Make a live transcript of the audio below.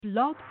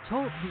Blog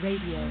Talk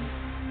Radio.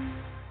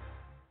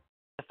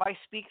 If I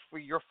speak for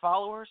your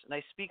followers, and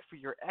I speak for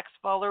your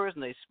ex-followers,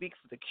 and I speak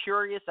for the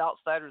curious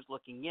outsiders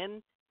looking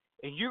in,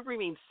 and you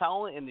remain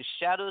silent in the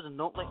shadows and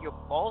don't let your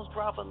balls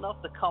drop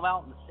enough to come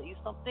out and say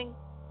something,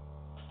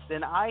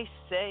 then I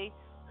say,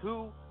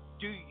 who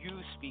do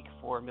you speak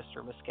for, Mr.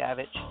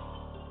 Miscavige?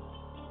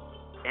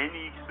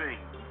 Anything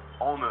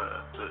on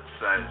earth that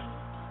says,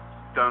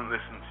 don't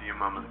listen to your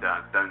mum and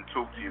dad, don't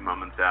talk to your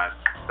mum and dad,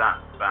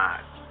 that's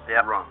bad.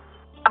 Yep. Run.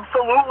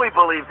 Absolutely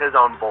believes his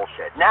own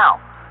bullshit. Now,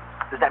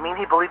 does that mean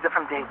he believed it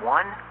from day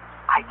one?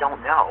 I don't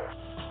know.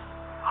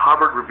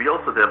 Hubbard reveals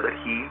to them that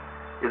he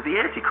is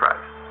the Antichrist.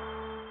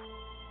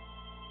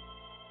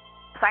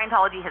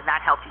 Scientology has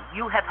not helped you.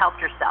 You have helped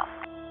yourself.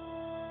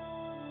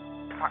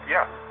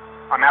 Yes,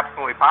 I'm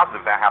absolutely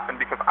positive that happened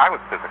because I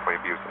was physically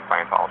abused in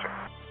Scientology.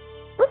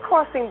 We're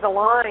crossing the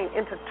line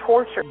into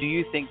torture. Do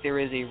you think there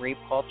is a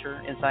rape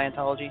culture in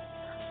Scientology?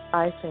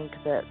 I think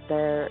that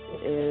there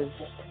is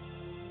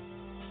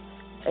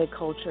a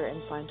culture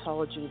in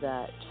Scientology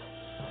that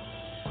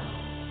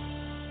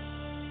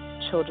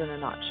children are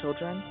not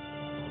children.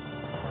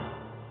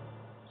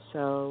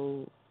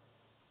 So,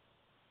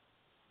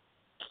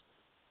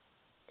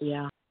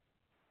 yeah.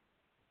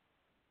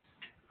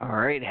 All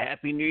right,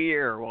 Happy New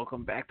Year.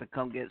 Welcome back to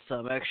Come Get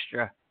Some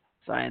Extra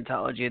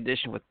Scientology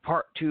edition with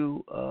part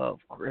 2 of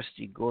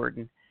Christi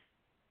Gordon.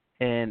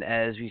 And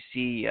as we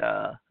see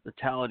the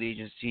talent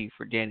agency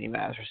for Danny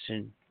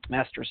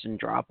Masterson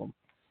drop him,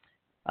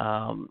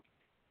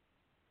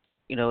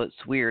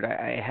 it's weird.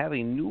 I have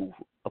a new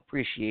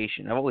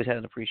appreciation. I've always had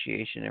an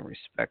appreciation and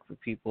respect for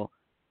people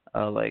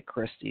like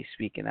Christi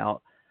speaking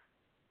out,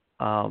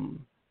 and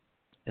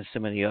so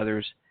many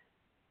others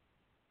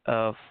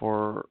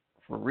for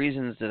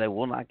reasons that I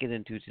will not get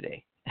into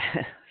today.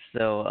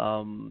 So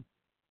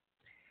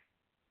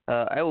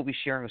I will be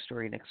sharing a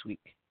story next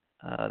week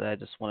that I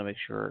just want to make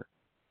sure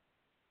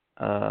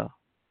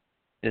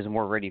is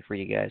more ready for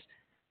you guys,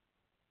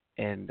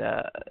 and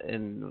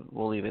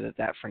we'll leave it at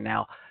that for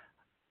now.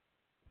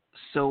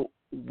 So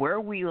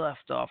where we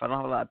left off, I don't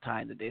have a lot of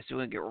time today, so we're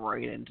going to get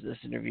right into this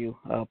interview,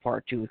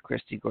 part 2 with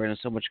Christi Gordon.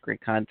 So much great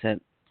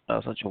content,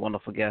 such a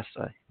wonderful guest.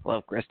 I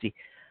love Christi.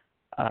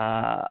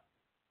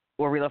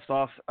 Where we left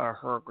off,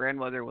 her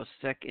grandmother was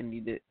sick and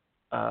needed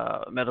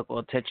medical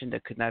attention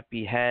that could not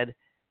be had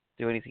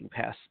through anything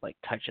past like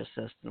touch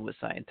assist and what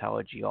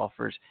Scientology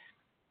offers.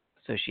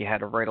 So she had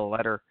to write a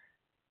letter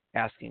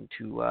asking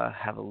to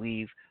have a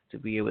leave to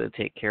be able to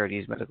take care of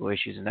these medical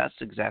issues, and that's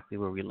exactly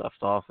where we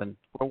left off and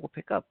where we'll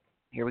pick up.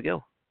 Here we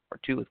go,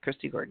 part 2 with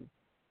Christi Gordon.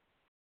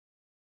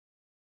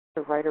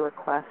 To write a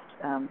request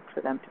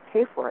for them to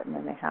pay for it, and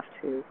then they have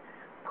to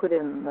put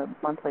in the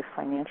monthly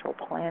financial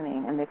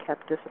planning, and they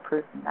kept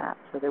disapproving that.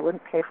 So they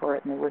wouldn't pay for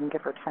it, and they wouldn't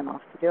give her time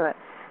off to do it.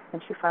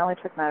 And she finally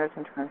took matters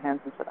into her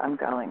hands and said, I'm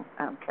going,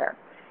 I don't care.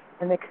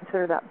 And they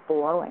consider that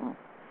blowing,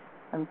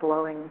 and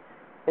blowing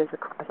is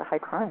a high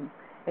crime,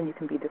 and you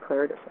can be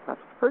declared a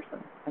successful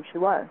person, and she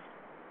was,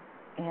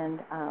 and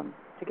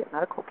to get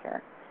medical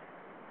care.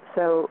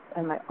 So,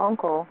 and my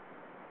uncle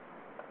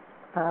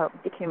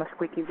became a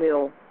squeaky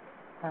wheel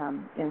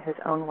in his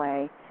own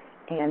way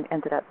and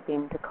ended up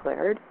being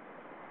declared.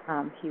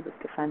 He was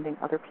defending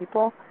other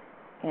people,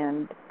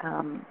 and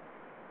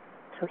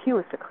so he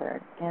was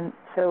declared. And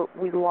so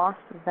we lost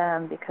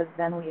them because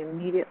then we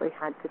immediately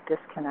had to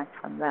disconnect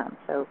from them.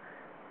 So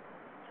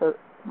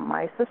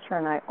my sister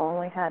and I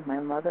only had my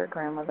mother,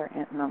 grandmother,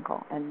 aunt, and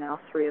uncle, and now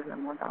 3 of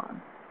them were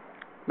gone.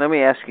 Let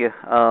me ask you,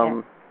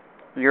 Yeah.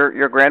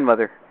 your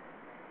grandmother,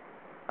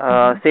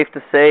 Mm-hmm. safe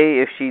to say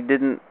if she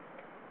didn't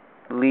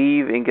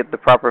leave and get the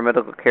proper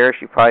medical care,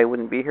 she probably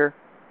wouldn't be here?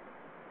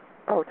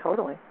 Oh,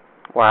 totally.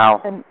 Wow.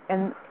 And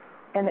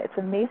it's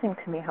amazing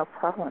to me how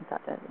prevalent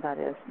that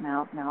is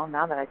now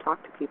that I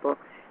talk to people,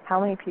 how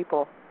many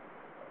people,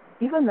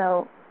 even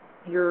though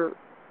you're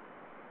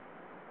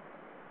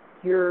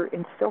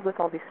instilled with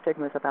all these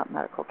stigmas about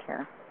medical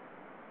care,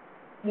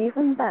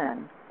 even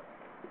then,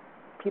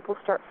 people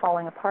start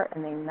falling apart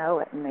and they know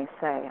it and they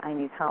say, I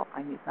need help,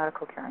 I need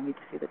medical care, I need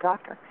to see the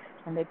doctor,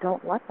 and they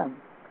don't let them.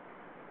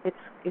 It's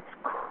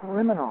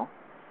criminal.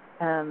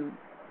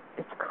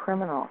 It's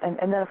criminal. And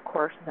then, of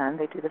course, then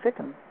they do the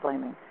victim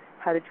blaming.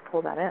 How did you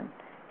pull that in?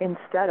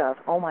 Instead of,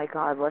 oh, my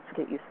God, let's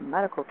get you some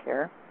medical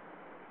care.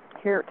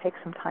 Here, take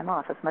some time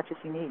off, as much as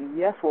you need.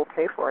 Yes, we'll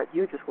pay for it.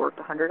 You just worked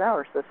 100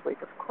 hours this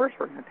week. Of course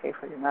we're going to pay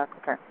for your medical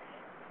care.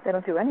 They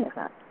don't do any of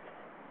that.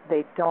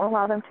 They don't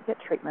allow them to get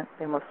treatment.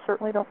 They most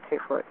certainly don't pay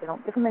for it. They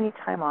don't give them any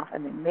time off,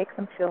 and they make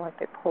them feel like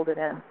they pulled it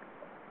in.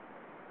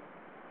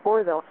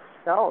 Or they'll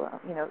sell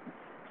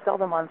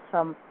them on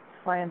some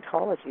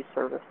Scientology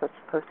service that's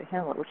supposed to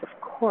handle it, which, of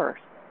course,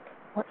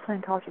 what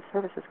Scientology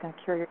service is going to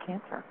cure your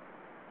cancer?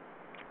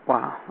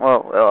 Wow.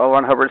 Well,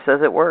 Ron Hubbard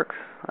says it works.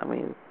 I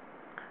mean,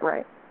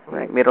 right.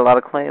 He made a lot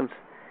of claims,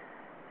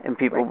 and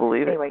people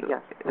believe anyway, it.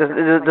 Yes.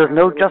 There's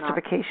no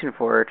justification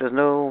for it.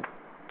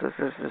 There's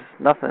just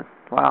nothing.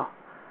 Wow.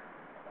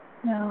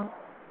 No.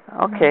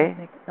 Okay.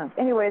 No,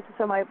 anyways,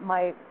 so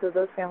so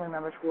those family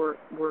members were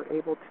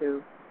able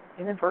to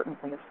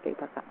inadvertently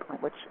escape at that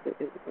point, which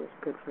is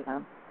good for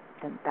them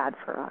and bad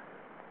for us.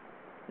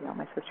 You know,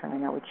 my sister and I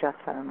now, we just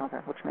had our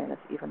mother, which made us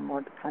even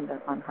more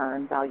dependent on her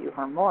and value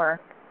her more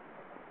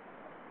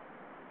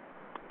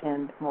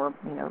and more,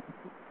 you know,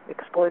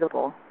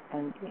 exploitable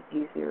and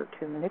easier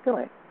to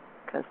manipulate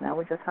because now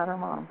we just had our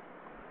mom.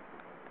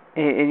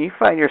 And you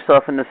find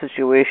yourself in a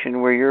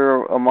situation where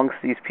you're amongst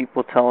these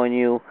people telling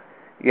you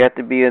have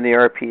to be in the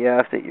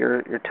RPF, that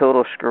you're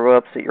total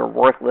screw-ups, that you're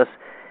worthless.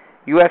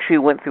 You actually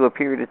went through a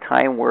period of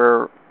time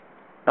where,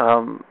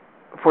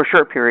 for a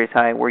short period of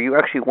time, where you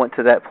actually went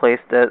to that place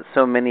that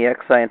so many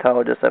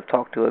ex-Scientologists I've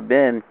talked to have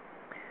been,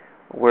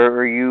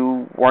 where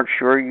you weren't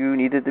sure you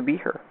needed to be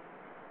here.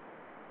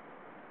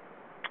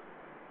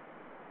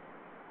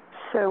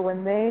 So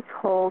when they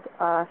told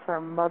us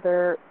our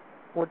mother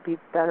would be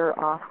better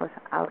off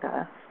without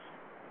us,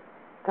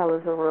 that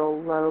was a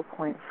real low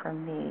point for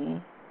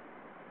me.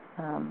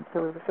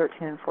 So we were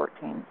 13 and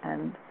 14,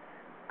 and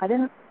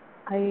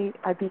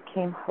I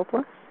became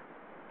hopeless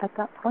at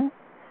that point.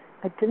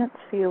 I didn't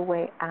see a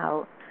way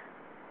out.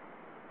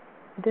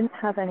 I didn't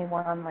have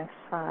anyone on my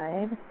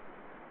side,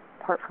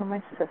 apart from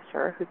my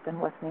sister, who'd been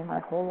with me my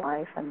whole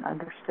life and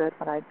understood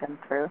what I'd been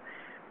through.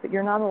 But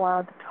you're not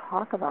allowed to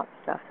talk about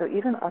stuff. So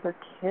even other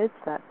kids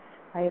that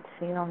I had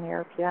seen on the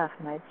RPF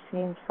and I'd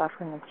seen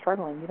suffering and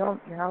struggling,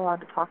 you're not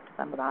allowed to talk to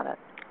them about it.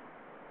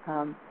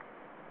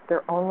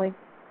 Their only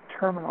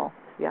terminal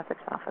is the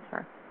ethics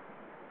officer.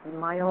 And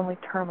my only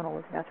terminal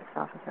was the ethics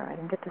officer. I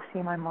didn't get to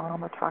see my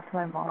mom or talk to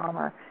my mom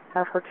or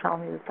have her tell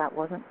me that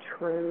wasn't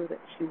true, that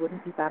she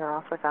wouldn't be better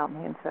off without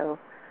me. And so,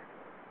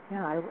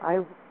 yeah,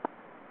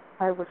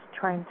 I was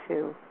trying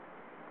to,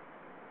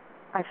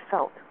 I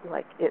felt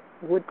like it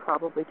would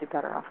probably be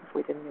better off if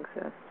we didn't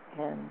exist.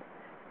 And,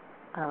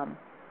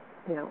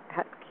 you know,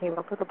 came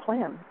up with a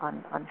plan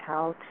on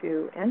how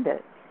to end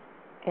it.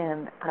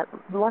 And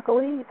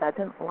luckily, that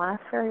didn't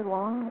last very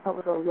long. That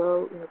was a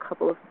low,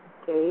 couple of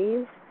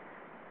days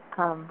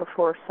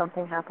before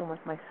something happened with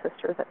my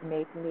sister that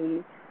made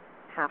me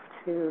have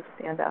to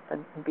stand up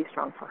and be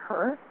strong for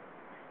her,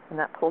 and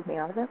that pulled me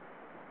out of it.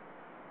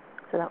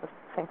 So that was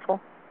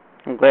thankful.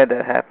 I'm glad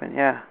that happened.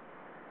 Yeah.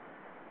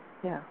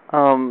 Yeah.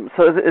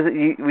 So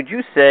would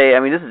you say? I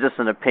mean, this is just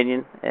an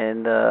opinion,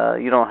 and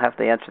you don't have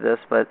to answer this,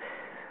 but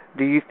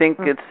do you think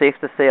it's safe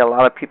to say a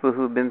lot of people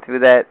who've been through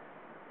that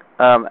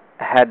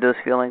had those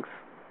feelings,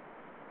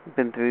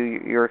 been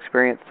through your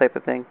experience, type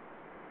of thing?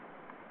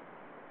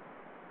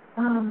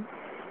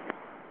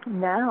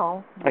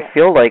 Now, I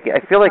feel like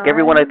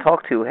everyone I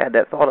talked to had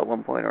that thought at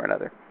one point or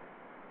another.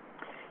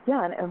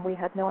 Yeah, and we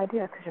had no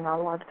idea because you're not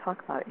allowed to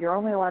talk about it. You're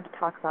only allowed to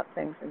talk about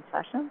things in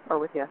session or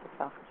with the ethics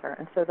officer,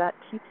 and so that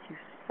keeps you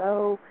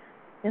so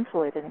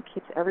insulated and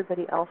keeps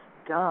everybody else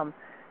dumb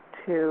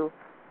to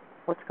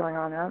what's going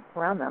on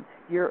around them.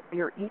 You're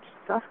each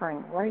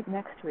suffering right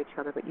next to each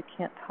other, but you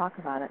can't talk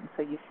about it, and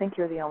so you think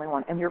you're the only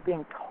one, and you're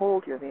being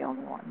told you're the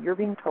only one. You're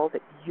being told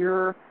that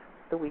you're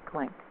the weak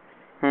link.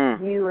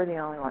 You are the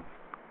only one.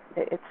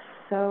 It's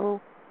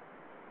so,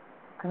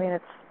 I mean,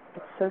 it's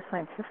so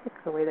scientific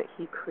the way that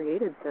he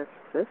created this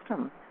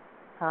system.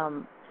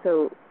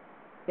 So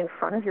in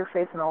front of your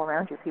face and all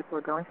around you, people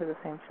are going through the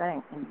same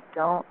thing, and you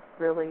don't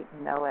really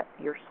know it.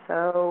 You're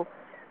so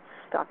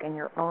stuck in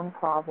your own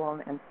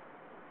problem and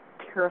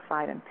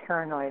terrified and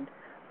paranoid,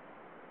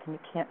 and you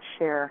can't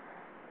share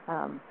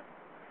that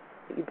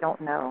you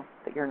don't know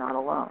that you're not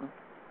alone.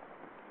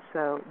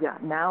 So, yeah,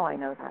 now I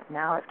know that.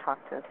 Now I've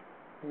talked to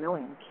a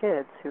million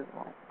kids who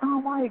are like, oh,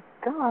 my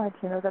God,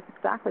 that's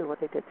exactly what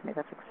they did to me.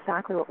 That's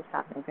exactly what was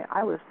happening to me.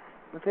 I was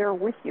there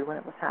with you when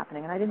it was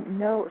happening, and I didn't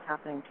know it was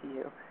happening to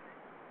you.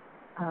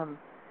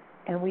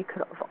 And we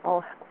could have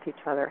all helped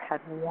each other had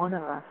one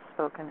of us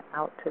spoken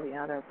out to the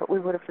other, but we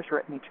would have just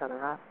written each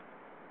other up.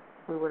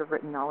 We would have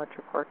written knowledge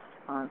reports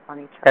on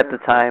each other. At the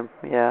time,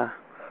 yeah.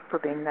 For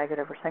being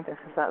negative or something,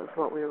 because that was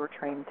what we were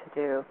trained to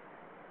do.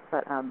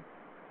 But,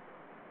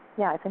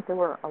 yeah, I think there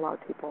were a lot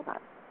of people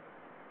that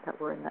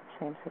were in that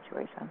same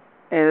situation.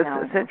 And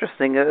it's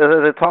interesting. As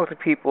I talk to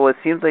people, it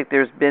seems like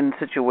there's been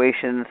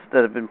situations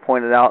that have been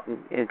pointed out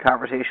in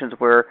conversations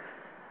where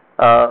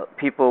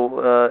people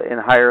in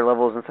higher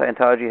levels in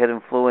Scientology had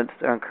influenced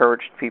or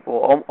encouraged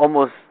people,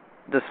 almost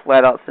just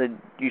flat out said,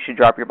 you should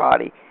drop your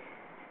body.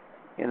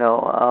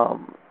 So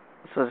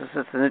it's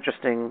just an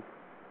interesting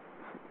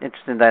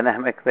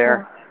dynamic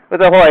there. Yeah.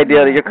 With the whole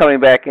idea that you're coming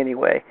back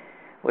anyway,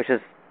 which is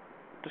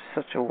just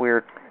such a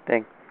weird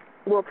thing.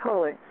 Well,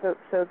 totally.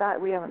 So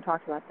that we haven't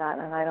talked about that,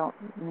 and I don't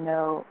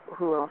know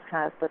who else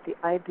has, but the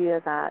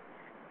idea that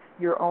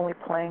you're only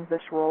playing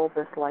this role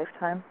this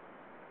lifetime,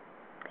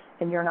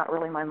 and you're not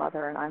really my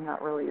mother, and I'm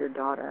not really your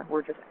daughter.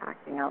 We're just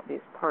acting out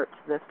these parts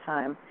this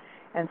time.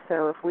 And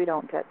so if we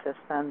don't get to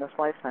spend this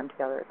lifetime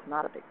together, it's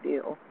not a big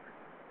deal.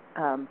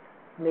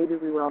 Maybe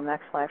we will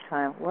next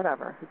lifetime,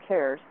 whatever, who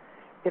cares?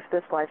 If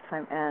this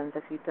lifetime ends,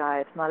 if you die,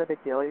 it's not a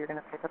big deal. You're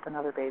going to pick up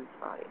another baby's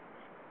body.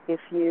 If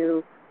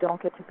you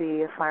don't get to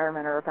be a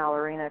fireman or a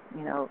ballerina,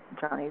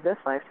 Johnny, this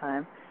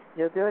lifetime,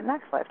 You'll do it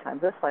next lifetime.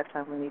 This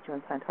lifetime we need you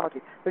in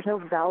Scientology. There's no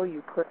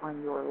value put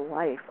on your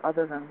life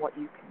other than what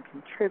you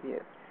can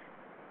contribute.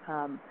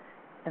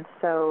 And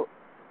so,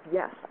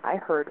 yes, I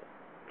heard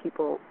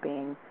people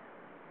being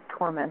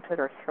tormented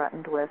or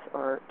threatened with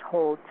or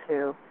told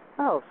to,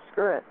 oh,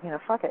 screw it,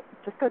 fuck it,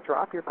 just go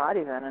drop your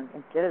body then and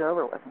get it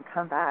over with and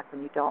come back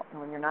when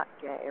you're not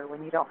gay or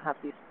when you don't have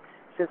these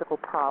physical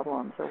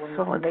problems or when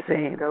you make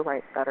things go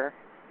right better.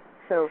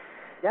 So,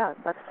 yeah,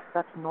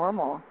 that's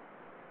normal.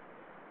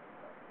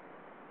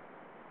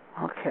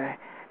 Okay.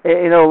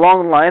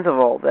 Along the lines of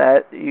all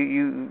that,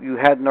 you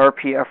had an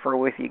RPFer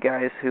with you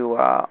guys who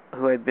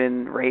had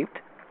been raped,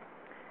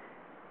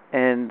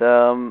 and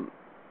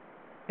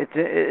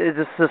it's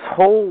just this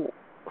whole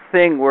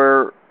thing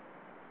where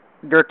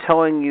they're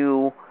telling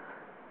you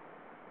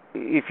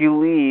if you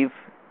leave,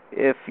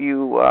 if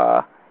you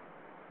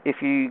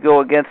go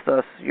against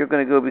us, you're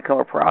going to go become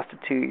a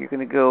prostitute, you're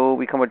going to go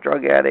become a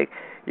drug addict,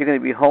 you're going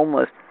to be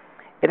homeless.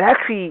 It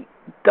actually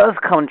does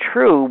come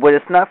true, but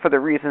it's not for the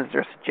reasons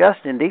they're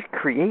suggesting. They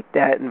create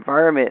that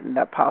environment and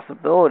that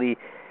possibility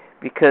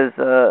because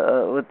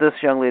what this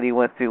young lady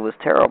went through was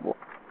terrible.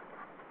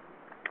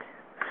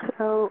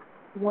 So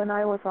when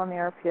I was on the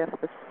RPF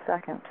the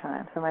second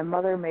time, so my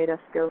mother made us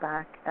go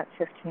back at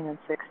 15 and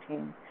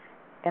 16,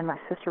 and my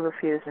sister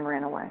refused and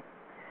ran away.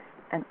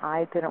 And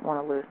I didn't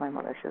want to lose my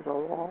mother. She was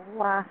the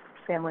last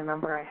family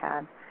member I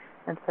had.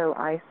 And so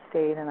I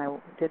stayed and I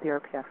did the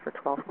RPF for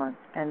 12 months.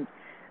 And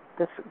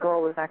this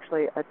girl was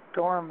actually a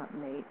dorm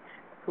mate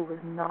who was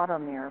not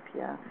on the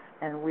RPF.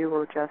 And we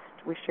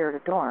shared a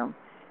dorm.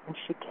 And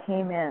she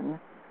came in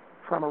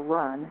from a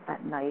run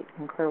at night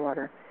in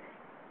Clearwater.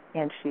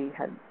 And she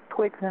had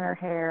twigs in her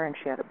hair and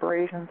she had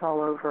abrasions all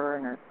over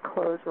and her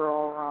clothes were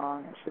all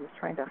wrong. And she was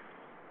trying to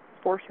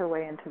force her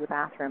way into the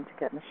bathroom to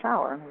get in the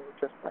shower, and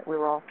we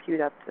were all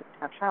queued up to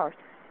have showers.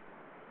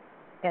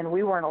 And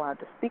we weren't allowed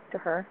to speak to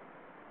her,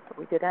 but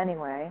we did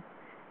anyway.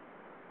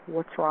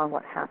 What's wrong?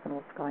 What happened?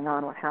 What's going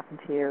on? What happened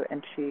to you?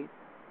 And she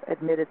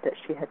admitted that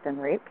she had been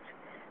raped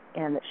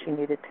and that she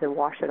needed to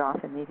wash it off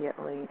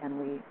immediately, and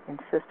we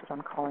insisted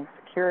on calling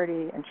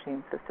security, and she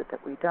insisted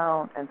that we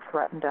don't and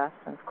threatened us.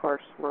 And of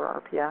course, we're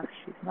RPF.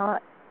 She's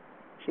not.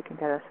 She can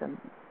get us in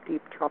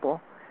deep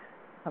trouble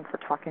for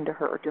talking to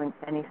her or doing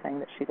anything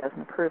that she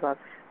doesn't approve of.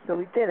 So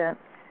we didn't,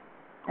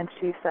 and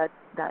she said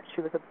that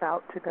she was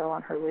about to go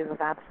on her leave of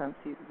absence.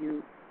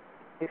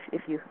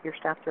 If your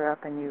staff her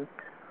up and you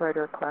write a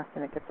request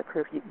and it gets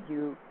approved,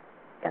 you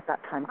at that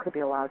time could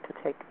be allowed to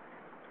take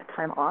a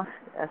time off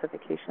as a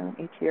vacation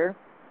each year.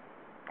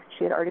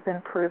 She had already been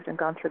approved and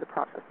gone through the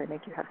process. They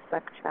make you have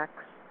spec checks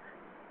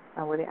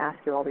where they ask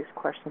you all these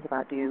questions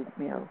about do you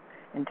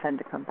intend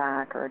to come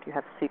back, or do you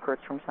have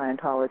secrets from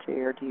Scientology,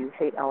 or do you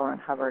hate L. Ron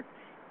Hubbard,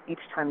 each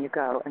time you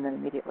go, and then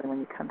immediately when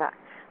you come back.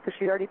 So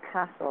she'd already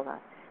passed all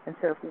that. And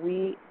so if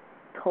we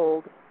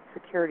told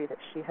security that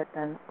she had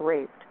been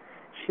raped,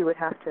 she would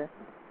have to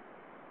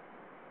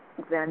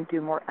then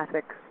do more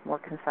ethics, more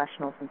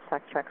confessionals and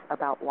sex checks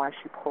about why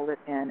she pulled it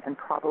in, and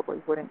probably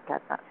wouldn't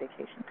get that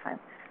vacation time.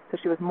 So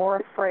she was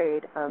more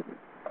afraid of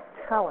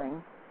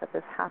telling that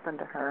this happened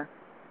to her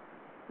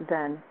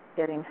than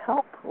getting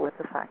help with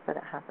the fact that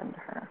it happened to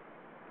her.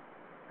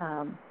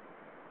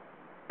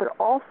 But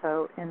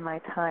also in my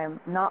time,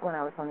 not when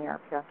I was on the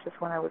RPF,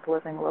 just when I was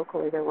living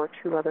locally, there were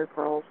two other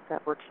girls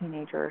that were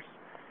teenagers,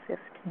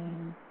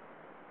 15.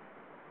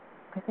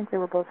 I think they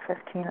were both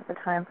 15 at the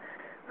time,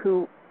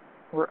 who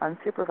were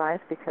unsupervised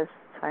because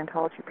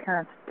Scientology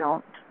parents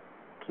don't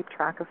keep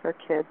track of their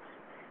kids,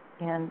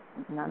 and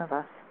none of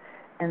us.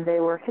 And they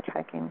were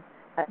hitchhiking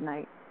at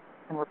night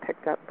and were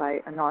picked up by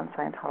a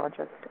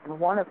non-Scientologist. And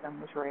one of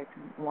them was raped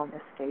and one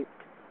escaped.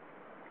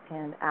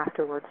 And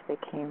afterwards, they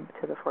came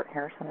to the Fort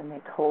Harrison and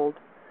they told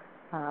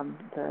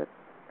the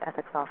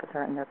ethics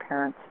officer and their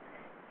parents.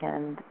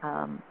 And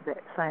the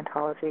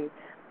Scientology,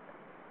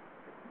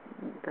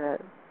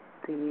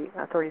 the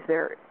authorities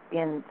there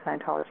in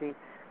Scientology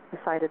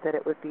decided that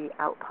it would be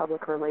out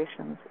public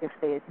relations if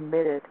they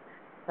admitted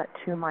that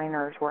two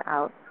minors were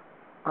out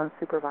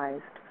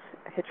unsupervised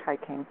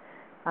hitchhiking.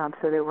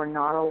 So they were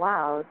not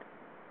allowed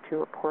to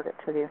report it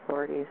to the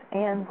authorities,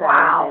 and then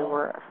they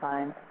were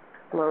assigned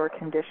lower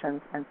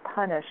conditions and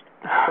punished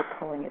for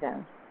pulling it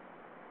in.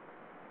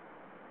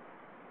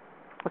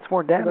 What's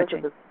more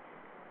damaging?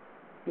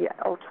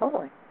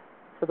 Totally.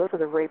 So those are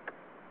the rapes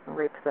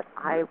that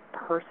I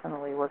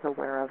personally was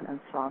aware of and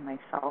saw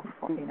myself,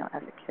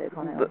 as a kid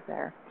when I was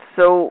there.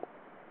 So,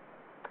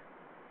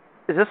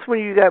 is this when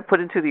you got put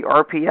into the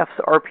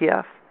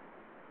RPF?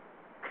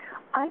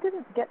 I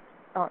didn't get.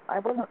 I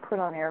wasn't put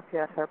on the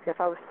RPF.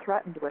 I was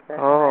threatened with it.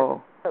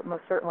 Oh. But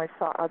most certainly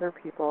saw other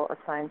people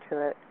assigned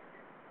to it.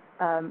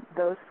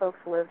 Those folks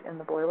lived in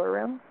the boiler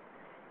room.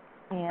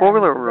 And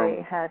boiler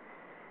room.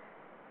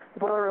 The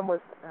boiler room was,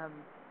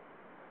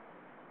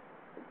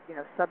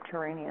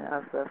 subterranean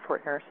of the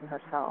Fort Harrison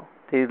Hotel.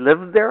 They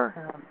lived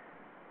there?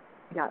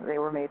 Yeah, they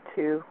were made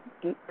to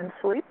eat and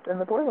sleep in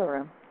the boiler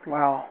room.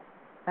 Wow.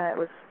 And it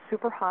was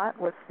super hot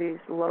with these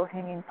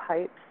low-hanging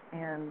pipes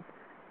and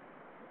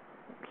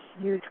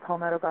huge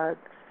palmetto bugs,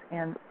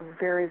 and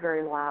very,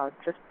 very loud,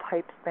 just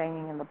pipes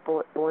banging and the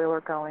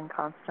boiler going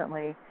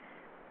constantly.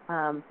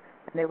 And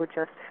they would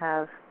just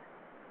have,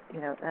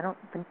 I don't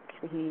think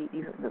he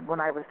even, when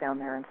I was down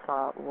there and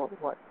saw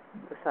what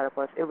the setup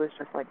was, it was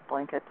just like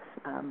blankets,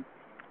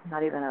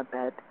 not even a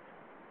bed,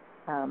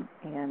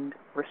 and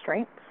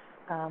restraints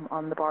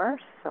on the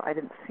bars. So I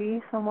didn't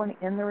see someone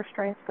in the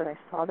restraints, but I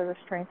saw the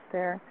restraints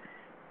there.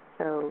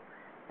 So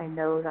I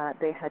know that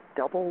they had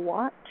double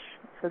watch.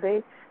 So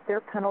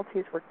their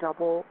penalties were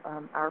double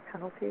our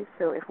penalties.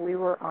 So if we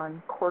were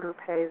on quarter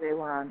pay, they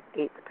were on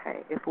eighth pay.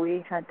 If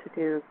we had to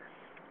do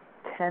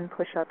 10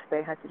 push-ups,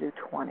 they had to do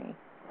 20.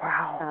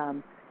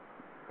 Wow.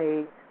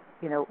 They,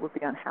 would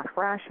be on half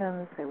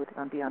rations. They would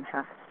be on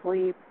half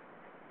sleep.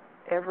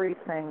 Every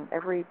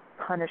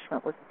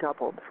punishment was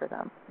doubled for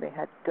them. They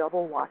had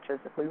double watches.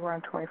 If we were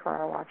on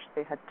 24-hour watch,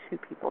 they had 2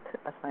 people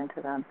assigned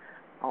to them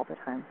all the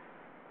time.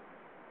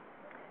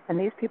 And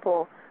these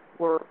people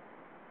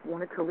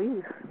wanted to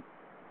leave.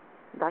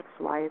 That's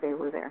why they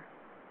were there.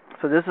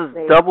 So this is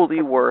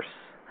doubly worse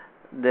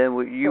than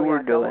what you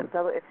were doing.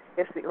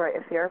 If the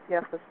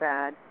RPF was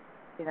bad,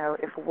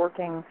 if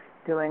working,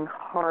 doing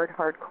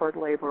hardcore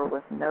labor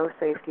with no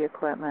safety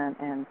equipment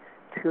and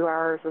 2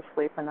 hours of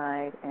sleep a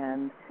night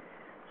and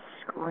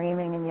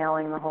screaming and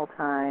yelling the whole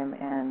time,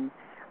 and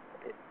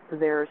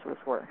theirs was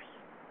worse.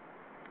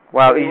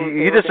 Wow,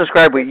 you just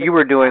described what you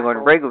were doing on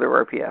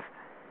regular RPF.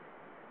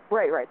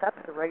 Right, that's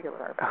the regular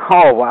RPF.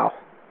 Oh, wow.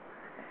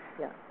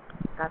 Yeah,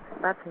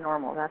 that's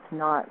normal. That's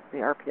not the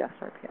RPS.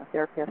 The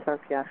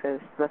RPS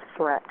is the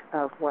threat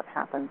of what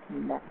happens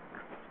next.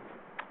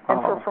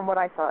 And so from what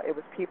I saw, it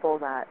was people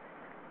that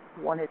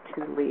wanted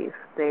to leave.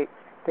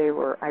 They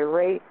were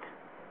irate,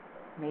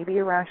 maybe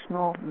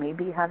irrational,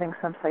 maybe having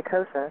some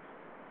psychosis.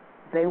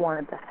 They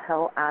wanted the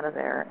hell out of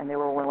there, and they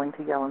were willing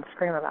to yell and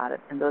scream about it.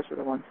 And those were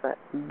the ones that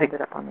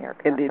ended up on the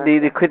RPS.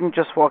 And they couldn't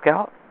just walk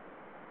out?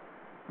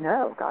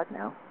 No, God,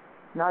 no.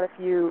 Not if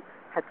you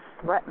had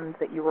threatened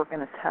that you were going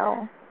to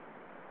tell.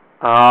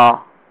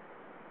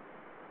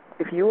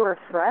 If you were a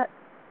threat,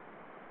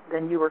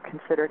 then you were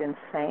considered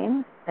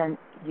insane, and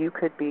you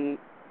could be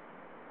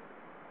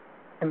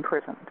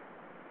imprisoned.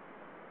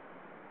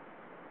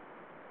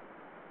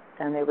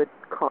 And they would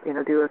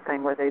do a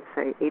thing where they'd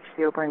say,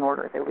 HCO, bring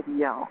order. They would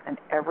yell, and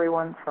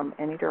everyone from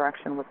any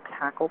direction would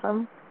tackle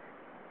them,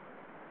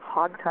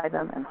 hog-tie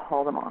them, and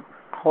haul them off.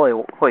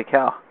 Holy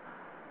cow.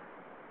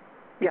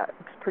 Yeah,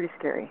 it's pretty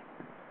scary.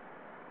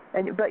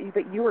 But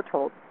you were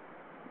told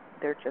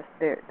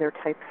they're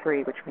type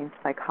 3, which means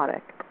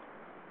psychotic,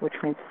 which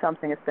means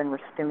something has been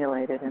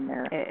stimulated in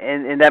there.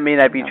 And that may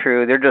not be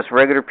true. They're just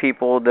regular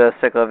people, they're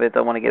sick of it,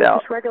 don't want to get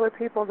out. Just regular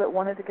people that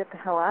wanted to get the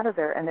hell out of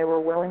there, and they were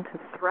willing to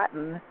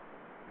threaten,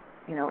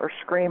 or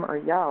scream or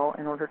yell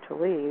in order to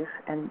leave,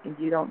 and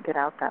you don't get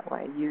out that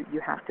way.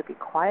 You have to be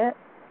quiet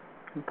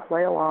and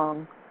play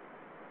along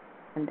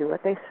and do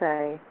what they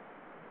say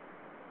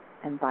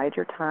and bide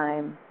your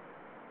time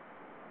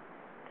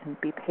and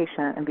be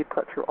patient and be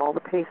put through all the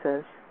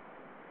paces,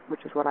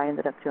 which is what I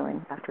ended up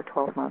doing after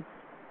 12 months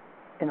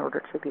in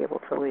order to be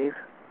able to leave.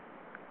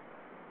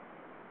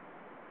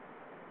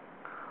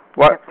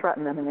 You can't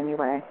threaten them in any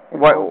way. It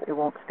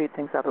won't speed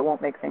things up. It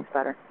won't make things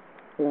better.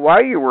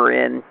 While you were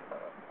in,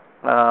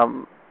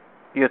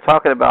 you're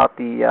talking about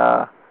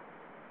the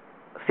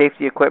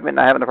safety equipment,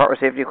 not having the proper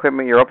safety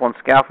equipment. You're up on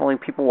scaffolding.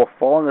 People were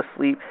falling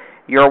asleep.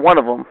 You're one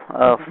of them,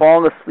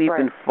 falling asleep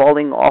and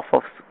falling off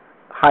of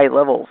high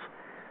levels.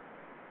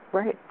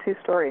 Right, 2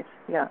 stories,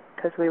 yeah,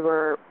 because we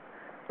were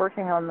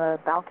working on the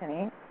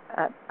balcony,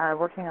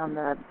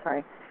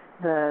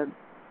 the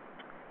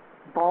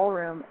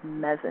ballroom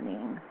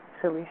mezzanine.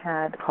 So we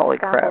had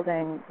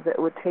scaffolding that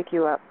would take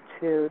you up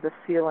to the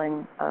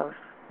ceiling of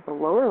the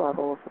lower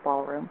level of the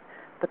ballroom,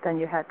 but then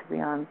you had to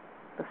be on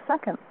the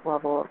second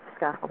level of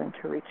scaffolding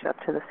to reach up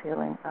to the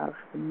ceiling of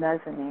the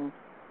mezzanine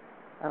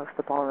of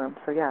the ballroom.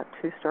 So yeah,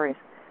 2 stories.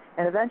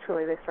 And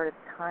eventually they started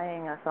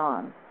tying us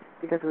on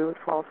because we would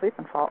fall asleep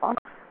and fall off.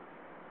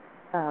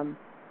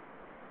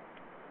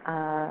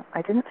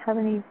 I didn't have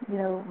any,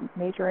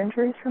 major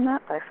injuries from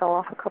that. I fell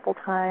off a couple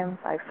times.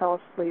 I fell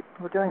asleep.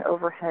 We're doing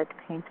overhead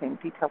painting,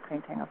 detail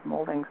painting of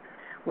moldings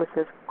with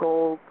this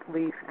gold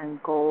leaf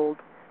and gold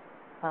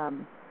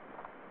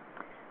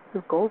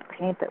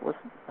paint that was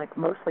like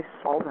mostly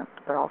solvent,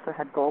 but also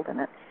had gold in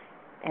it.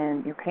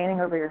 And you're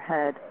painting over your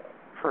head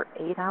for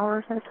 8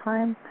 hours at a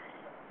time,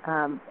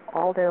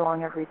 all day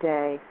long, every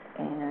day,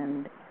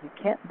 and you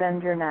can't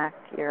bend your neck.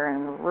 You're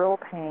in real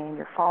pain.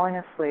 You're falling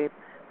asleep.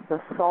 The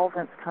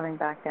solvent's coming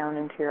back down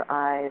into your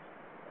eyes.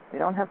 We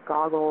don't have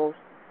goggles.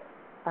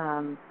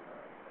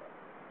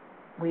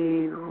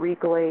 We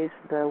reglazed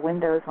the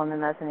windows on the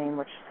mezzanine,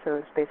 which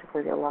shows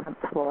basically the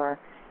 11th floor,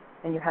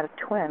 and you had a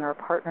twin or a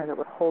partner that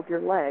would hold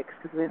your legs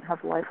because we didn't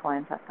have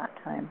lifelines at that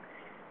time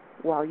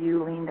while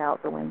you leaned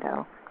out the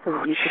window so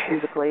that you could do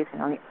the glazing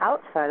on the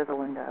outside of the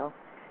window.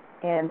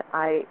 And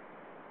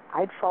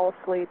I'd fall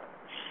asleep.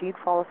 She'd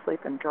fall asleep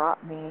and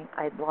drop me.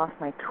 I'd lost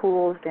my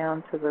tools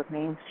down to the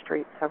main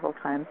street several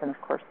times, and of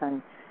course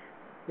then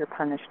you're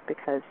punished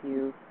because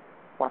you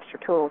lost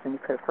your tools and you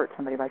could have hurt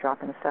somebody by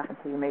dropping the stuff, and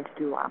so you're made to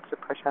do laps or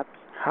push-ups.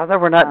 How that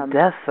we're not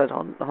deaths? I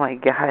don't. Oh my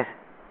God.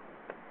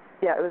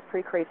 Yeah, it was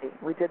pretty crazy.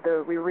 We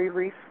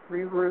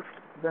re-roofed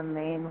the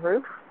main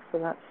roof, so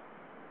that's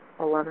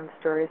 11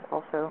 stories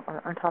also,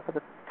 or on top of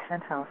the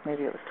penthouse.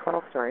 Maybe it was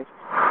 12 stories.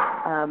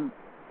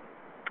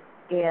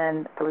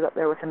 And I was up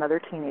there with another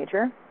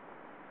teenager,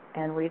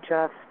 and we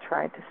just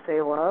tried to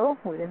stay low.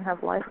 We didn't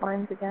have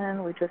lifelines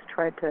again. We just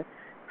tried to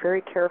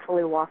very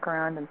carefully walk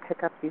around and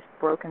pick up these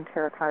broken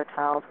terracotta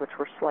tiles, which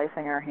were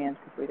slicing our hands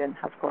because we didn't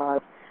have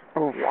gloves,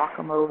 and walk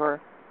them over,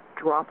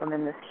 drop them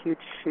in this huge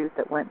chute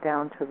that went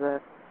down to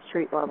the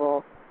street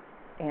level,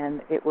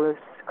 and it was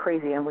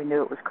crazy, and we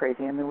knew it was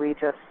crazy. I mean,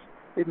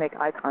 we'd make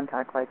eye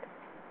contact like,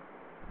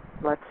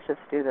 let's just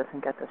do this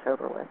and get this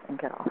over with and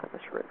get off of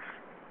this roof.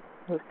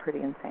 It was pretty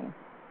insane.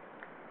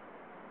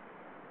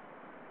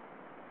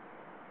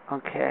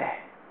 Okay.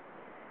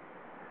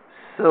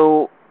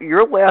 So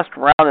your last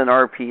round in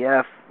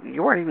RPF,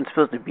 you weren't even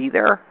supposed to be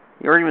there?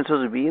 You weren't even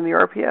supposed to be in the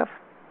RPF?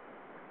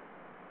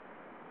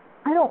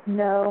 I don't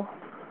know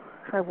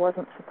if I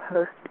wasn't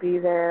supposed to be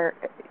there.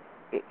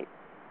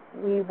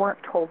 We weren't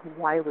told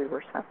why we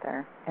were sent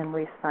there, and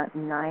we spent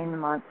 9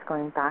 months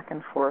going back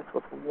and forth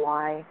with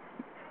why.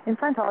 In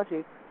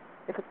Scientology,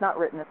 if it's not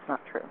written, it's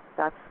not true.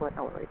 That's what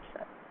LRH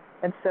said.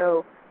 And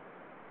so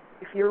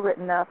if you're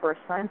written up or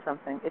assigned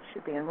something, it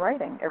should be in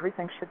writing.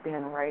 Everything should be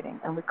in writing.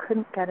 And we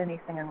couldn't get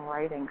anything in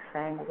writing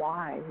saying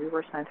why we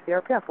were sent to the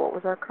RPF. What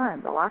was our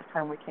crime? The last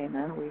time we came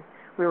in, we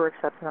were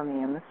accepted on the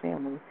amnesty,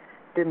 and we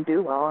didn't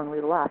do well, and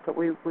we left, but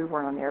we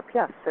weren't on the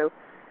RPF. So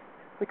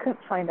we couldn't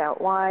find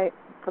out why.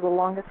 For the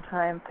longest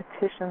time,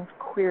 petitions,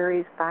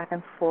 queries, back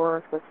and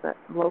forth with the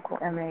local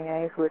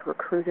MAA who had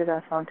recruited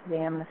us onto the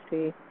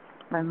amnesty.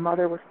 My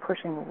mother was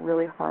pushing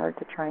really hard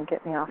to try and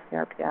get me off the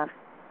RPF.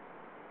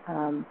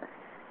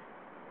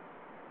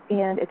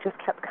 And it just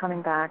kept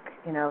coming back,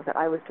 that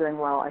I was doing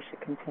well, I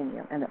should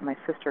continue, and that my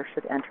sister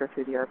should enter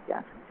through the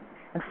RPF.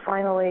 And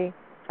finally,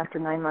 after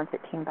 9 months,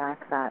 it came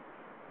back that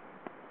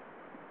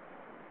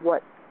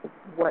what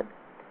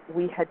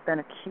we had been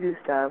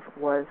accused of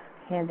was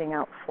handing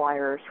out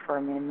flyers for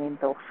a man named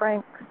Bill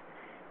Franks,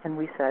 and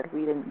we said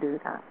we didn't do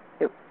that.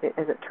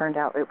 As it turned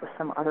out, it was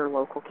some other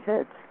local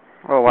kids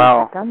who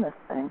had done this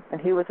thing, and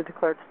he was a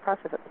declared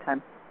suppressive at the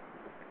time.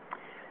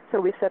 So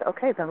we said,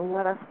 okay, then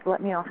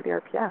let me off the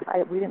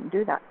RPF. We didn't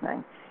do that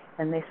thing.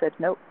 And they said,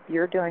 nope,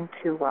 you're doing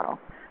too well.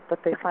 But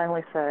they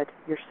finally said,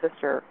 your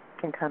sister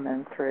can come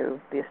in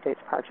through the Estates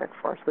Project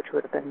for us, which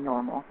would have been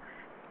normal.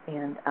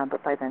 And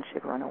but by then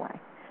she'd run away.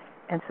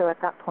 And so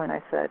at that point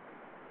I said,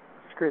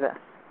 screw this.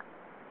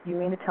 You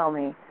mean to tell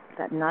me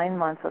that 9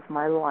 months of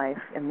my life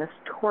in this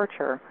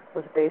torture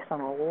was based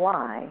on a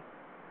lie,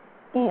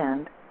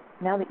 and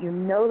now that you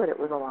know that it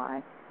was a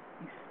lie,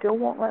 you still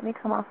won't let me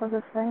come off of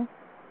this thing?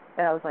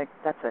 And I was like,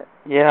 that's it.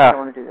 Yeah. I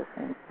don't want to do this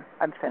anymore.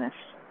 I'm finished.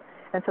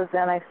 And so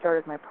then I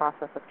started my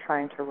process of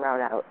trying to route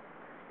out,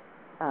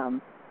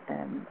 and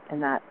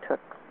that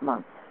took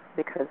months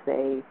because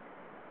they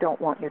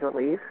don't want you to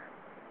leave.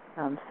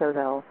 So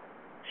they'll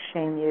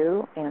shame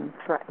you and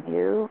threaten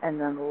you and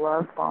then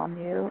love bomb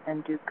you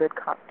and do good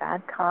cop,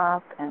 bad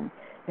cop and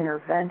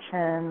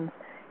interventions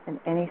and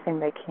anything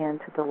they can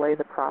to delay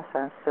the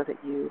process so that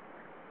you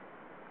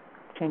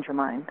change your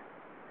mind.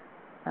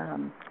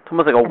 It's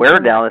almost like a wear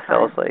down, it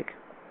feels like.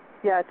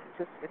 Yeah,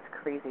 it's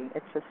crazy.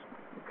 It's just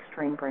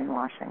extreme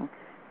brainwashing.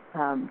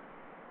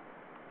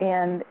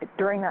 And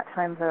during that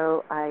time,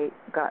 though, I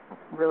got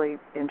really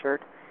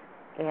injured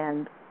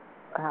and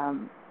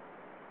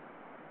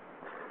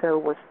so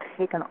was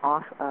taken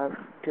off of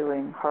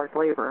doing hard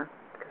labor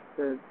because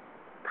the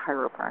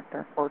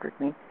chiropractor ordered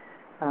me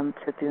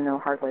to do no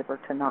hard labor,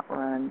 to not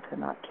run, to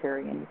not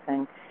carry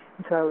anything.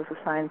 And so I was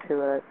assigned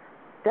to a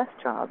desk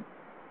job,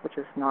 which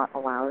is not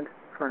allowed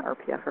for an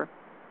RPFer.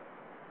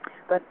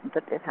 But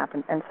it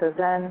happened. And so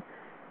then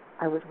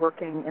I was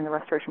working in the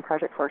Restoration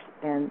Project Force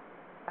in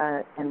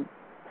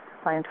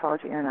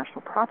Scientology International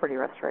Property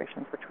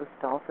Restorations, which was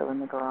also in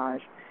the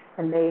garage.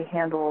 And they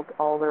handled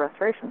all the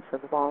restorations, so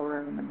the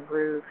ballroom and the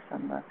roofs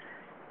and the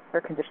air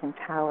conditioning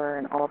tower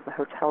and all of the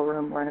hotel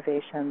room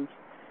renovations.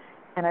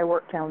 And I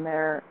worked down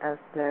there as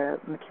the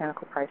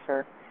mechanical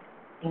pricer.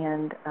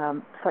 And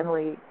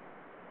suddenly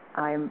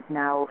I'm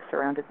now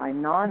surrounded by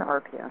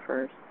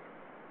non-RPFers,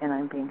 and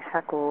I'm being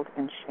heckled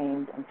and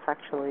shamed and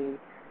sexually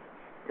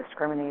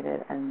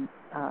discriminated. And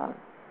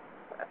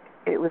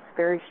it was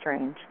very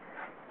strange.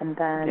 And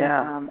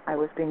then I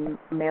was being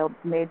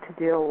made to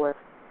deal with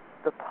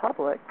the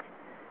public,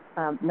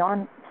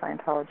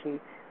 non-Scientology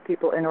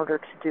people in order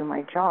to do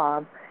my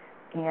job,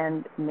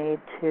 and made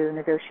to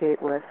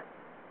negotiate with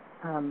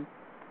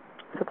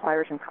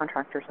suppliers and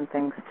contractors and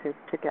things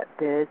to get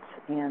bids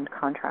and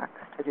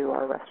contracts to do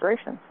our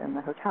restorations in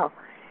the hotel,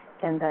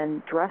 and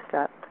then dressed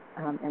up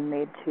and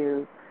made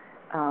to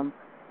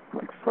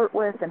flirt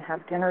with and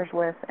have dinners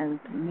with and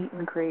meet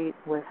and greet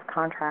with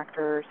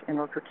contractors in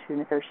order to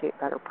negotiate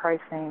better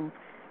pricing,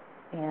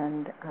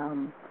 and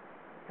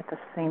at the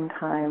same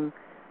time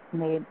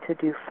made to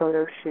do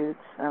photo shoots,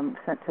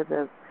 sent to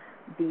the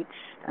beach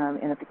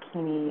in a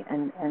bikini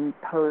and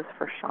pose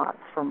for shots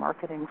for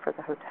marketing for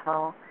the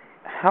hotel.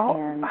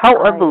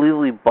 How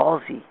unbelievably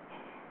ballsy.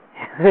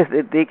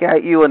 They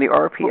got you on the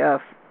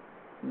RPF,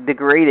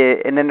 degrade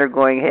it, and then they're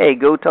going, hey,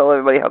 go tell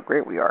everybody how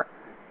great we are.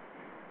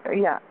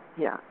 Yeah.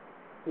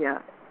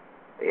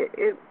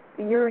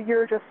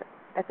 You're just,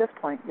 at this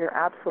point, you're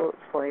absolute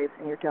slaves,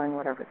 and you're doing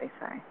whatever they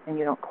say, and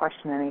you don't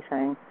question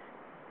anything.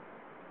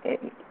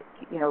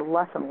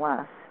 Less and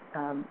less.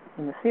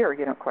 In the Seer,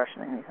 you don't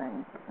question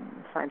anything.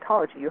 In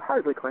Scientology, you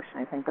hardly question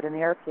anything, but in the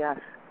RPF,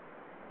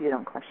 you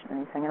don't question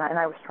anything. And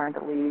I was trying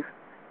to leave,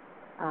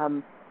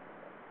 and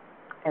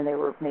they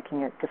were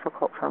making it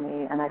difficult for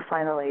me, and I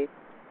finally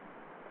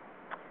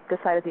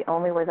decided the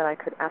only way that I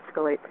could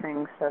escalate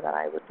things so that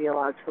I would be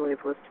allowed to leave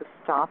was to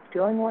stop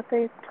doing what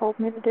they told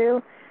me to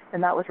do,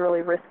 and that was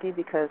really risky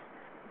because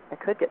I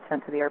could get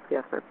sent to the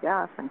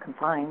RPF and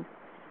confined,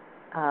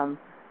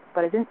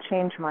 but I didn't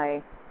change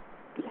my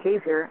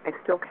behavior. I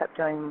still kept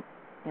doing,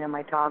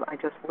 my job. I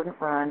just wouldn't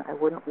run. I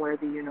wouldn't wear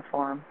the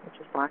uniform, which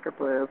is black or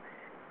blue.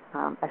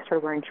 I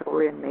started wearing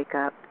jewelry and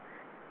makeup.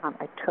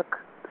 I took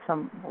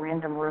some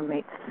random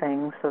roommate's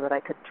things so that I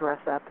could dress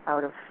up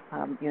out of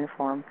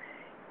uniform,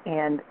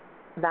 and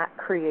that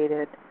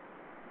created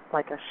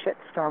like a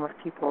shitstorm of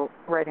people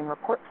writing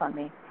reports on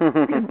me,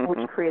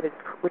 which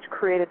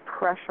created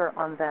pressure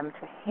on them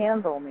to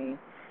handle me.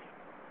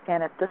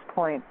 And at this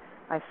point,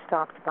 I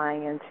stopped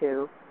buying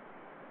into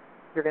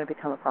you're going to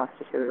become a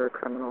prostitute or a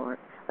criminal. Or,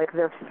 like,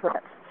 their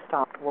threats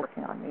stopped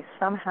working on me.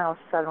 Somehow,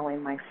 suddenly,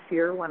 my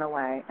fear went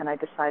away, and I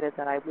decided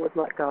that I would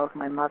let go of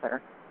my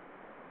mother.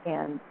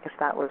 And if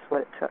that was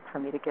what it took for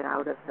me to get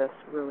out of this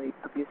really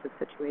abusive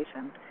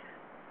situation.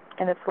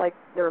 And it's like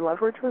their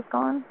leverage was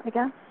gone, I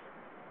guess.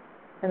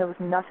 And there was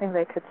nothing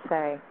they could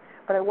say.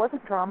 But I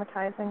wasn't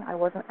dramatizing. I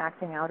wasn't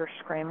acting out or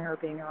screaming or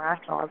being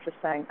irrational. I was just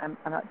saying, I'm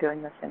not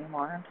doing this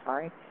anymore. I'm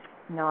sorry.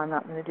 No, I'm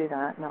not going to do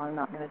that. No, I'm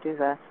not going to do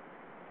this.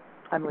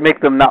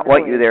 Make them not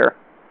want you there.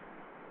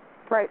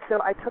 Right, so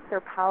I took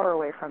their power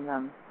away from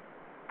them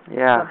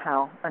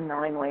somehow,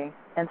 unknowingly.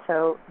 And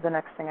so the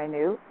next thing I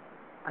knew,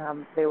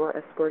 they were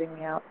escorting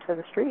me out to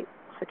the street.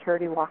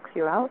 Security walks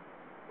you out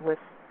with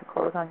the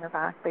clothes on your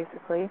back,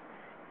 basically,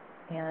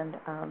 and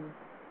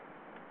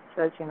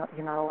says you're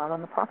not allowed on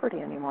the property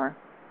anymore.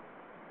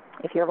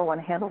 If you ever want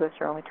to handle this,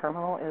 your only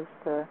terminal is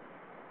the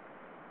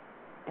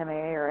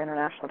MAA or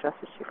International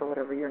Justice Chief or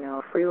whatever. You're now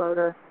a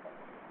freeloader,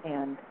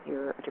 and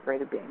you're a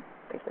degraded being,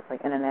 basically,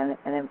 and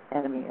an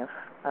enemy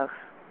of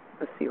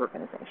the Sea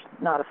organization,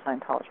 not of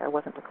Scientology. I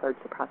wasn't declared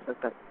suppressive,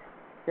 but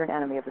you're an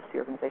enemy of the Sea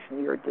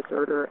organization. You're a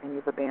deserter, and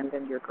you've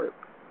abandoned your group.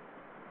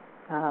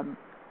 And,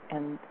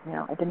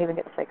 I didn't even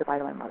get to say goodbye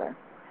to my mother.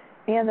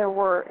 And there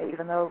were,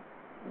 even though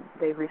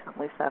they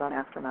recently said on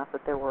Aftermath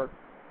that there were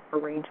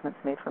arrangements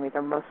made for me,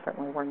 there most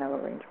certainly were no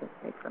arrangements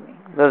made for me.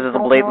 Those are a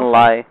blatant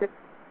lie.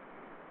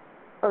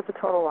 Oh, it's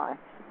a total lie.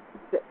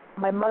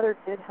 My mother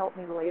did help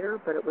me later,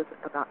 but it was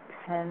about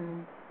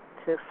 10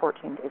 to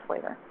 14 days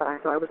later. So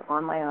I was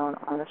on my own,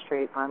 on the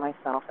street, by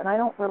myself. And I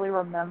don't really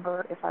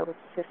remember if I was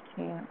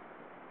 16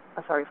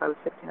 or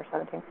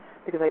 17,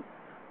 because I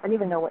didn't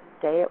even know what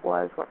day it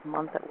was, what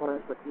month it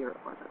was, what year it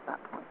was at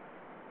that point.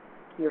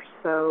 You're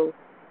so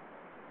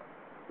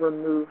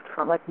removed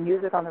from, like,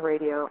 music on the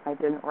radio, I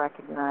didn't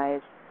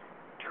recognize.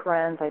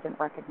 Trends I didn't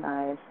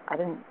recognize.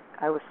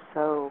 I was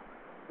so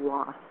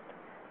lost.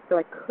 So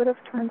I could have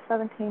turned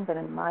 17, but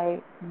in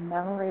my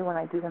memory, when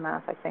I do the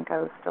math, I think I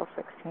was still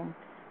 16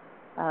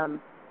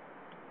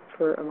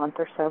 for a month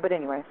or so. But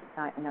anyways,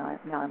 now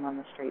I'm on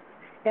the streets.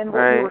 And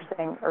what you were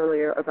saying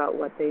earlier about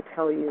what they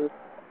tell you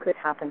could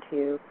happen to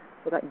you,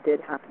 well, that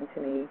did happen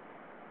to me.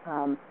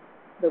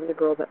 There was a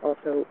girl that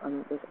also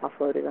was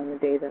offloaded on the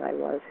day that I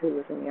was, who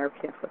was in the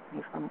RPF with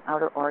me from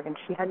Outer Oregon.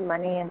 She had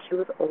money, and she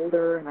was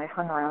older, and I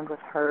hung around with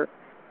her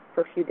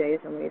for a few days,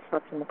 and we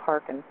slept in the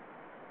park, and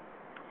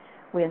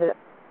we ended up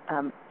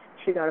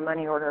she got a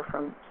money order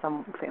from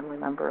some family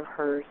member of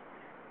hers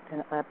and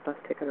a bus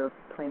ticket or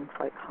plane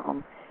flight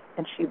home,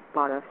 and she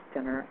bought us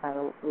dinner at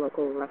a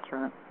local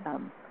restaurant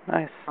on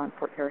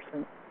Fort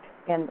Harrison.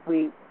 And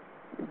we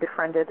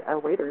befriended a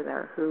waiter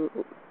there who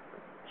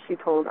she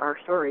told our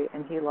story,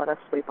 and he let us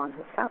sleep on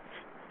his couch.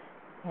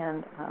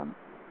 And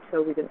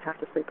so we didn't have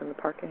to sleep in the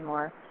park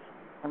anymore,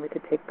 and we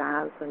could take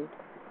baths.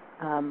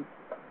 And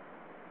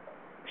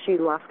she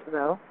left,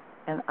 though,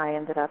 and I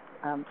ended up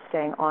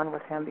staying on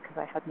with him because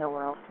I had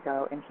nowhere else to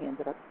go, and he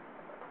ended up,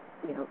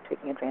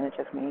 taking advantage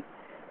of me.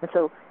 And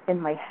so in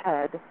my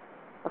head,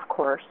 of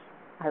course,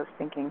 I was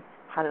thinking,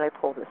 how did I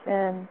pull this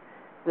in?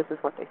 This is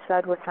what they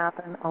said would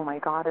happen. Oh, my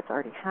God, it's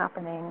already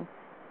happening,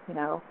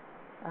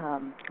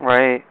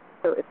 Right.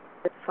 So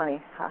it's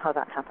funny how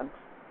that happens,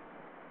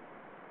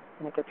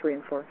 and it gets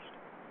reinforced.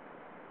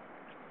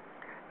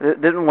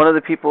 Didn't one of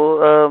the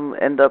people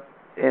end up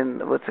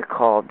in, what's it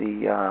called,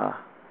 the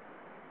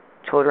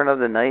Children of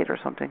the Night or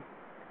something?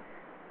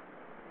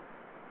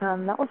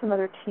 That was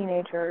another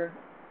teenager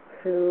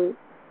who,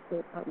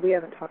 we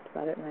haven't talked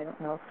about it, and I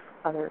don't know if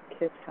other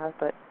kids have,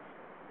 but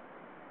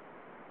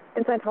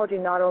In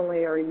Scientology, not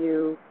only are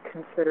you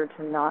considered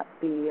to not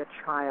be a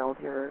child,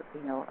 you're,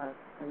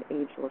 an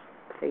ageless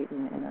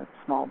Satan in a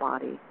small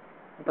body,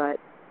 but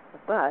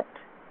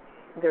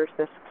there's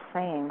this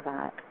saying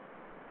that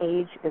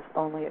age is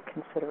only a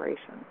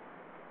consideration.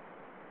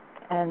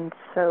 And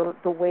so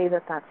the way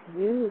that that's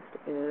used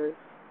is,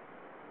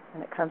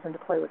 and it comes into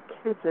play with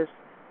kids, is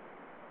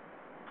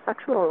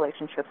sexual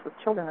relationships with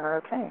children are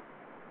okay.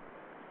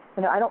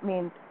 I don't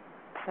mean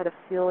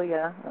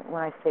pedophilia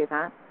when I say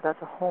that.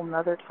 That's a whole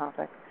nother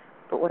topic.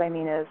 But what I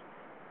mean is,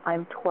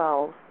 I'm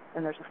 12,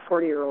 and there's a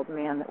 40-year-old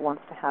man that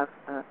wants to have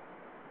a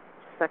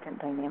second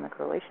dynamic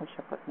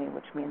relationship with me,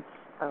 which means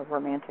a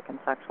romantic and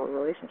sexual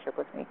relationship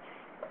with me.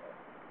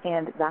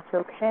 And that's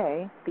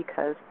okay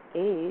because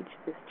age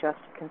is just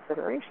a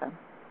consideration.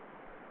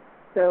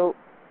 So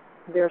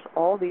there's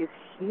all these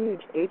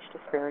huge age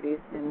disparities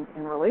in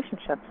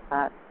relationships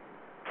that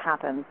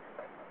happen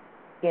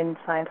in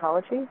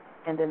Scientology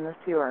and in the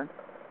sewer.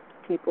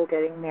 People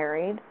getting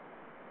married,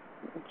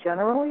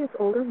 generally it's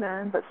older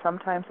men, but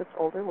sometimes it's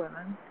older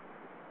women.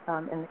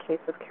 In the case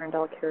of Karen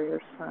Della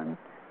Carrier's son,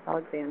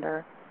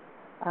 Alexander.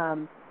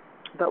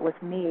 But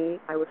with me,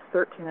 I was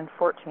 13 and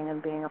 14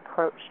 and being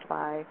approached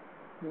by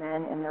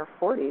men in their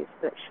 40s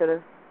that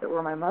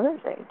were my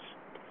mother's age,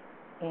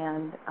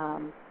 and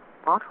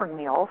offering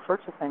me all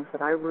sorts of things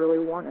that I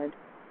really wanted.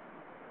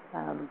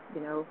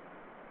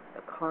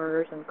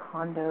 Cars and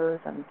condos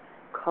and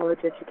college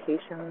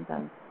educations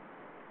and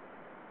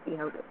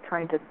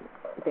trying to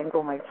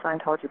dangle my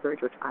Scientology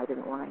bridge, which I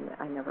didn't want.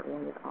 I never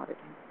wanted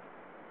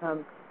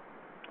auditing.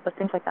 But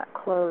things like that,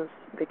 clothes,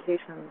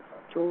 vacations,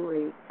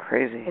 jewelry.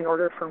 Crazy. In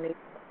order for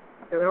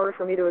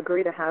me to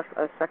agree to have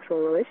a sexual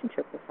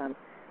relationship with them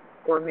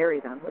or marry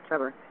them,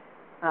 whichever.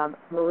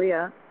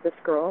 Maria, this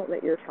girl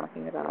that you're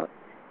talking about,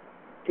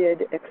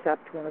 did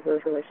accept one of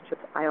those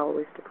relationships. I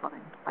always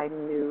declined. I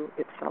knew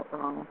it felt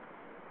wrong.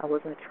 I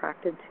wasn't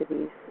attracted to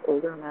these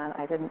older men.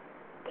 I didn't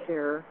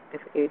care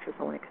if age was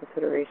only a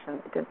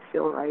consideration. It didn't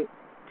feel right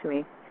to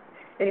me.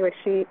 Anyway,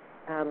 she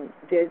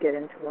did get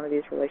into one of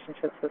these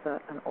relationships with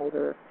an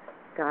older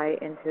guy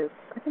in his,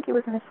 I think he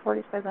was in his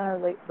 40s by then, or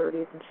late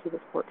 30s, and she was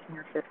 14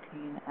 or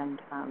 15, and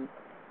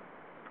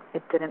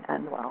it didn't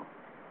end well.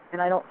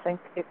 And I don't think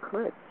it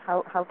could.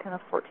 How can a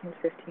 14,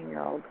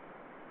 15-year-old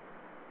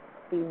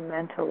be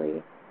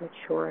mentally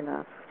mature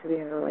enough to be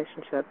in a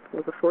relationship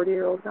with a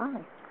 40-year-old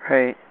guy?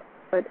 Right.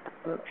 But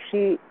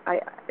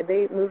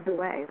they moved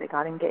away. They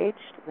got engaged.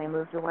 They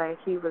moved away.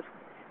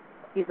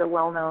 He's a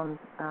well-known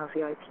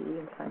VIP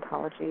in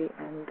Scientology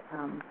and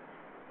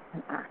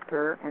an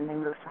actor, and they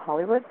moved to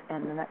Hollywood.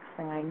 And the next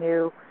thing I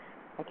knew,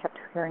 I kept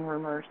hearing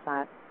rumors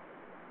that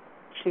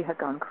she had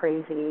gone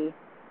crazy,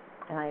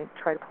 and I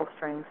tried to pull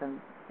strings and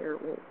hear,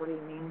 well, what do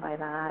you mean by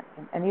that?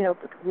 And we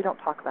don't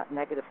talk about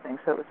negative things,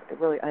 so it was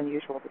really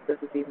unusual that this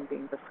was even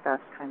being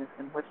discussed kind of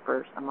in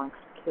whispers amongst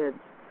kids,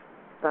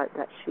 but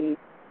that she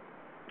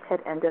had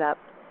ended up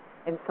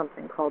in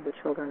something called the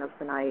Children of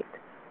the Night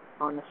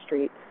on the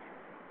streets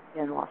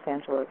in Los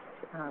Angeles,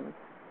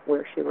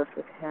 where she lived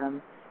with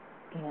him,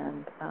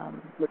 and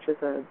which is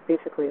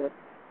basically a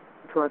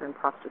drug and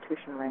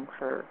prostitution ring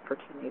for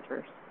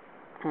teenagers,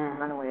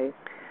 runaways,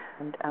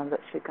 and that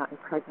she'd gotten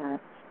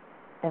pregnant.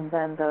 And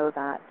then, though,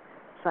 that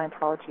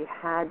Scientology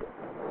had,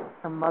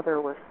 her mother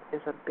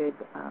is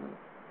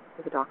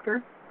a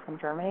doctor from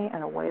Germany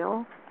and a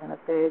whale and a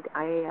big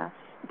IAS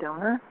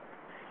donor,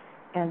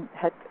 and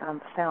had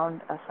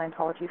found a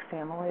Scientology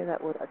family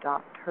that would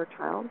adopt her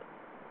child.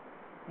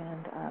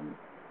 And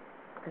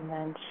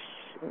then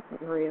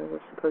Maria was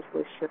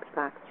supposedly shipped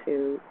back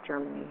to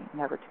Germany,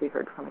 never to be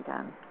heard from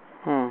again.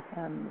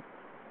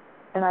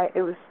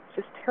 It was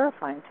just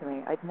terrifying to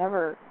me. I'd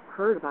never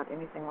heard about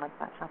anything like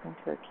that happening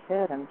to a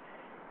kid, and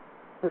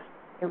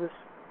it was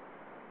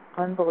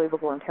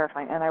unbelievable and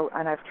terrifying. And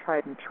I've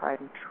tried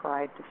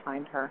to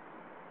find her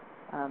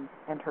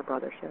and her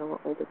brother. She had an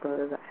older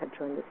brother that had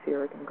joined the Sea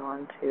Org and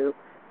gone to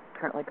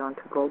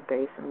Gold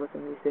Base and was a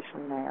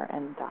musician there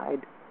and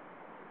died.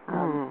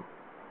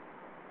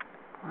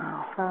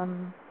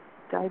 From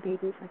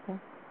diabetes, I think,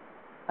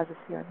 as a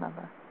Sea Org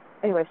member.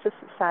 Anyway, it's just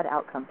sad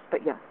outcomes.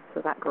 But yes,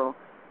 so that girl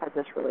had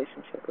this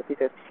relationship with you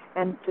guys.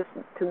 And just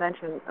to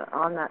mention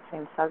on that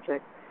same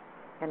subject,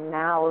 and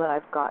now that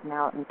I've gotten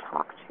out and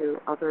talked to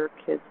other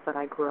kids that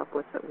I grew up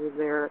with that were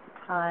there at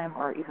the time,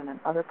 or even in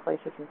other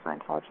places in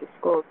Scientology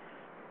schools,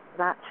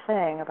 that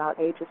thing about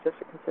age is just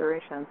a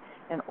consideration,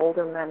 and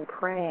older men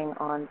preying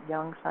on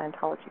young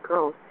Scientology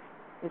girls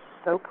is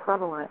so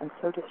prevalent and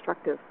so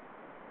destructive.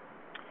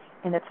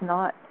 And it's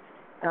not,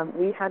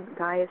 we had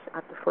guys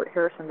at the Fort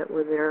Harrison that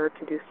were there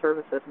to do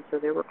services, and so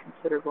they were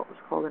considered what was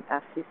called an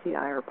FCCI,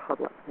 or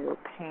public. They were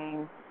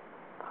paying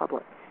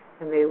public,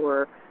 and they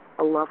were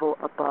a level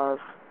above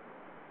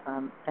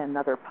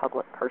another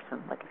public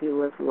person. Like if you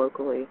lived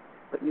locally,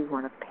 but you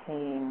weren't a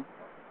paying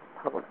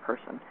public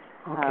person.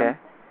 Okay.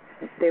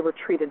 They were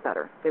treated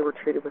better. They were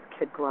treated with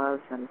kid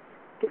gloves and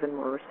given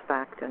more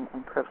respect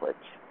and privilege.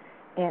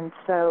 And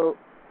so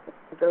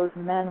those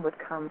men would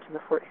come to the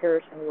Fort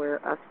Harrison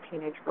where us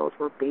teenage girls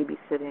were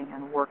babysitting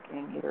and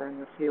working either in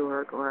the Sea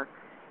Org or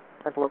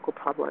as local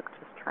public,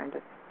 just trying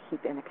to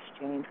keep in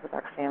exchange with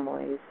our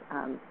families.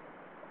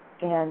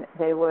 And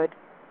they would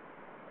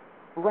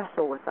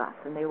wrestle with us,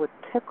 and they would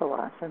tickle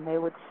us, and they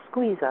would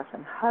squeeze us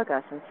and hug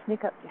us and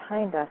sneak up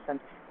behind us and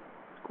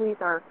squeeze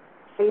our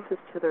faces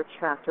to their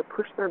chest or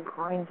push their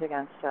groins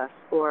against us,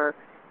 or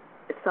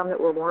some that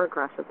were more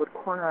aggressive would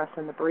corner us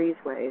in the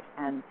breezeways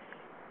and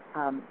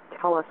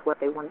tell us what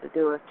they wanted to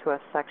do to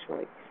us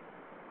sexually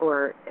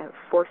or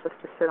force us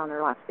to sit on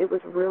their laps. It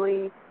was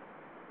really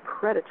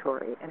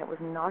predatory, and it was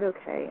not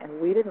okay,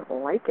 and we didn't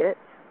like it.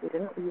 We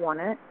didn't want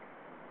it.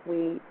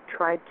 We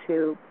tried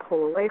to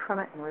pull away from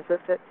it and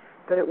resist it,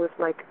 but it was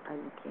like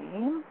a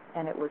game,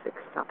 and it was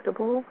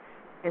acceptable,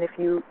 and if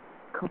you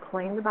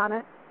complained about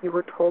it, you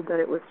were told that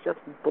it was just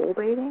bull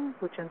baiting,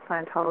 which in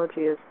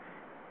Scientology is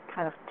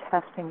kind of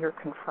testing your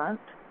confront,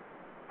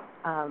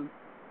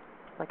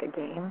 like a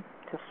game,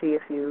 to see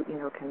if you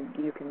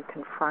can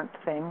confront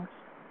things.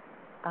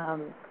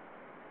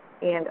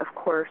 And of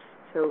course,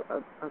 so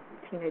a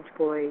teenage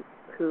boy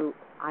who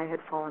I had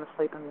fallen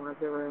asleep in one of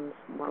the rooms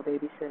while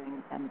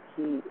babysitting, and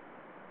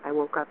I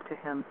woke up to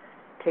him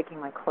taking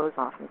my clothes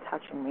off and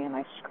touching me, and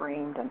I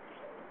screamed, and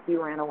he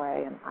ran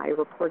away, and I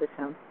reported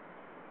him,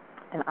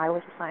 and I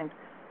was assigned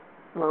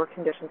lower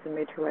conditions and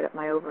made to write up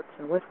my overts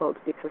and withholds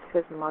because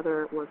his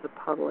mother was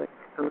a public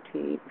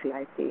OT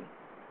VIP.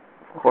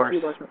 Of course.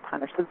 He wasn't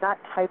punished. So that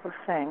type of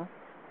thing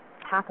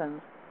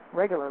happens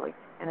regularly,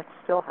 and it's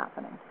still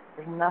happening.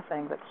 There's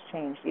nothing that's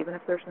changed. Even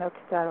if there's no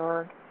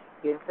Cadet.org,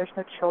 even if there's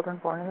no children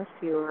born in the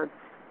Sea Org,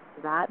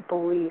 that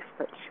belief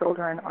that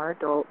children are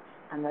adults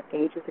and that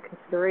age is a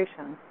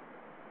consideration,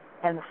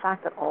 and the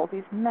fact that all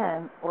these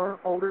men or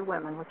older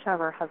women,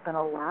 whichever, have been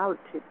allowed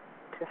to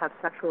have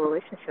sexual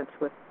relationships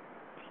with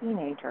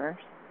teenagers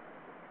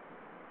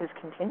is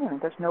continuing.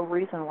 There's no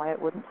reason why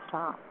it wouldn't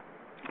stop.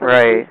 So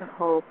right.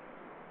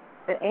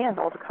 And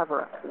all the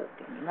cover-ups, the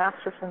Danny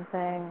Masterson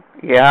thing.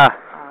 Yeah.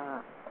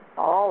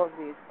 All of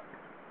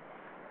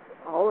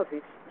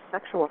these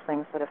sexual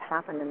things that have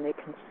happened, and they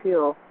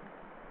conceal.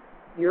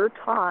 You're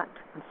taught,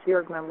 and Sea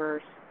Org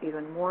members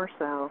even more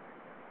so,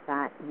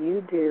 that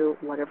you do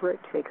whatever it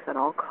takes at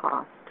all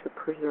costs to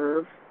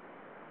preserve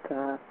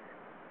the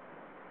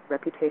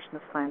reputation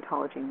of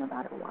Scientology no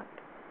matter what.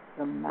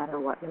 No matter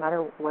what. No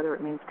matter whether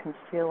it means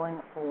concealing,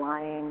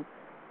 lying,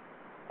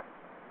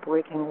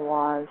 breaking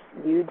laws,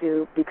 you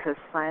do, because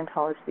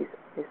Scientology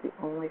is the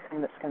only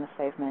thing that's going to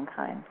save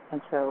mankind.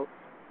 And so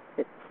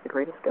it's the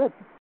greatest good.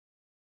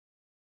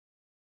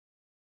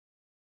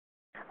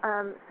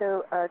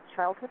 So a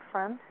childhood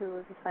friend who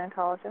was a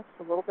Scientologist,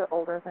 a little bit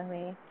older than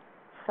me,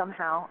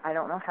 somehow, I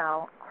don't know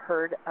how,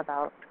 heard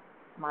about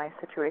my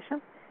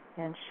situation,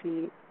 and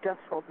she just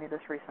told me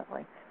this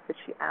recently, that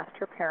she asked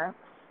her parents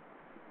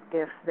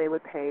if they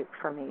would pay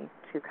for me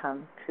to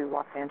come to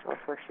Los Angeles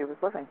where she was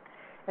living.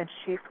 And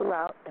she flew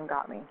out and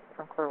got me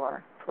from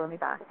Clearwater, flew me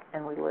back,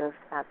 and we lived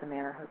at the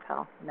Manor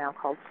Hotel, now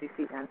called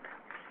CC Inn.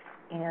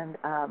 And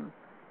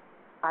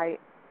I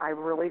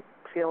really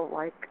feel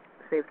like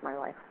saved my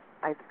life.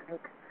 I think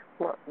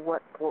what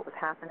was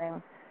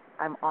happening,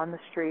 I'm on the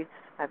streets,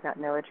 I've got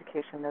no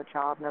education, no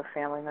job, no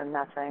family, no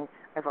nothing.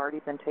 I've already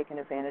been taken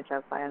advantage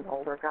of by an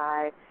older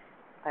guy.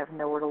 I have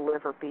nowhere to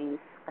live or be.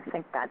 I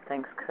think bad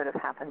things could have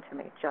happened to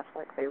me, just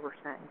like they were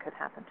saying could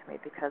happen to me,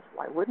 because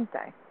why wouldn't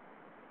they?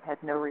 I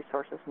had no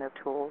resources, no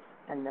tools,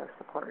 and no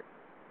support.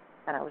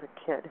 And I was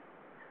a kid.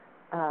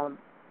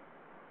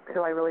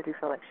 So I really do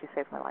feel like she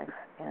saved my life.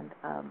 And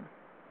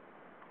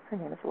her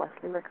name is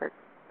Leslie Rickard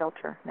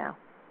Belcher now.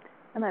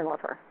 And I love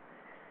her.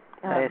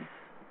 Nice.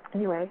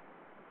 Anyway,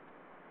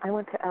 I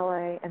went to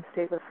LA and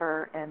stayed with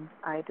her, and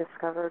I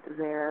discovered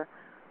there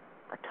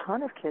a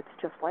ton of kids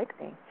just like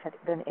me had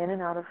been in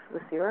and out of the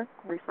Sea Org,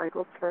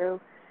 recycled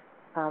through,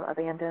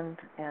 abandoned,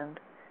 and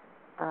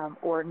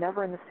or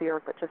never in the Sea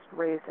Org, but just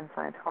raised in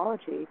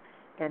Scientology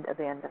and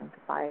abandoned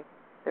by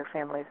their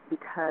families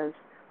because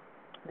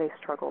they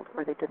struggled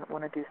or they didn't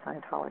want to do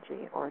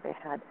Scientology, or they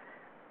had,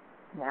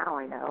 now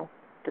I know,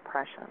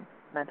 depression,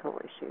 mental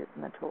issues,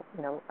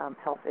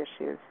 health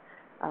issues,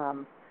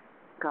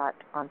 got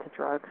onto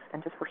drugs,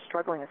 and just were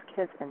struggling as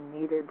kids and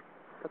needed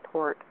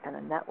support and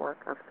a network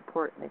of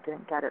support, and they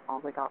didn't get it.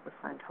 All they got was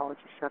Scientology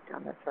shoved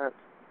down their throats.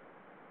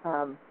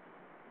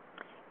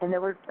 And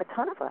there were a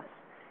ton of us,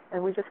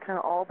 and we just kind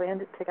of all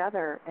banded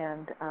together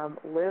and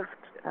lived,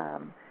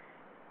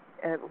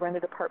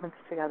 rented apartments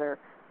together,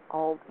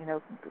 all,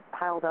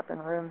 piled up in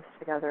rooms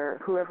together.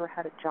 Whoever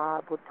had a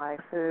job would buy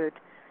food.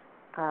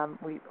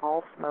 We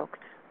all smoked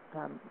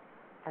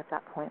at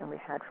that point, and we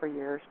had for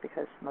years,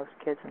 because most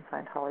kids in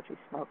Scientology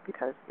smoke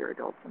because you're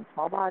adults in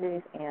small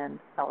bodies, and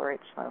LRH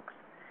smokes.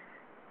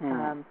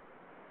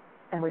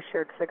 And we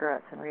shared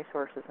cigarettes and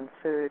resources and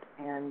food,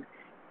 and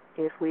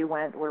if we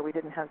went where we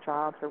didn't have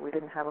jobs or we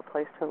didn't have a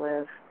place to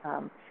live,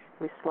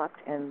 we slept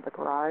in the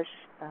garage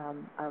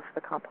of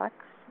the complex,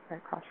 right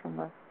across from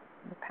the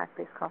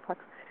PAC-based complex.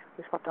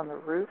 We slept on the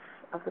roof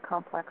of the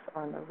complex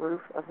or on the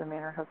roof of the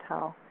Manor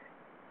Hotel.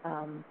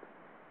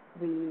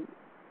 We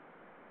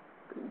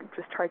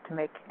just tried to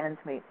make ends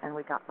meet, and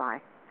we got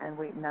by. And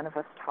none of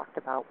us talked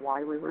about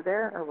why we were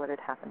there or what had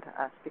happened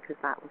to us, because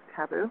that was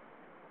taboo.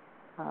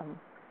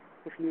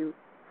 If you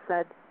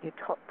said you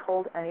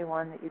told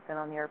anyone that you'd been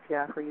on the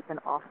RPF or you'd been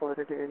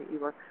offloaded or that you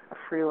were a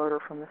freeloader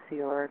from the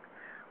Sea Org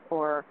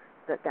or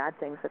that bad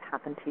things had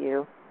happened to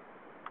you,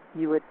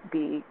 you would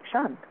be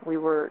shunned. We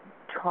were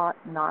taught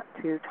not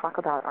to talk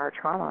about our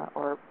trauma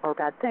or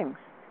bad things.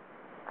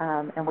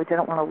 And we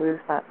didn't want to lose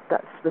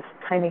this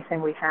tiny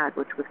thing we had,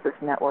 which was this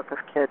network of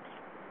kids.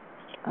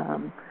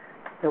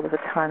 There was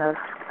a ton of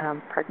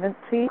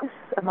pregnancies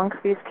amongst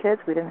these kids.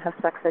 We didn't have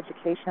sex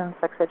education.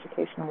 Sex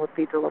education would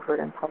be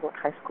delivered in public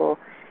high school,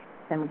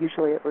 and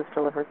usually it was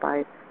delivered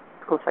by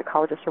school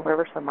psychologists or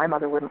whatever, so my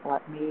mother wouldn't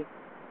let me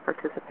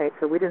participate.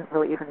 So we didn't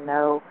really even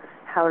know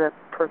how to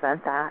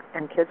prevent that,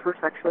 and kids were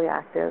sexually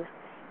active,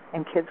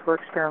 and kids were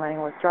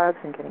experimenting with drugs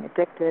and getting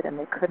addicted, and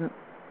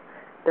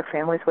their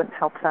families wouldn't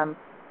help them.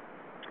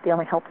 The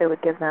only help they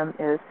would give them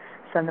is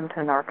send them to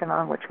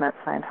Narconon, which meant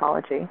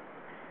Scientology.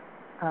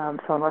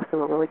 So unless they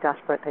were really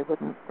desperate, they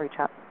wouldn't reach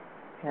out,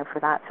 for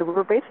that. So we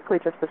were basically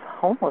just this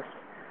homeless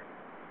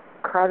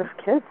crowd of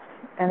kids,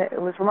 and it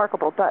was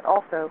remarkable. But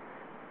also,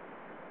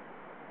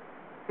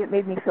 it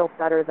made me feel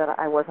better that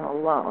I wasn't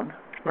alone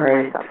in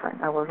my suffering.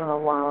 I wasn't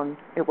alone.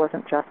 It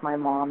wasn't just my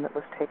mom that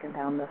was taken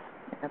down this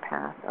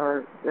path,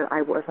 or that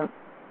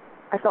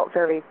I felt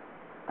very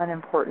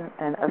unimportant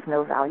and of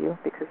no value,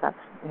 because that's,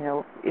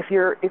 if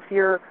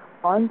you're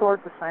on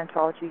board with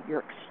Scientology,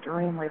 you're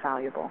extremely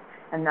valuable.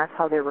 And that's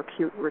how they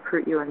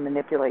recruit you and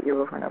manipulate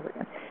you over and over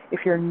again.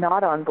 If you're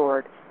not on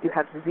board, you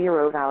have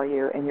zero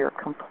value, and you're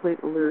a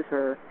complete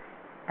loser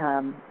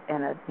and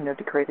a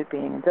degraded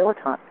being and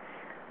dilettante.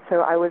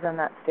 So I was in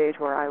that stage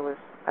where I was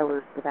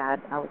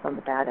on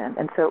the bad end,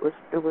 and so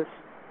it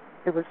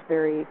was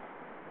very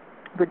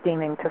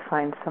redeeming to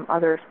find some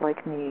others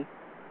like me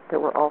that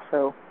were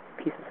also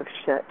pieces of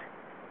shit,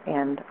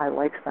 and I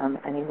liked them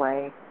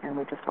anyway, and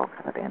we just all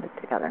kind of banded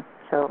together.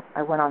 So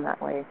I went on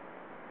that way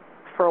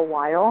for a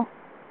while.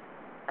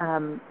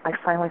 I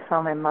finally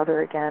saw my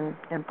mother again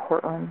in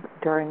Portland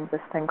during this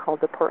thing called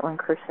the Portland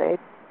Crusade.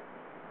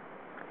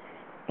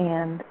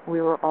 And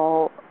we were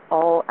all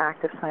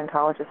active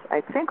Scientologists,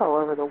 I think all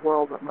over the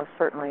world, but most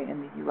certainly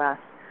in the U.S.,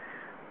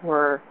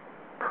 were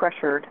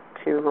pressured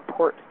to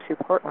report to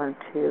Portland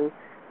to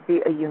be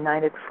a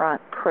united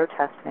front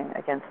protesting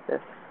against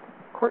this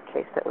court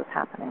case that was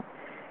happening.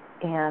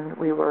 And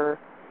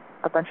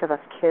a bunch of us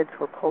kids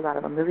were pulled out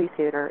of a movie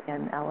theater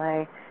in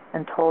L.A.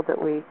 and told that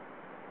we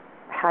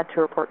had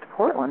to report to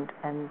Portland,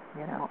 and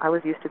I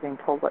was used to being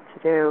told what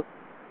to do.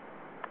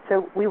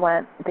 So we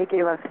went. They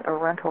gave us a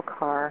rental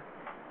car,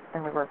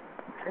 and we were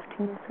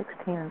 15,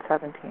 16, and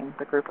 17,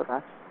 the group of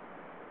us,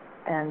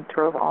 and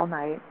drove all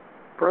night,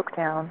 broke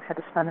down, had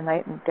to spend the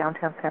night in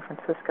downtown San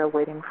Francisco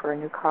waiting for a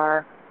new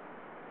car.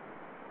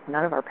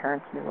 None of our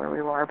parents knew where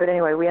we were, but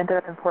anyway, we ended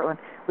up in Portland.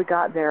 We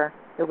got there.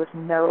 There was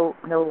no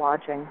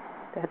lodging.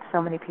 They had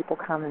so many people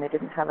come, and they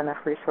didn't have enough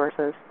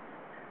resources.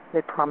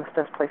 They promised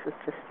us places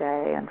to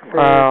stay and food.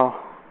 Wow.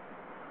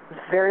 There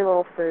was very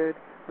little food.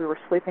 We were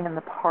sleeping in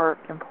the park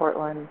in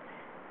Portland.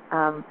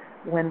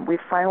 When we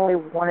finally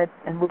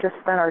and we just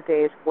spent our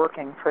days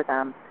working for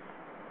them,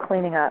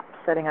 cleaning up,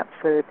 setting up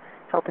food,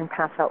 helping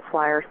pass out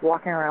flyers,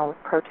 walking around with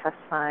protest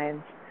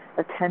signs,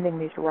 attending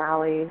these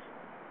rallies,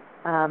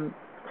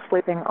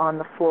 sleeping on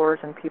the floors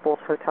in people's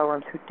hotel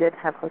rooms who did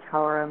have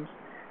hotel rooms,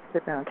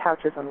 sleeping on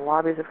couches in the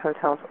lobbies of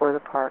hotels or the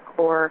park,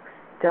 or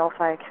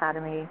Delphi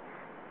Academy.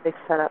 They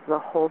set up the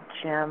whole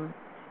gym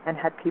and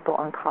had people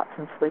on cots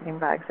and sleeping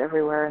bags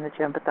everywhere in the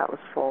gym, but that was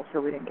full, so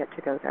we didn't get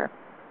to go there.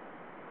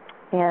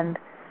 And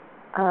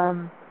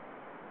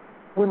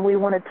when we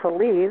wanted to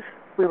leave,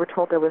 we were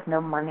told there was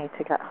no money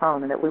to get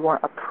home and that we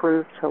weren't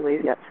approved to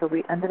leave yet, so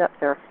we ended up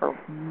there for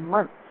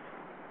months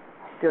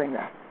doing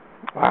this.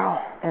 Wow.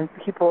 And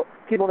people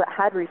that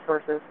had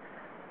resources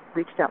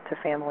reached out to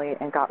family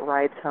and got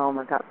rides home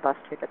or got bus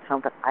tickets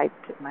home, but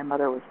my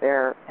mother was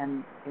there,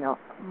 and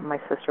my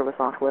sister was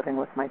off living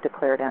with my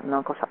declared aunt and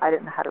uncle, so I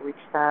didn't know how to reach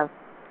them.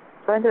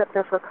 So I ended up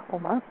there for a couple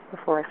months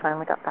before I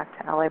finally got back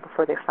to LA,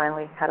 before they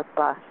finally had a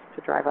bus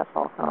to drive us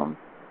all home.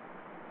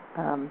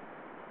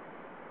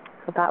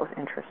 So that was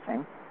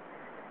interesting.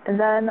 And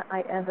then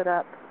I ended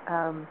up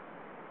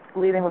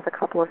leaving with a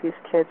couple of these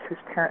kids whose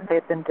parents, they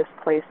had been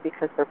displaced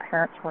because their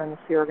parents were in the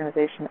Sea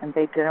organization and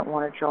they didn't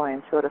want to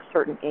join. So at a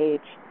certain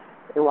age,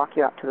 they walk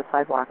you out to the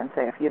sidewalk and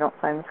say, if you don't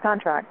sign this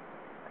contract,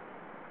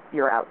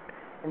 you're out.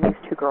 And these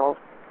two girls,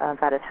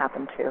 that had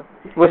happened to.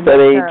 What's that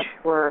age?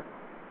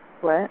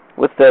 What?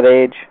 What's that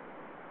age?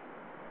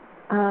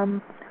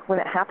 When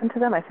it happened to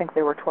them, I think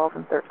they were 12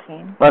 and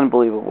 13.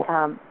 Unbelievable.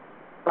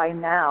 By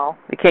now...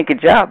 They can't get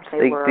jobs.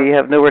 They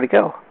have nowhere to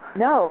go.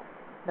 No,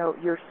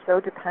 you're so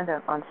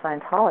dependent on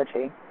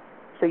Scientology.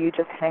 So you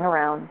just hang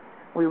around.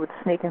 We would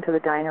sneak into the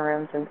dining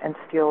rooms and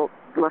steal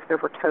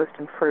leftover toast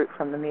and fruit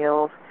from the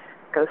meals,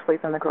 go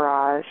sleep in the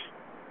garage.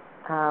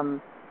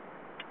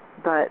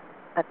 But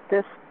at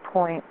this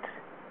point,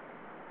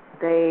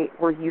 they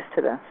were used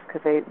to this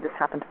because this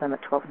happened to them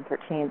at 12 and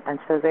 13, and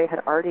so they had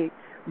already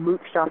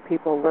mooched off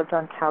people, lived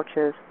on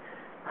couches,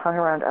 hung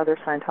around other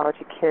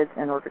Scientology kids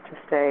in order to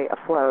stay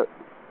afloat.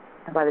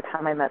 And by the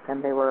time I met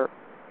them, they were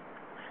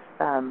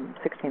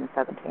 16 and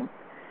 17.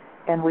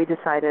 And we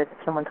decided,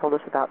 someone told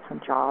us about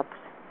some jobs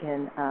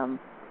in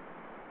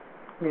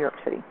New York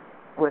City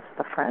with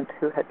a friend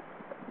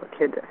a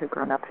kid that had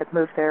grown up, had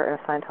moved there, and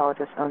a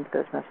Scientologist-owned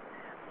business.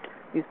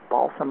 These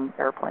balsam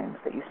airplanes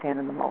that you stand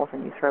in the malls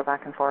and you throw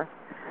back and forth.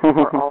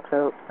 Or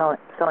also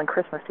selling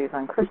Christmas trees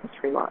on Christmas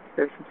tree lots.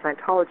 There's some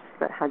Scientologists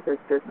that had those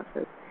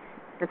businesses.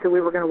 And so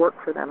we were going to work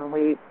for them, and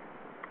we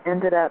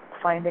ended up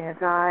finding a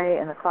guy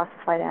in the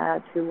classified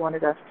ads who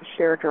wanted us to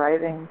share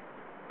driving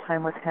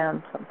time with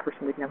him, some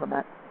person we'd never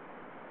met.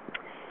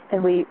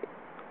 And we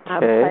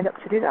signed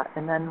up to do that.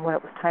 And then when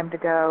it was time to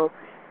go,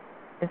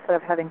 instead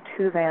of having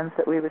two vans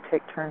that we would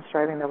take turns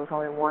driving, there was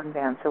only one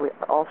van. So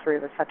all three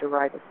of us had to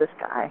ride with this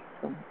guy,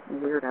 some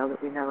weirdo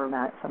that we never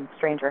met, some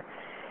stranger.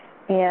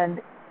 And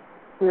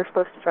we were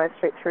supposed to drive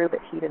straight through, but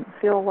he didn't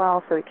feel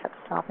well, so he kept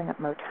stopping at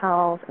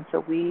motels. And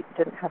so we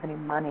didn't have any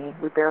money.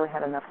 We barely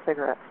had enough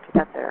cigarettes to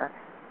get there,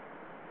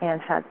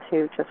 and had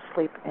to just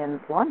sleep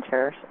in lawn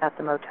chairs at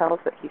the motels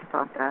that he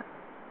stopped at.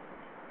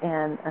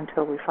 And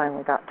until we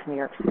finally got to New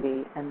York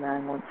City, and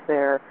then once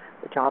there,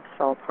 the jobs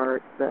fell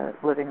apart, the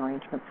living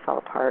arrangements fell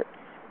apart,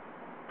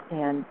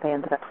 and they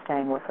ended up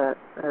staying with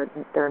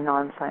their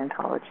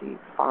non-Scientology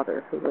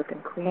father who lived in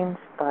Queens,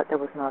 but there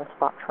was not a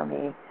spot for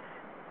me.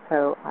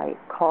 So I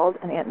called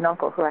an aunt and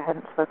uncle who I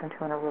hadn't spoken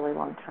to in a really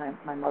long time,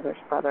 my mother's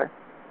brother,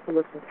 who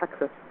lives in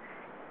Texas,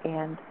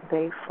 and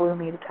they flew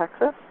me to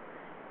Texas,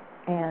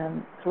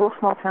 and it's a real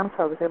small town,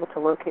 so I was able to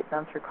locate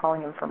them through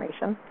calling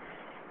information.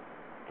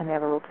 And they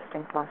have a real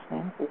distinct last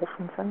name,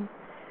 Wolfenson.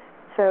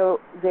 So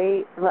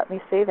they let me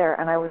stay there,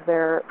 and I was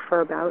there for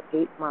about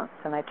 8 months,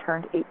 and I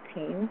turned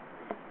 18,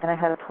 and I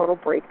had a total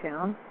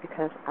breakdown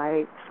because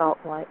I felt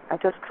like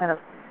it was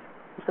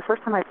the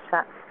first time I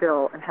sat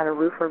still and had a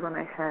roof over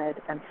my head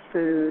and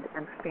food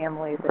and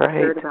family that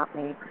cared about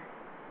me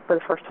for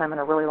the first time in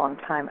a really long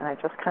time, and I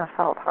just kind of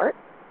fell apart,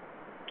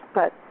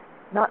 but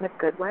not in a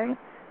good way,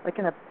 like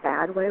in a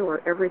bad way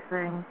where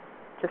everything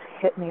just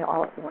hit me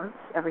all at once,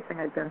 everything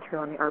I'd been through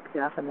on the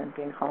RPF, and then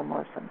being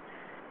homeless and,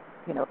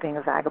 being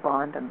a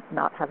vagabond and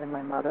not having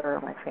my mother or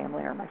my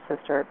family or my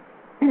sister.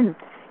 And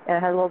I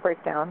had a little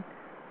breakdown.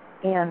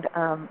 And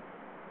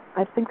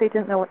I think they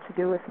didn't know what to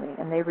do with me,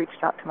 and they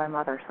reached out to my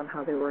mother.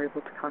 Somehow they were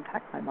able to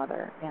contact my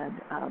mother. And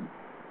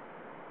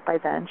by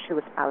then, she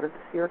was out of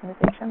the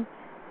organization.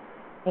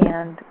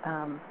 And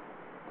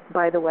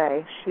by the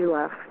way, she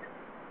left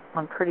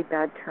on pretty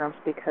bad terms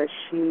because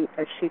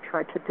as she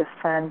tried to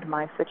defend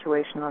my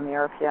situation on the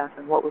RPF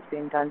and what was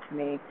being done to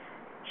me,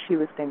 she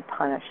was being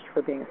punished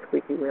for being a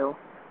squeaky wheel.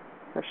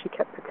 So she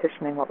kept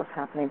petitioning what was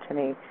happening to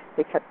me.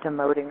 They kept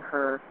demoting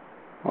her,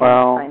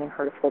 assigning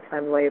her to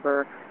full-time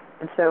labor.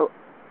 And so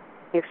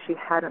if she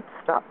hadn't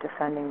stopped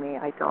defending me,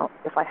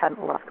 if I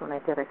hadn't left when I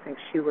did, I think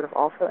she would have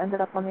also ended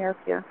up on the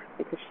RPF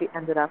because she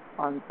ended up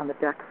on the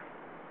deck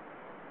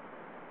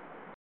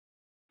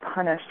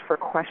punished for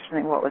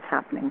questioning what was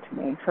happening to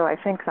me. So I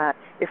think that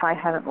if I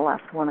hadn't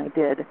left when I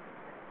did,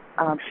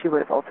 she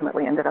would have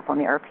ultimately ended up on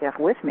the RPF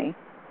with me.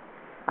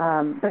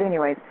 But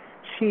anyways,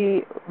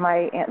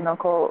 my aunt and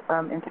uncle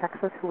in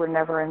Texas, who were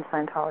never in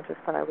Scientologists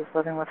that I was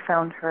living with,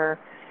 found her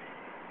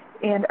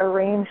and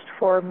arranged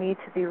for me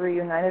to be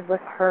reunited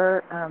with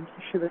her.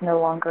 She was no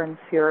longer in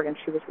Searg, and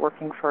she was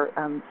working for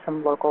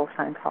some local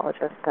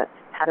Scientologists that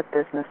had a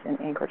business in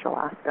Anchorage,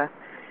 Alaska.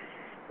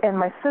 And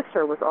my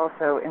sister was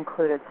also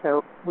included,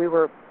 so we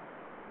were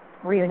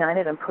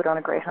reunited and put on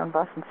a Greyhound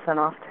bus and sent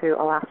off to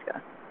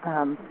Alaska.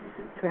 So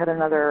we had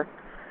another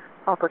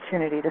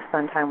opportunity to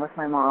spend time with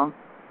my mom,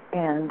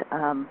 and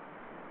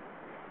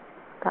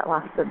that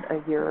lasted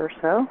a year or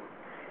so.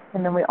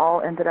 And then we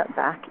all ended up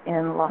back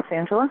in Los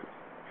Angeles,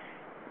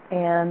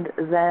 and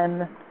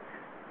then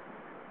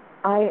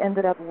I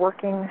ended up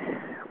working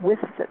with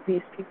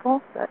these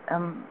people that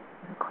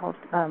called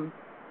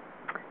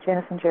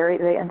Janice and Jerry.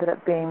 They ended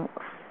up being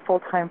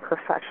full-time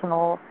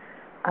professional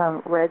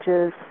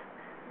regs,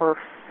 or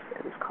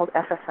it was called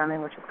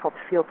FSMing, which is called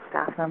Field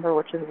Staff Member,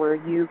 which is where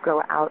you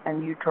go out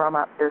and you drum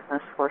up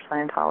business for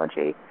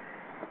Scientology,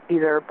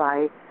 either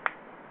by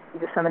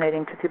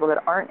disseminating to people that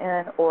aren't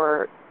in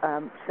or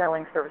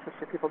selling services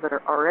to people that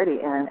are already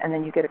in, and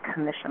then you get a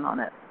commission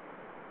on it.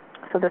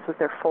 So this was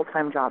their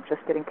full-time job,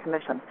 just getting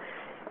commissions.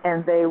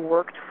 And they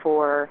worked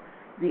for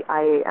the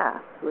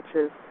IAS, which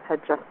had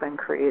just been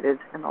created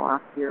in the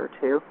last year or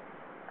two,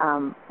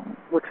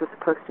 which was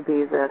supposed to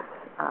be this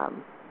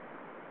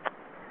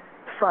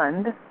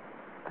fund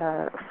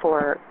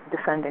for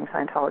defending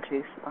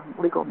Scientology's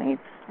legal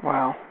needs.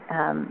 Wow.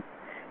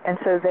 And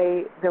so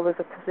there was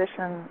a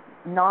position,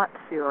 not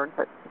Searg,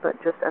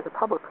 but just as a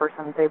public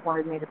person, they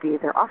wanted me to be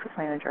their office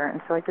manager,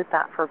 and so I did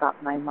that for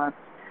about 9 months,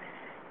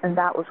 and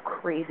that was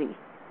crazy.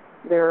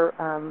 Their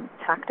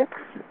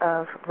tactics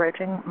of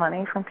regging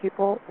money from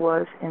people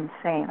was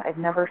insane. I'd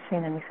never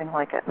seen anything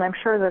like it, and I'm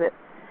sure that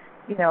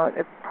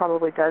it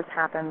probably does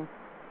happen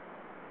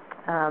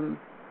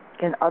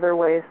in other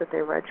ways that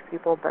they reg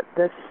people, but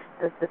the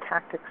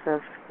tactics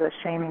of the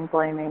shaming,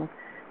 blaming,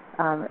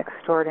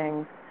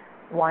 extorting,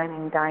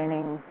 whining,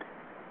 dining,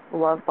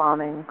 love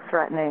bombing,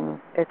 threatening,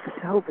 it's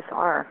so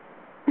bizarre.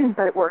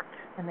 But it worked,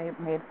 and they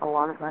made a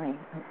lot of money.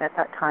 At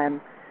that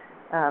time,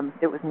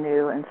 it was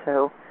new, and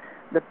so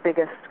the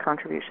biggest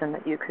contribution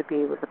that you could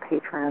be was a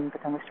patron,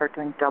 but then we started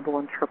doing double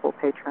and triple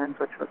patrons,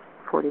 which was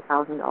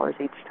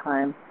 $40,000 each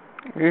time.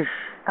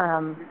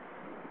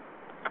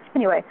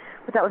 Anyway,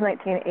 but that was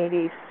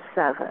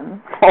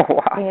 1987. Oh,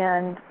 wow.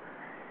 And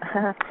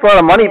that's a lot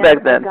of money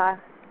back then.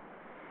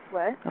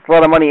 What? That's a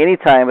lot of money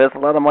anytime, but it's a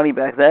lot of money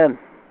back then.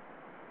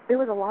 It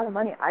was a lot of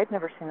money. I'd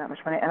never seen that much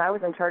money, and I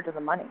was in charge of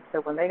the money.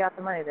 So when they got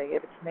the money, they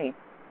gave it to me,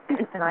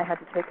 and I had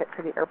to take it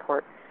to the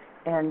airport,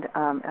 and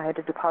I had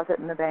to deposit it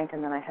in the bank,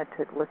 and then I had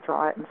to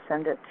withdraw it and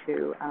send it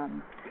to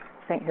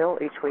St. Hill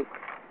each week,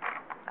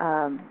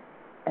 and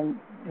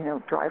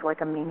drive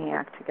like a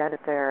maniac to get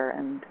it there.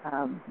 And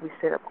we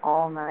stayed up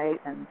all night,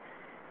 and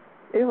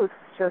it was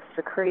just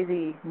a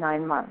crazy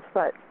 9 months,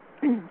 but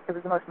it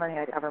was the most money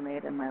I'd ever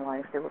made in my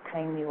life. They were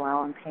paying me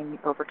well and paying me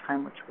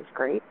overtime, which was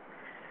great.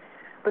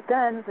 But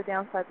then the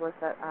downside was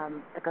that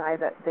a guy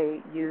that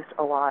they used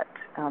a lot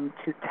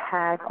to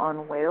tag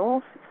on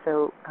whales,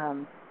 so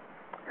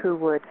who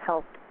would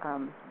help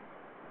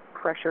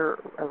pressure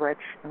rich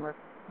and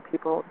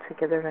people to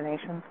give their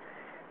donations.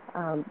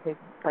 They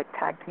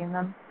tag team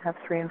them, have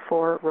 3 and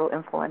 4 real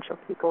influential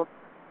people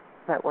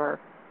that were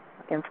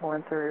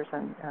influencers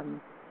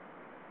and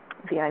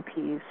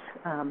VIPs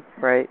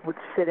right. would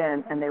sit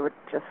in, and they would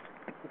just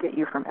get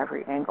you from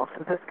every angle.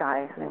 So this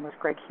guy, his name was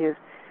Greg Hughes,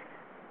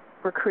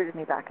 recruited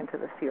me back into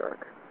the Sea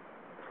Org.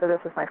 So this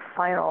was my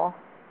final,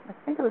 I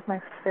think it was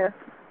my 5th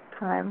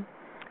time.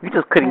 You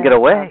just couldn't get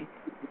away.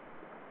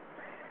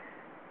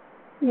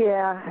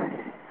 Yeah,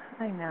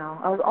 I know.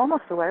 I was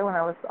almost away when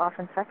I was off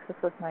in Texas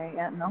with my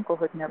aunt and uncle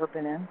who had never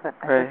been in, but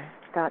I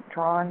just got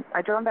drawn.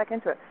 I drawn back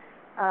into it.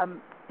 I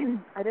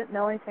didn't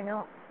know anything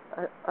else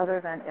other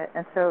than it,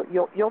 and so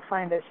you'll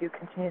find as you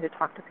continue to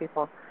talk to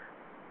people,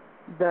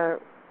 is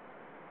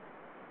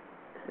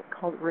it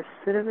called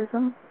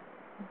recidivism?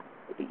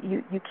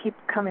 You keep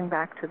coming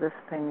back to this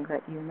thing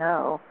that you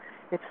know.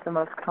 It's the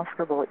most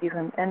comfortable,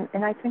 even,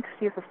 and I think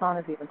Steve Hassan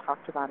has even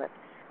talked about it,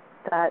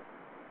 that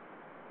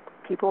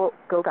people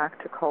go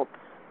back to cults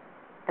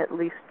at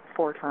least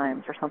 4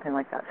 times or something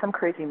like that, some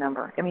crazy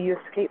number. I mean, you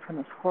escape from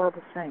this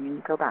horrible thing and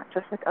you go back,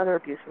 just like other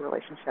abusive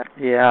relationships.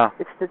 Yeah.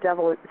 It's the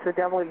devil. It's the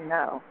devil you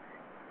know.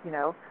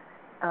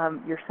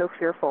 You're so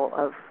fearful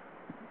of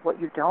what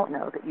you don't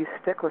know that you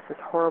stick with this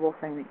horrible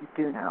thing that you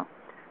do know.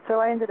 So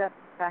I ended up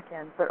back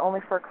in, but only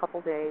for a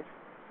couple days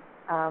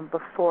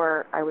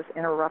before I was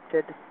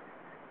interrupted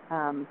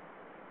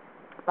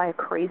by a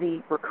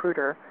crazy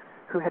recruiter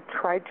who had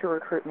tried to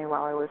recruit me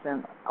while I was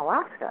in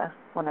Alaska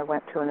when I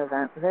went to an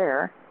event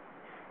there.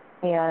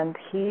 And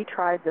he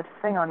tried this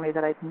thing on me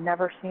that I'd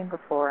never seen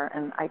before,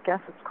 and I guess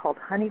it's called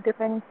honey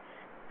dipping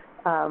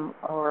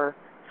or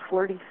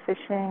flirty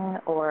fishing,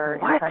 or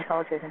in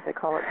Scientology I think they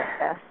call it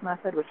the S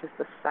method, which is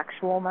the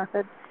sexual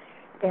method.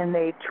 And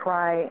they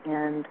try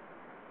and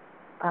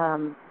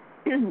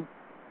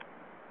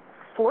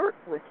flirt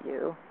with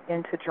you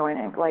into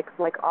joining, like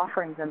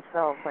offering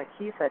themselves. Like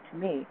he said to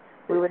me,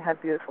 we would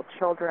have beautiful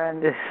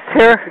children. We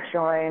need to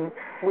join.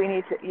 We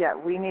need to,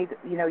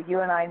 you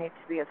and I need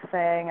to be a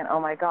thing. And oh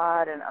my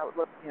God, and oh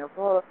look,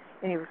 blah.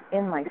 And he was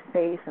in my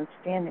face and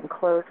standing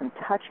close and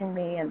touching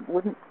me and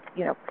wouldn't,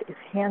 his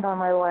hand on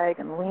my leg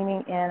and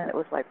leaning in. And it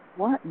was like,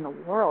 what in the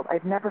world?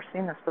 I'd never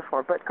seen this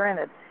before. But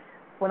granted,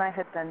 when I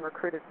had been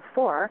recruited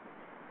before,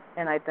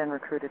 and I'd been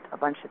recruited a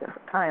bunch of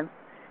different times,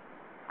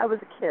 I was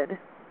a kid,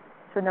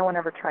 so no one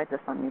ever tried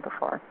this on me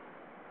before.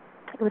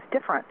 It was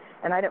different,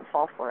 and I didn't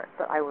fall for it,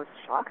 but I was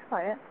shocked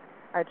by it.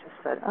 I just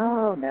said,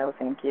 oh, no,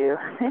 thank you.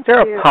 Is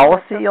there a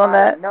policy on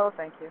that? No,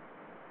 thank you.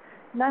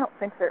 And I don't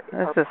think there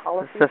are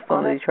policies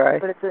on it,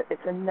 but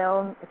it's a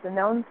known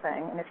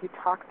thing, and if you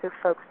talk to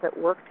folks that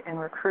worked in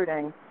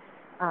recruiting,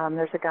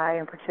 there's a guy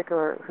in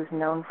particular who's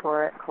known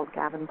for it called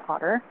Gavin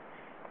Potter,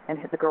 and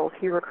the girls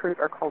he recruits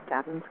are called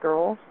Gavin's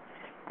Girls,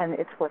 and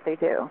it's what they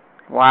do.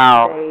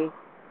 Wow.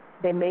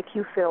 They make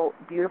you feel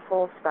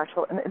beautiful,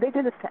 special, and they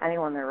do this to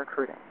anyone they're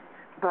recruiting.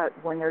 But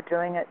when they're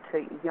doing it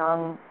to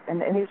young,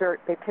 and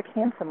they pick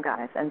handsome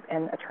guys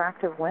and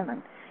attractive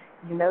women.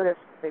 You notice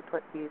they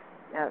put these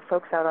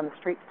folks out on the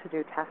streets to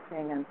do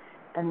testing,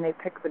 and they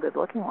pick the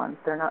good-looking ones.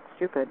 They're not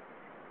stupid.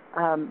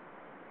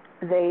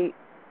 They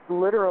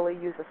literally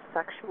use a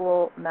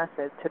sexual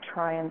method to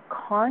try and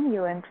con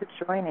you into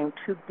joining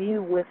to be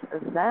with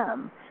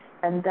them,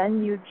 and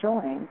then you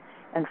join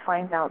and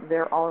find out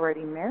they're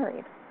already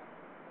married.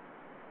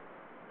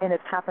 And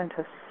it's happened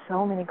to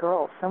so many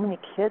girls, so many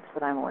kids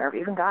that I'm aware of,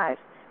 even guys.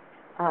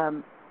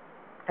 And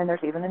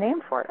there's even a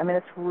name for it. I mean,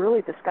 it's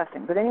really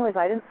disgusting. But anyways,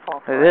 I didn't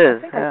fall for it.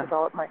 I think I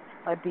developed my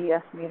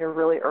BS meter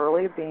really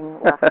early, being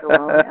left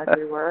alone as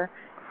we were,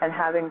 and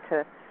having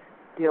to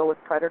deal with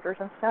predators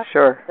and stuff.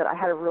 Sure. That I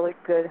had a really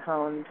good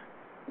honed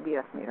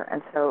BS meter.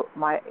 And so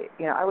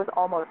I was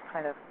almost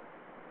kind of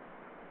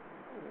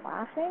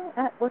laughing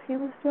at what he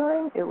was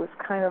doing. It was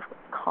kind of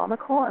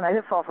comical, and I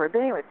didn't fall for it.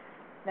 But anyway,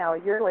 now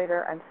a year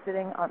later, I'm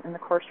sitting in the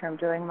course room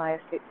doing my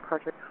estate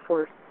project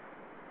for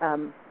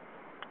EPS,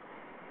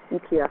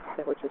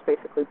 which is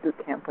basically boot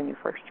camp when you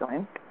first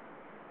join.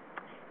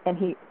 And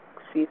he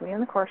sees me in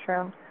the course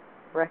room,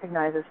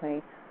 recognizes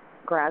me,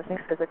 grabs me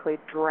physically,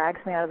 drags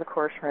me out of the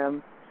course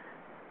room.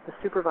 The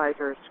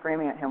supervisor is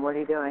screaming at him, "What are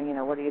you doing?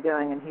 What are you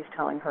doing?" And he's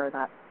telling her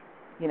that,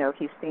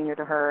 he's senior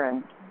to her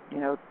and,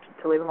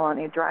 to leave him alone.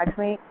 He drags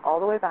me all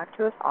the way back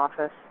to his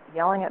office,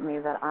 yelling at me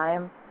that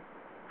I'm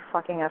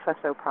fucking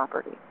FSO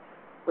property,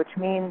 which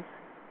means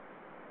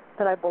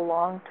that I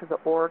belong to the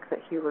org that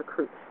he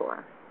recruits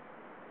for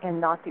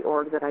and not the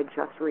org that I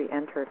just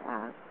re-entered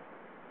as.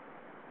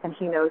 And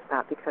he knows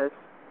that because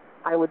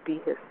I would be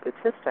his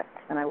statistic,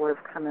 and I would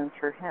have come in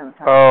through him.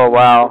 Oh,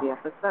 wow.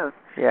 The FSO.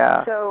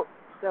 Yeah. So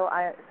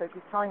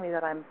he's telling me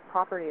that I'm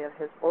property of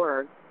his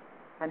org,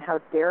 and how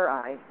dare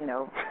I,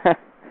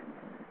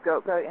 go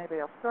to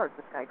anybody else's org,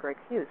 this guy, Greg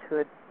Hughes, who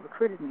had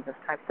recruited me this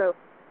time. So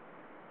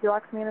he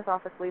locks me in his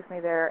office, leaves me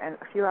there, and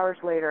a few hours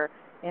later,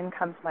 in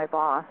comes my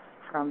boss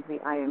from the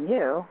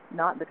IMU,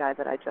 not the guy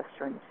that I just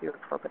joined the Sea Org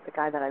for, but the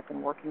guy that I've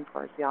been working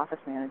for as the office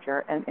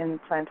manager. And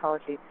in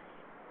Scientology,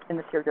 in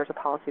the Sea Org, there's a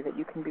policy that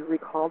you can be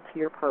recalled to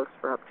your post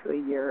for up to a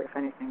year if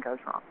anything goes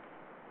wrong.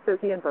 So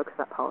he invokes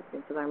that policy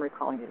and says, I'm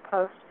recalling you to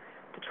post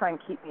to try and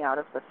keep me out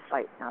of this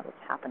fight now that's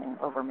happening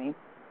over me.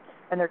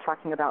 And they're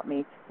talking about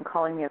me and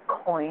calling me a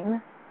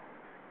coin.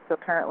 So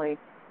apparently,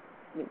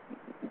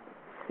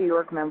 Sea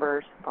Org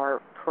members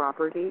are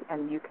property,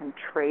 and you can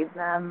trade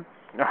them,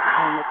 and they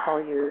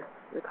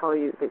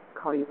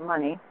call you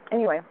money.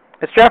 Anyway,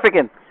 it's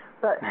trafficking.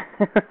 But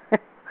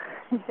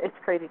it's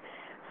crazy.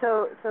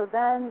 So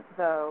then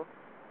though,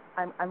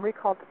 I'm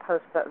recalled to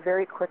post, but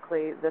very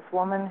quickly, this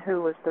woman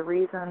who was the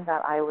reason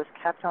that I was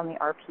kept on the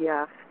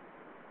RPF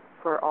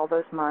for all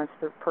those months,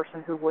 the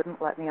person who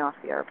wouldn't let me off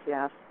the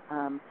RPF,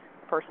 the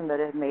person that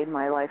had made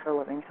my life a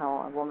living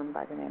hell, a woman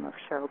by the name of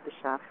Cheryl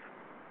Bishef,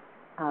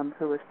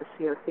 who was the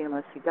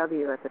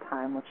COCMOCW at the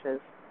time, which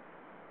is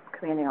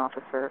commanding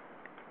officer,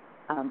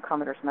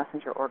 Commodore's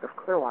Messenger Org of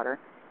Clearwater,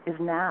 is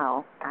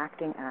now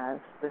acting as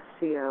the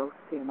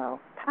COCMO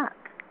PAC.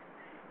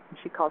 And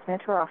she calls me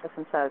into her office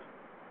and says,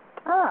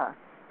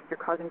 you're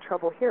causing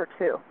trouble here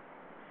too.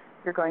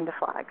 You're going to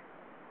flag.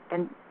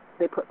 And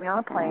they put me on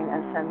a plane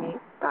and send me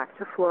back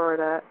to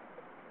Florida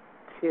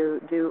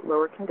to do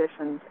lower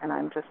conditions, and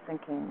I'm just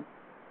thinking,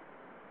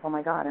 oh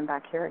my God, I'm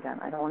back here again.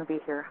 I don't want to be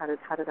here. How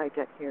did I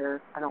get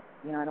here? I don't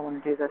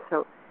want to do this.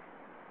 So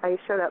I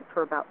showed up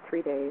for about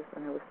 3 days,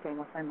 and I was staying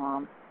with my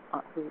mom,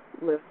 who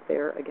lived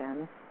there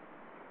again.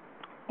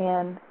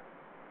 And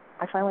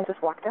I finally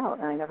just walked out,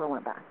 and I never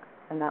went back.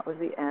 And that was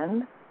the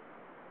end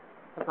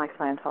of my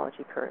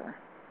Scientology career.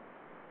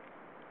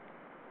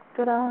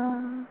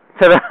 Ta-da!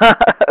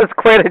 It's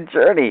quite a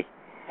journey.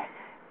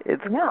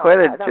 It's quite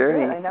a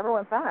journey. I never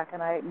went back,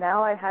 and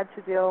now I had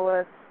to deal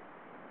with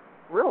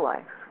real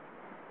life.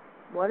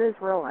 What is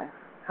real life?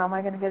 How am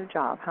I going to get a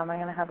job? How am I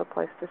going to have a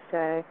place to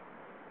stay?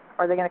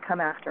 Are they going to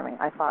come after me?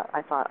 I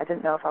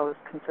didn't know if I was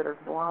considered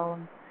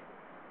blown,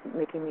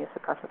 making me a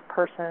suppressive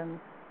person.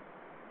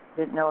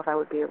 Didn't know if I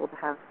would be able to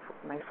have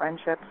my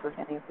friendships with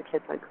any of the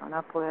kids I'd grown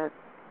up with.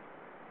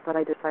 But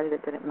I decided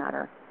it didn't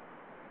matter.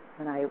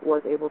 And I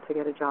was able to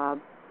get a job.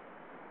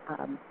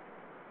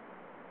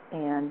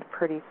 And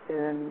pretty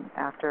soon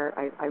after,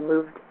 I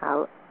moved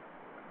out.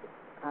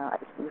 I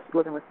was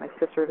living with my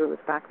sister, who was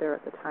back there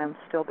at the time,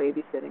 still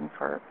babysitting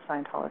for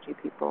Scientology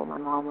people. My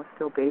mom was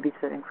still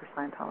babysitting for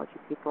Scientology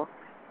people.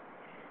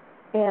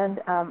 And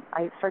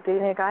I started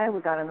dating a guy.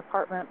 We got an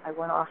apartment. I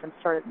went off and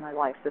started my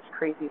life, this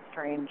crazy,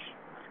 strange,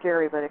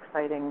 scary but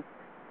exciting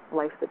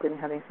life that didn't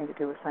have anything to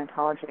do with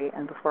Scientology.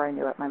 And before I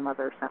knew it, my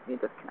mother sent me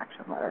this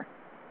connection letter,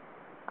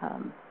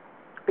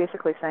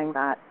 basically saying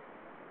that,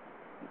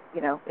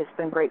 it's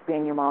been great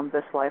being your mom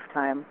this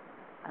lifetime.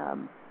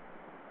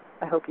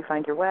 I hope you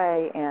find your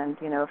way, and,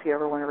 if you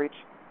ever want to reach,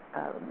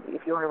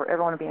 if you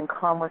ever want to be in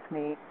calm with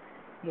me,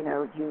 you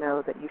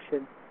know that you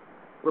should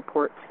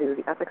report to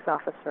the ethics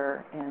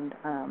officer and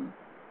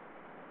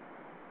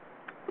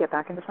get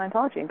back into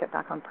Scientology and get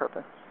back on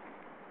purpose,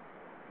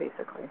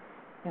 basically.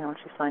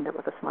 She signed it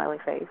with a smiley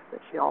face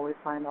that she always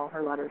signed all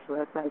her letters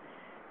with.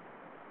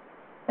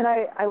 And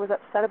I was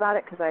upset about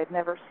it because I had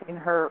never seen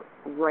her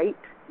write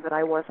that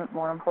I wasn't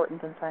more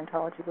important than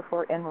Scientology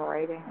before in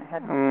writing. I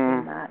hadn't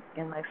seen that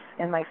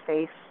in my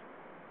face,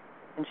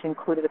 and she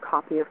included a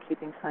copy of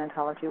Keeping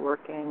Scientology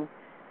Working.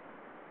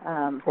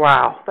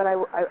 Wow. But I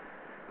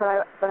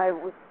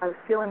was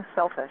feeling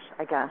selfish,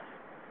 I guess.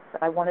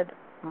 That I wanted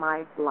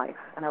my life,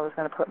 and I was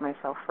going to put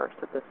myself first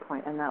at this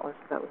point, and that was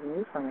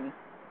new for me.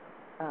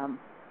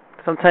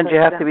 Sometimes you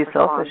have to be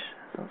selfish.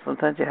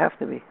 Sometimes you have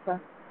to be.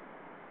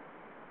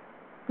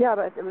 Yeah,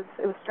 but it was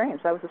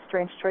strange. That was a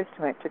strange choice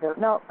to make, to go,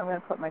 no, I'm going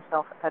to put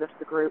myself ahead of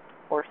the group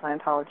or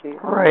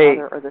Scientology or my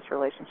mother or this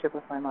relationship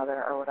with my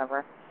mother or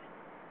whatever.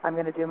 I'm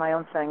going to do my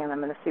own thing, and I'm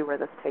going to see where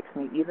this takes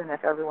me, even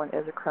if everyone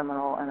is a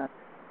criminal and a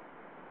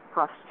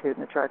prostitute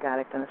and a drug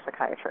addict and a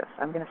psychiatrist.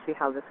 I'm going to see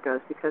how this goes,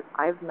 because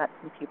I've met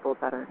some people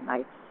that are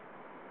nice.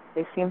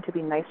 They seem to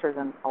be nicer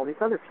than all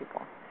these other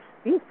people.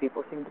 These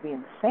people seem to be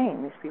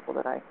insane. These people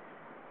that I,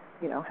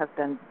 have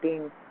been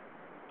being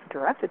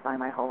directed by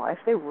my whole life,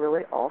 they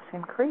really all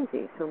seem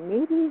crazy. So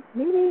maybe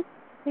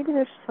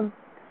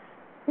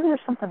there's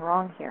something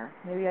wrong here.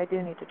 Maybe I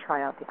do need to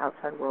try out the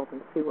outside world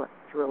and see what's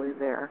really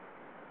there.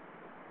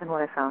 And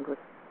what I found was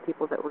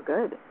people that were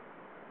good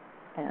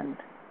and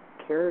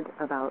cared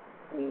about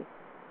me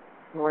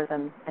more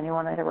than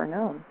anyone I'd ever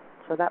known.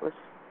 So that was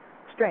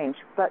strange.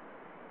 But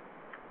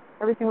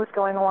everything was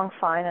going along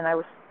fine, and I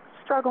was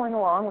struggling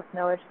along with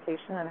no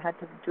education, and I had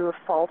to do a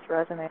false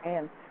resume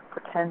and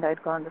pretend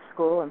I'd gone to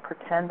school and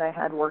pretend I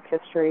had work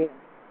history.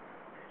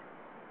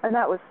 And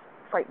that was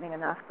frightening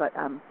enough, but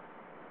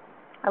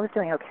I was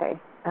doing okay.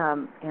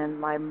 And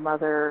my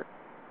mother,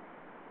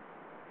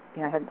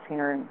 I hadn't seen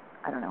her in,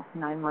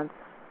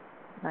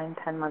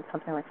 10 months,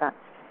 something like that.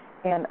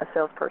 And a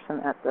salesperson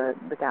at the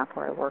Gap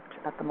where I worked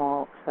at the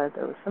mall said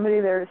there was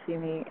somebody there to see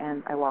me,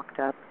 and I walked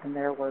up, and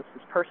there was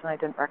this person I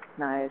didn't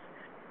recognize,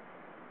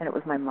 and it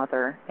was my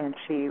mother, and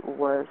she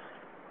was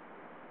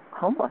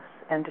homeless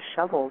and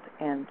disheveled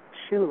and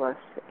shoeless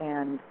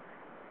and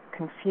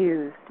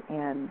confused,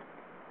 and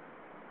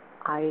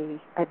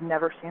I'd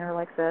never seen her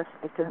like this.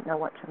 I didn't know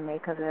what to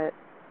make of it.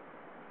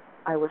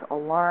 I was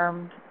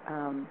alarmed.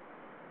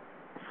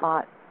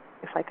 Thought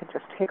if I could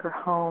just take her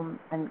home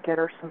and get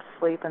her some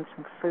sleep and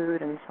some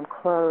food and some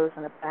clothes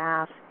and a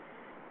bath,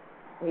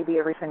 maybe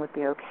everything would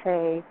be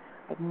okay.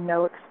 I had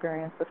no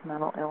experience with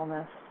mental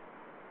illness.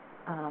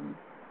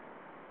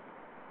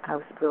 I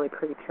was really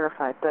pretty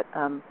terrified, but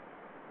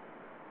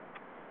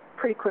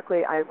pretty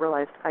quickly I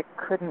realized I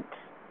couldn't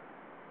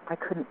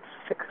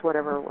fix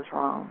whatever was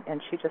wrong,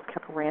 and she just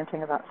kept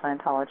ranting about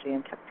Scientology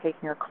and kept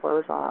taking her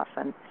clothes off,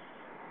 and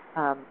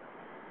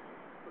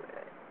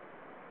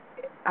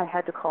I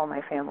had to call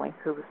my family,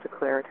 who was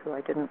declared, who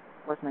I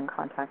wasn't in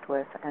contact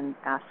with, and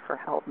ask for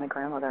help. My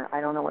grandmother, I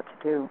don't know what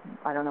to do.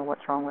 I don't know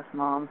what's wrong with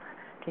Mom.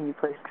 Can you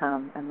please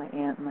come? And my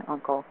aunt and my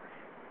uncle.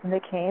 And they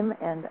came,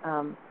 and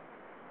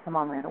my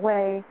mom ran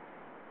away.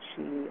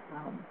 She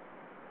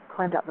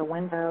climbed out the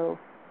window.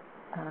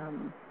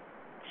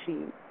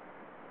 She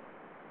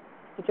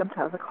jumped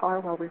out of the car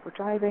while we were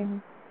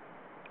driving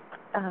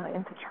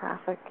into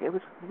traffic. It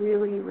was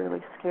really,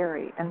 really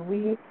scary. And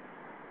we,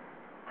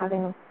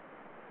 having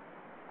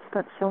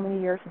spent so many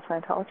years in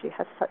Scientology,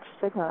 had such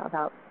stigma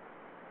about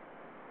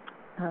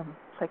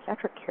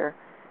psychiatric care.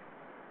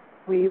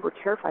 We were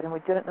terrified, and we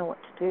didn't know what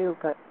to do,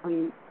 but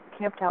we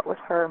camped out with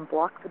her and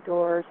blocked the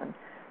doors and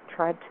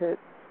tried to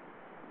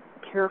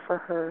care for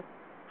her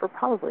for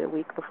probably a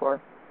week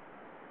before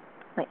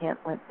my aunt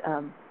went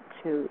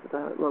to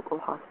the local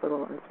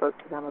hospital and spoke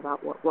to them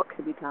about what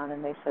could be done,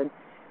 and they said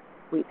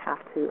we'd have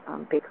to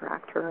Baker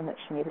Act her and that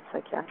she needed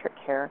psychiatric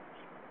care,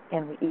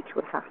 and we each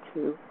would have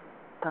to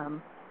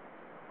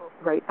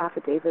write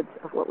affidavits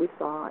of what we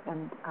saw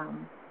and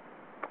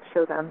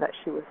show them that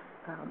she was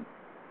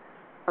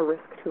a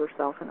risk to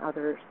herself and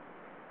others,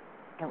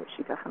 and which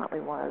she definitely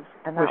was.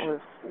 And that was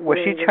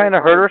really, she really trying to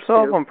hurt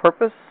herself on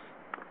purpose?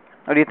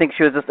 Or do you think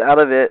she was just out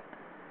of it?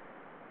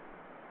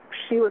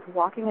 She was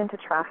walking into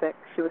traffic.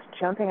 She was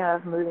jumping out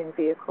of moving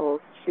vehicles.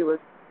 She was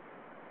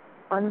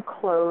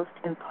unclothed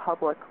in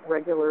public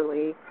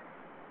regularly.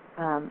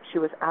 She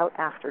was out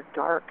after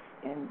dark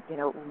in,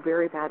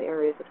 very bad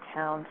areas of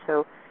town.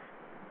 So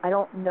I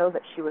don't know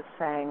that she was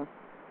saying,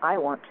 I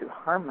want to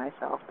harm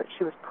myself, but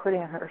she was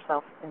putting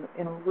herself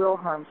in real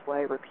harm's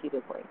way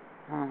repeatedly.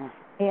 Mm-hmm.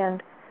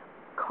 And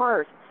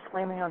cars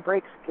slamming on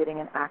brakes, getting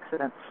in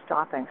accidents,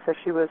 stopping. So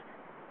she was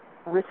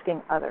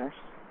risking others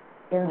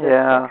in this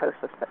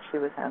psychosis that she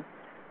was in.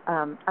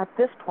 At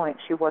this point,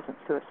 she wasn't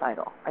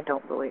suicidal, I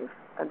don't believe.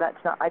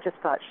 I just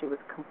thought she was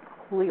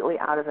completely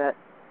out of it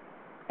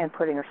and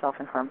putting herself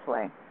in harm's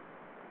way.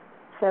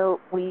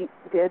 So we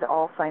did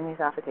all sign these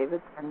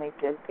affidavits, and they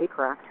did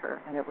Baker Act her,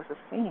 and it was a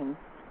scene.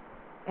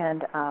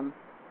 And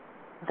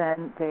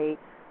then they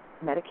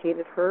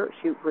medicated her.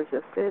 She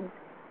resisted.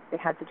 They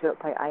had to do it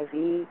by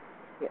IV.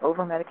 They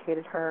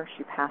over-medicated her.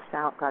 She passed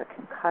out, got a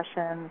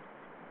concussion.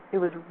 It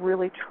was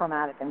really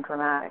traumatic and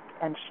dramatic,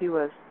 and she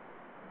was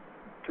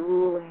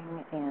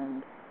drooling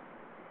and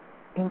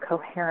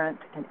incoherent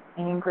and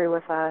angry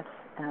with us,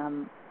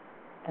 and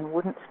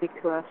wouldn't speak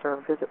to us or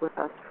visit with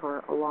us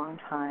for a long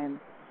time.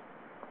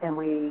 And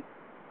we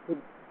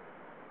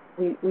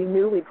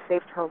knew we'd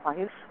saved her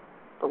life,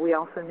 but we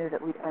also knew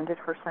that we'd ended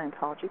her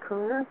Scientology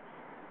career,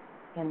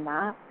 and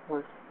that's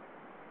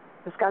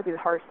got to be the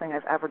hardest thing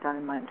I've ever done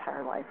in my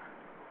entire life.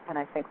 And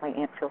I think my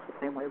aunt feels the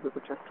same way. We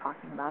were just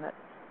talking about it.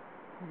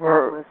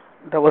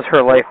 That was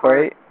her life,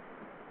 right?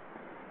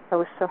 It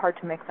was so hard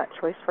to make that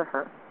choice for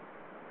her.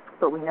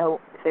 But we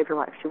know it saved her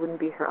life. She wouldn't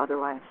be here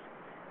otherwise.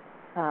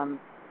 And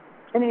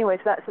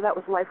anyways, so that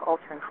was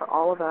life-altering for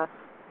all of us.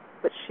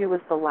 But she was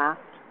the last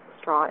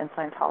straw in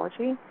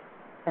Scientology.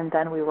 And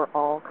then we were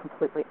all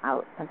completely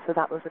out. And so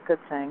that was a good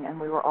thing. And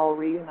we were all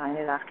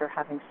reunited after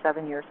having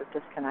 7 years of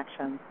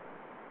disconnection,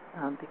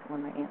 because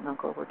when my aunt and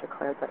uncle were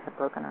declared that had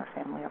broken our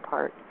family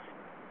apart.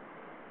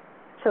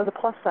 So the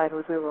plus side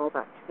was we were all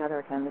back together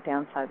again. The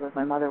downside was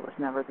my mother was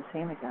never the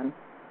same again.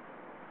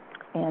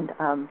 And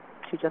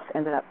she just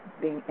ended up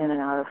being in and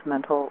out of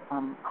mental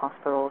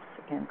hospitals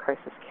and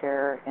crisis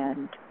care.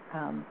 And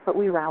but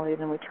we rallied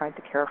and we tried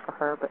to care for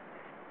her. But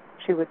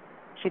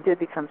she did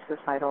become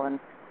suicidal and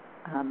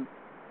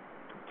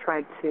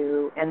tried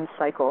to end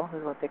cycle,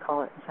 is what they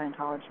call it in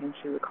Scientology, and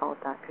she would call it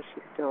that because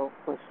she still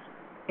was,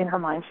 in her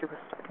mind, she was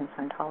stuck in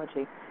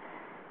Scientology,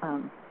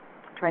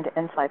 trying to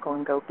end cycle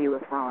and go be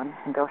with Ron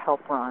and go help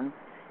Ron.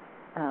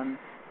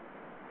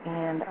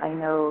 And I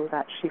know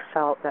that she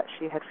felt that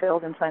she had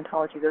failed in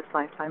Scientology this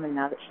lifetime, and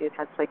now that she had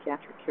had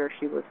psychiatric care,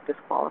 she was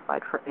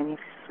disqualified for any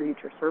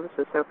future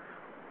services. So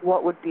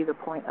what would be the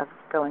point of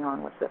going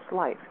on with this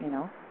life, you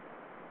know?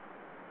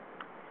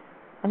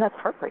 And that's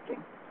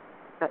heartbreaking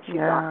that she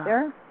got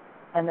there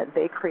and that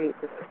they create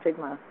this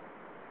stigma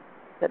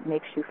that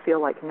makes you feel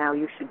like now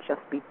you should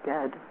just be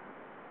dead.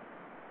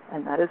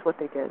 And that is what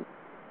they did.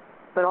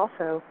 But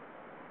also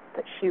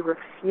that she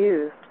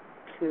refused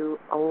to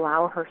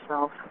allow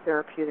herself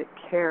therapeutic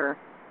care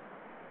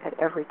at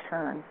every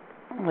turn.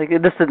 Like,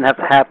 this didn't have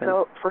to happen.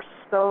 So,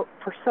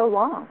 for so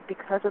long,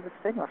 because of the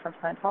stigma from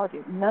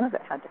Scientology, none of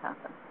it had to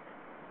happen.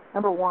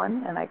 Number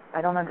one, and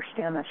I don't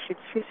understand this,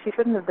 she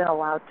shouldn't have been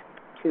allowed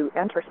to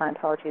enter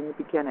Scientology in the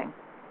beginning.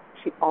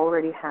 She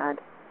already had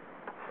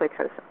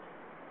psychosis.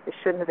 They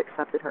shouldn't have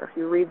accepted her. If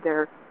you read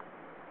their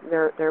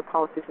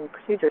policies and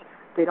procedures,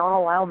 they don't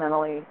allow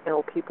mentally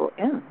ill people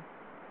in.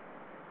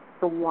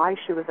 So why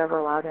she was ever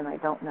allowed in, I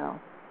don't know.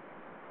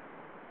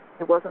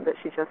 It wasn't that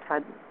she just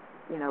had,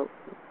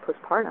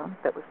 postpartum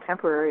that was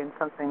temporary and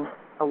something,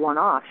 a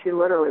one-off. She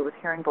literally was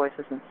hearing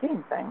voices and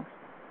seeing things.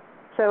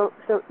 So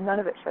none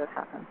of it should have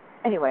happened.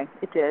 Anyway,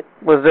 it did.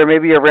 Was there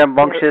maybe a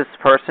rambunctious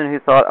person who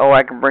thought, oh,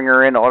 I can bring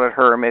her in, audit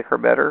her, and make her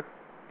better?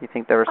 Do you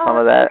think there was some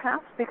of that?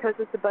 Perhaps, because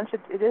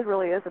it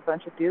really is a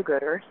bunch of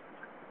do-gooders.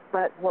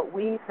 But what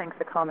we think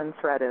the common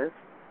thread is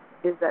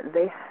that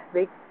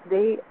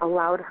they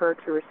allowed her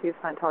to receive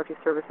Scientology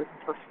services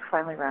until she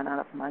finally ran out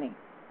of money.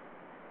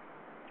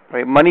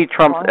 Right, money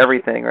trumps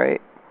everything,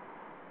 right?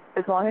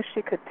 As long as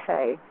she could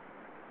pay,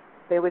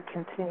 they would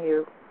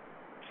continue.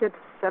 She had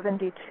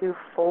 72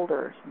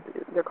 folders.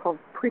 They're called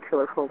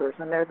pre-killer folders,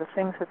 and they're the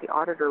things that the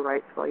auditor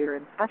writes while you're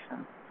in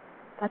session.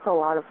 That's a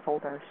lot of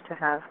folders to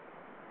have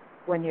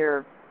when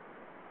you're,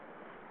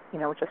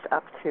 just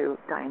up to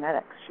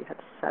Dianetics. She had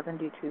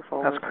 72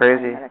 folders. That's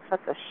crazy. Of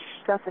Dianetics.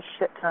 That's a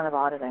shit ton of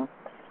auditing.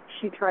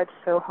 She tried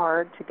so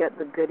hard to get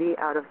the goodie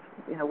out of,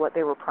 what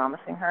they were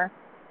promising her.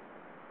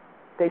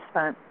 They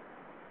spent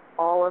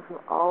all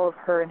of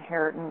her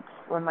inheritance.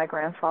 When my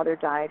grandfather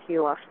died, he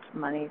left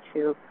money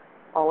to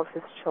all of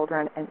his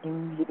children, and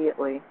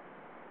immediately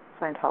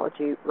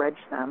Scientology regged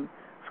them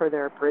for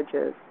their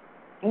bridges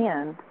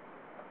and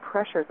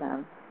pressured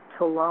them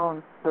to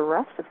loan the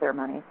rest of their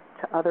money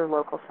to other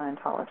local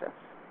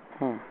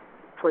Scientologists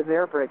for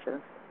their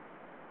bridges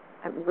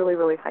at really,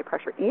 really high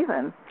pressure.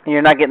 Even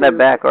you're not getting that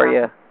back, are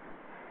you?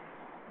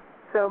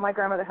 So my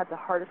grandmother had the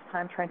hardest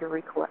time trying to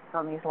recollect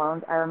on these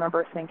loans. I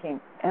remember thinking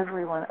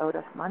everyone owed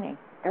us money.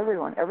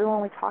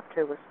 Everyone we talked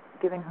to was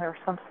giving her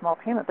some small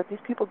payment, but these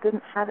people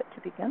didn't have it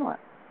to begin with.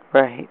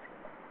 Right.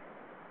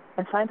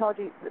 And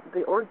Scientology,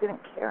 the org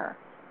didn't care.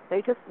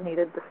 They just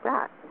needed the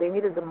stat. They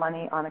needed the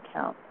money on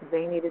account.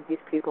 They needed these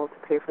people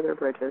to pay for their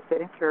bridges. They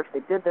didn't care if they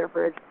did their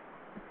bridge,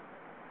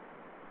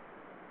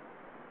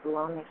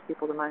 loan these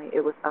people the money. It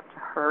was up to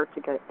her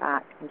to get it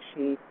back, and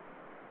she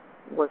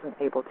wasn't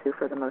able to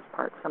for the most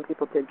part. Some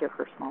people did give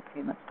her small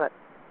payments, but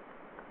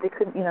they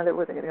couldn't, they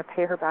were going to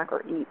pay her back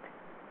or eat.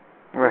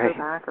 Right. Pay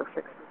her back or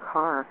fix her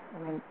car.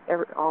 I mean,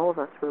 all of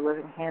us were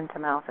living hand to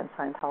mouth in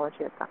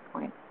Scientology at that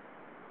point.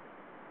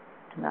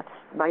 And that's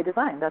by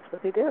design. That's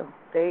what they do.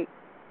 They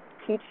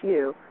teach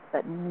you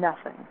that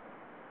nothing,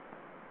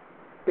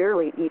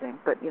 barely eating,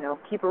 but,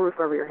 keep a roof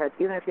over your head.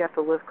 Even if you have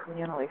to live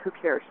communally, who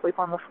cares? Sleep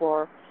on the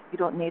floor. You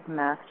don't need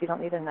mess. You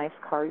don't need a nice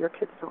car. Your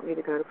kids don't need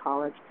to go to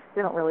college.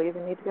 They don't really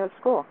even need to go to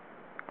school.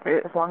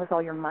 Right. As long as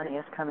all your money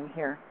is coming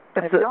here.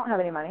 And if you don't have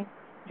any money,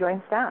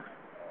 join staff,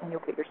 and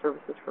you'll get your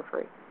services for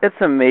free. It's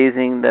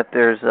amazing that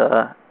there's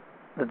that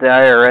the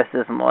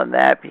IRS isn't on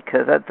that,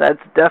 because that's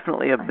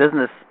definitely a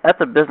business. That's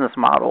a business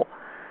model.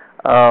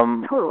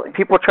 Totally.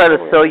 People try to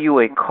sell you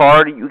a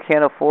car that you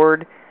can't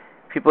afford.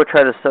 People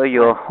try to sell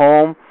you a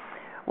home.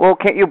 Well,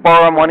 can't you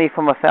borrow money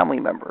from a family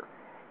member?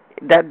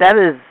 That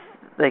is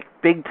like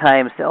big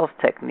time sales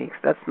techniques.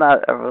 That's not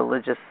a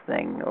religious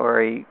thing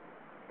or a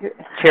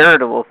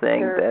charitable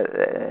thing.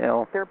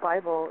 Their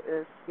Bible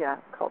is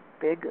called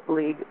Big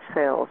League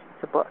Sales.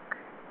 It's a book.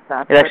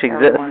 That's it actually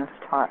what everyone is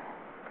taught.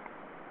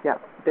 Yeah,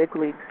 Big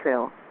League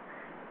Sales.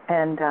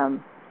 And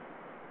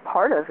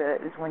part of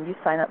it is when you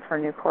sign up for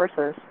new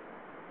courses,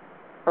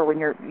 or when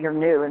you're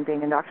new and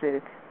being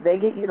indoctrinated, they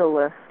get you to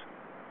list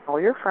all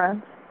your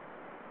friends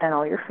and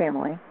all your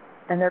family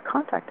and their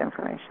contact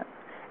information.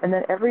 And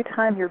then every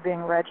time you're being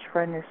regged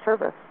for a new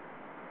service,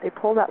 they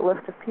pull that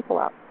list of people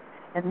out,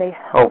 and they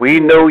help we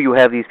know you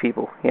have these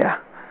people. Yeah.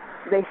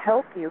 They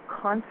help you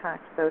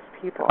contact those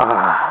people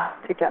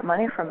to get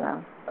money from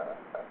them.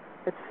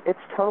 It's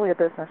totally a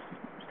business.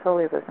 It's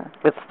totally a business.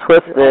 It's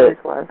twisted. It always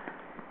was.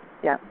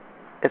 Yeah.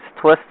 It's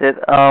twisted.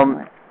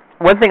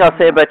 One thing I'll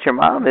say about your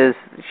mom is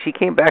she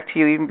came back to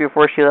you even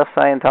before she left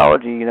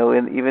Scientology. You know,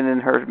 even in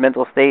her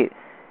mental state,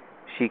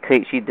 she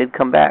did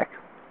come back,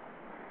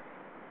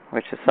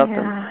 which is something.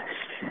 Yeah.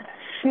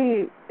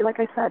 She, like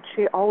I said,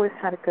 she always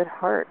had a good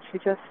heart.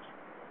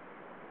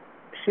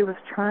 She was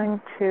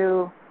trying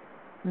to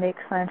make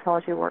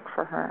Scientology work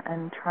for her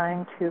and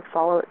trying to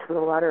follow it to the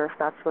letter if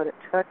that's what it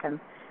took.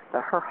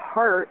 But her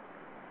heart,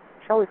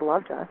 she always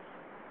loved us.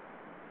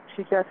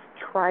 She just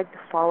tried to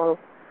follow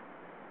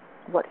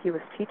what he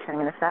was teaching,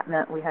 and if that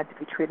meant we had to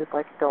be treated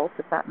like adults,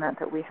 if that meant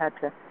that we had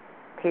to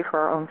pay for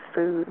our own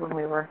food when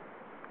we were,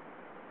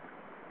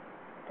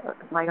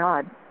 my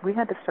God, we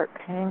had to start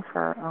paying for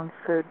our own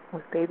food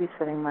with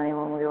babysitting money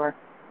when we were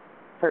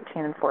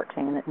 13 and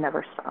 14, and it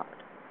never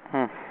stopped.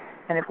 And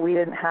if we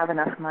didn't have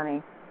enough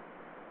money,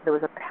 there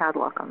was a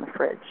padlock on the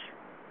fridge.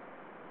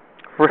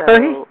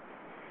 Really? So,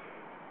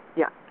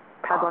 yeah,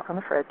 padlock on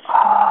the fridge.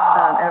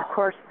 And of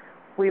course,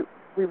 we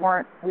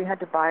had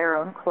to buy our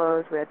own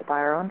clothes, we had to buy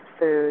our own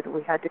food,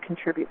 we had to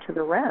contribute to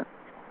the rent.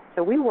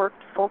 So we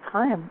worked full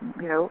time,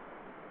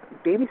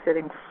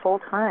 babysitting full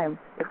time.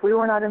 If we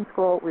were not in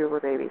school, we were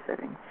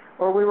babysitting,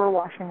 or we were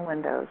washing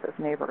windows of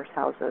neighbors'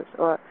 houses.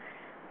 Or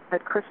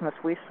at Christmas,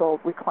 we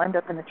climbed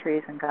up in the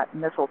trees and got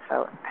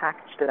mistletoe and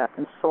packaged it up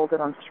and sold it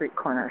on street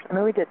corners. I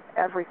mean, we did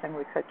everything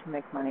we could to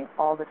make money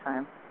all the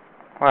time.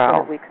 Wow.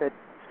 So that we could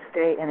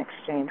stay in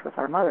exchange with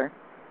our mother.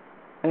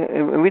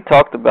 And we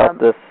talked about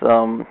this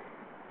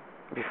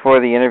before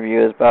the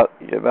interview, is about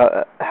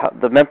how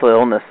the mental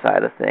illness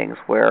side of things,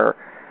 where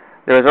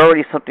there's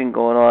already something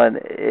going on.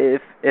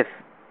 If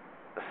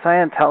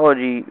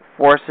Scientology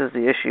forces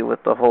the issue with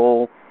the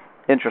whole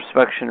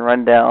introspection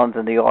rundowns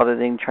and the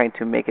auditing, trying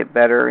to make it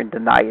better and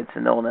deny it's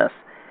an illness,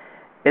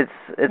 it's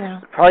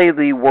probably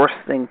the worst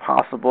thing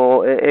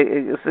possible.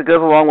 It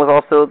goes along with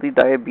also the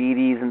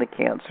diabetes and the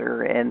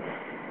cancer, and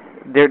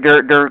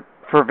they're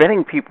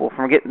preventing people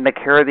from getting the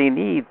care they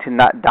need to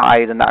not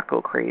die, to not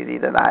go crazy,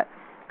 to not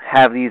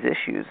have these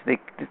issues.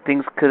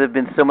 Things could have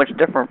been so much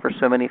different for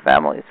so many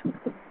families.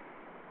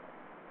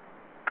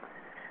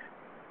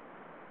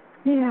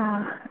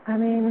 Yeah, I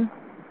mean,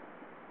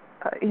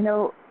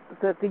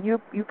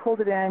 you pulled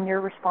it in.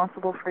 You're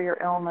responsible for your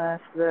illness.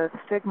 The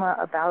stigma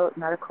about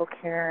medical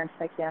care and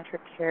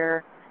psychiatric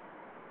care.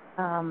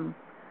 How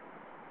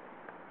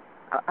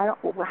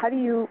do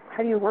you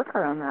work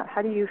around that?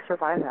 How do you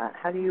survive that?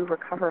 How do you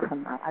recover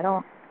from that? I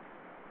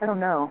don't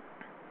know.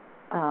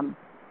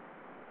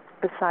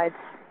 Besides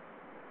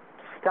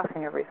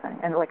stuffing everything,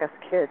 and like us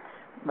kids,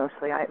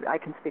 mostly. I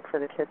can speak for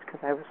the kids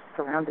because I was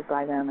surrounded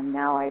by them, and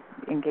now I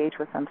engage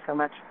with them so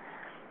much.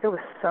 There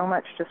was so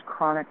much just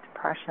chronic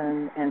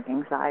depression and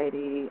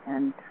anxiety,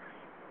 and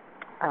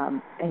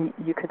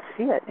you could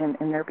see it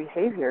in their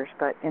behaviors,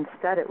 but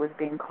instead it was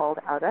being called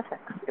out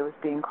ethics. It was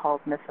being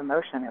called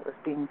misemotion. It was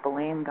being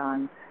blamed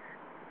on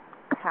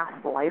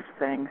past life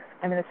things.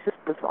 I mean, it's just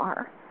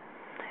bizarre.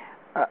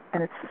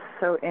 And it's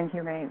so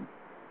inhumane.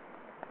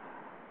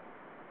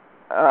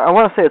 I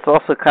want to say it's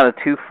also kind of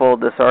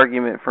twofold, this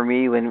argument for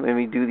me when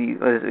we do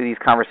these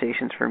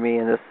conversations for me,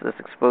 and this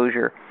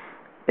exposure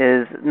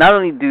is not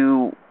only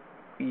do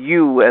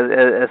you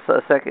as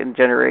a second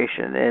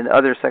generation and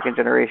other second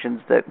generations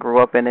that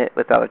grew up in it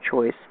without a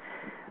choice,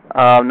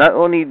 not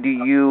only do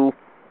you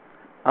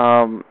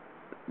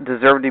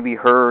deserve to be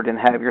heard and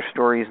have your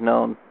stories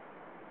known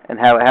and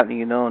have it happen to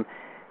you known,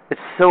 it's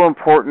so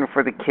important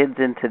for the kids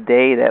in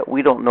today that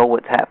we don't know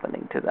what's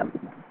happening to them.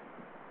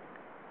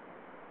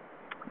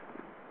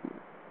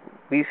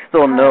 We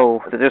still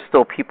know that there's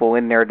still people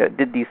in there that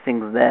did these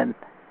things then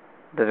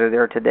that are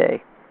there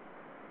today.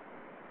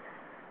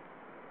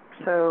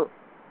 So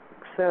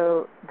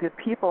the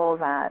people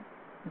that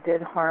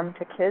did harm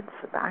to kids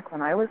back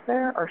when I was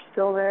there are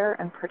still there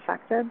and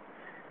protected,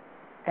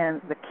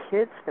 and the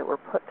kids that were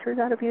put through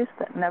that abuse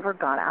that never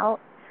got out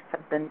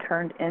have been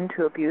turned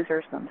into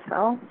abusers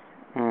themselves.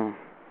 And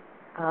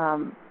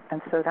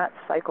so that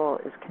cycle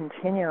is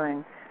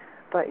continuing.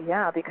 But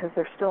yeah, because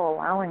they're still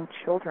allowing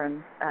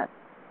children at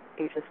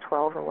ages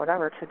 12 or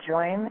whatever to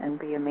join and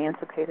be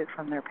emancipated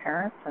from their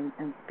parents and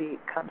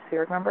become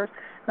SEERG members,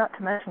 not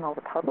to mention all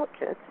the public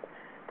kids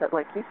that,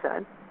 like you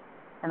said,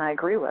 and I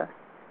agree with,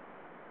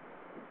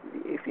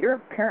 if your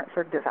parents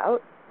are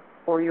devout,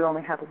 or you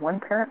only have one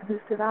parent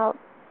who's devout,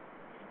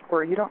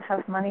 or you don't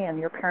have money and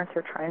your parents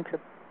are trying to,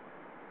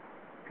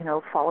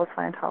 follow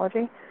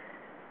Scientology,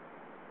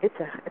 it's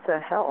a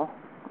hell.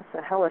 It's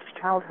a hellish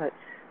childhood.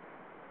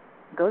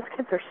 Those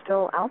kids are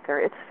still out there.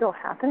 It's still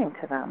happening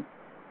to them.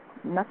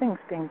 Nothing's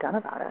being done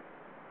about it.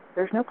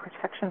 There's no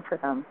protection for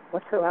them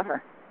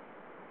whatsoever.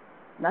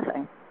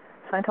 Nothing.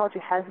 Scientology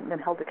hasn't been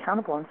held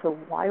accountable, and so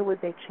why would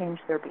they change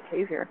their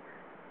behavior?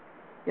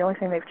 The only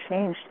thing they've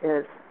changed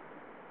is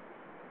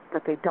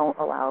that they don't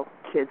allow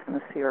kids in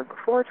the sphere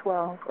before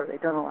 12, or they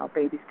don't allow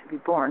babies to be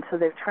born. So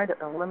they've tried to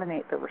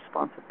eliminate the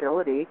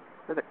responsibility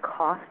or the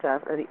cost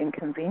of or the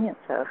inconvenience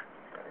of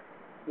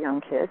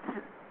young kids.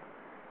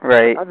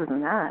 Right. But other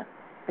than that,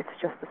 it's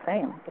just the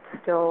same. It's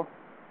still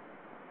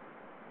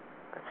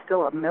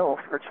a mill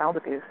for child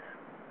abuse,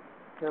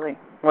 really.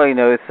 Well,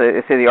 they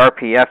say the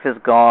RPF is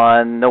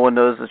gone. No one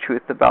knows the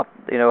truth about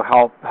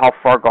how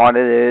far gone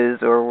it is,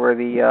 or where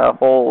the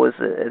hole is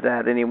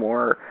at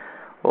anymore,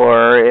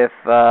 or if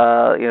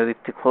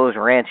to close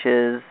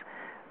ranches.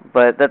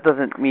 But that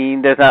doesn't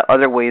mean there's not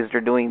other ways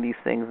they're doing these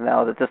things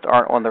now that just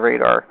aren't on the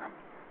radar.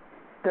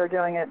 They're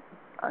doing it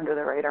under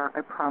the radar.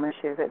 I promise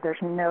you that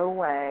there's no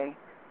way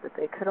that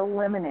they could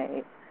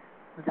eliminate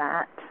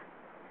that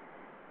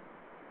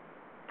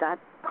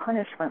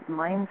punishment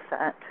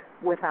mindset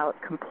without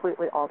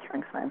completely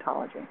altering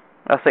Scientology.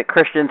 That's like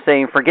Christians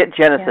saying, forget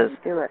Genesis.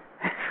 They can't do it.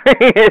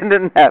 It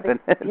didn't happen.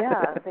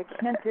 They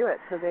can't do it,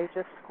 so they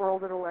just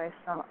squirreled it away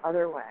some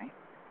other way.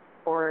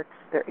 Or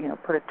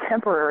put a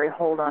temporary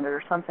hold on it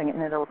or something,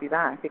 and it'll be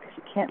back, because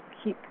you can't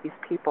keep these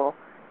people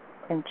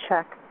in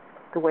check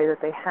the way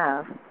that they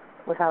have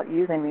without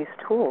using these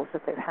tools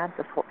that they've had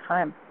this whole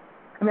time.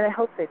 I mean, I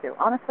hope they do.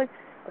 Honestly,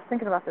 I was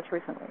thinking about this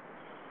recently.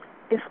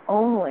 If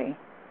only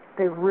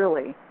they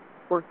really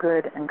were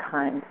good and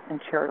kind and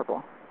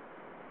charitable.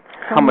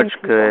 How much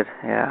good,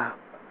 yeah.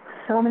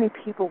 So many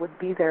people would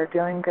be there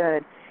doing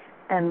good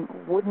and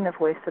wouldn't have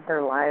wasted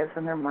their lives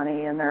and their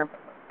money and their,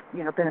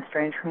 been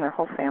estranged from their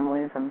whole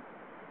families and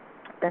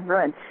been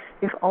ruined.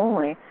 If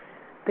only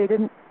they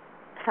didn't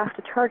have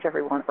to charge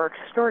everyone or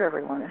extort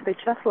everyone. If they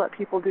just let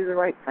people do the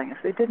right thing. If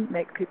they didn't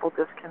make people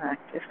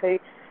disconnect. If they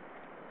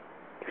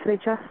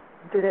just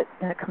did it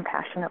in a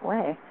compassionate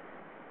way,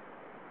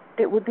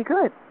 it would be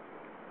good.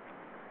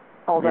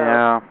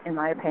 Although, in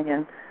my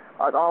opinion,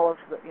 all of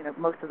the,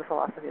 most of the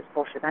philosophy is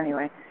bullshit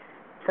anyway.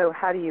 So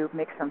how do you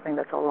make something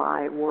that's a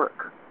lie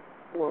work?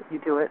 Well, you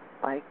do it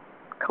by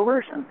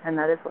coercion, and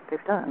that is what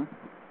they've done.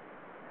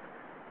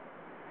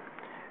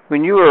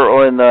 When you were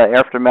on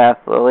Aftermath,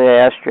 Lily, I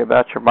asked you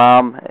about your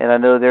mom, and I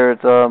know there's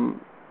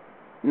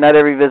not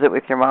every visit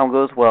with your mom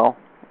goes well.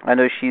 I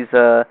know she's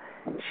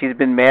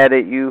been mad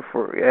at you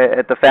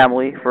at the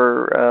family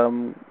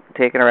for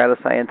taking her out of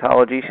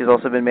Scientology. She's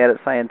also been mad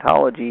at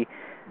Scientology.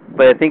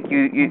 But I think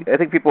I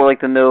think people would like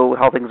to know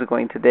how things are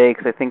going today,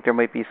 because I think there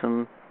might be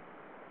something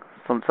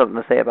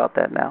to say about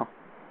that now.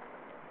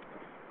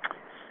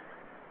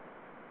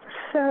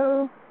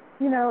 So,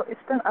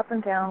 it's been up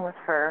and down with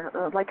her.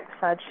 Like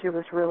I said, she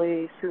was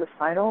really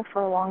suicidal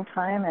for a long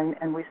time,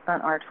 and we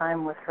spent our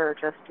time with her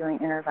just doing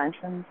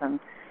interventions, and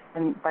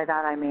by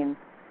that I mean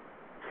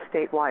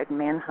statewide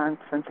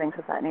manhunts and things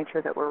of that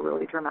nature that were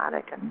really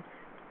dramatic and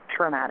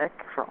traumatic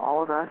for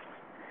all of us.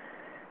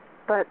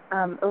 But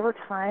over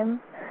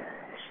time,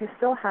 she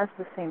still has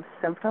the same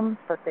symptoms,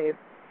 but they've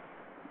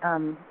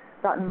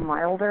gotten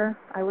milder,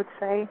 I would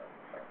say.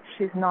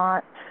 She's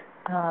not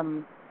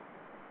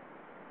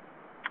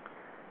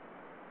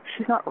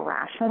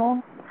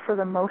rational for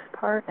the most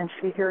part, and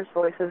she hears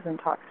voices and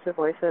talks to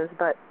voices.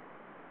 But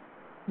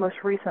most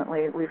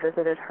recently, we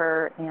visited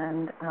her,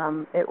 and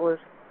it was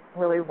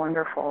really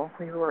wonderful.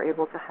 We were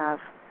able to have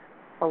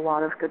a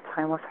lot of good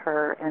time with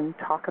her and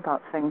talk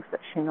about things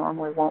that she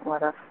normally won't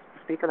let us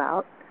speak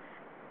about.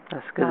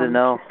 That's good to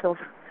know. She's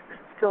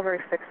still very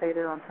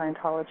fixated on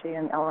Scientology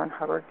and L. Ron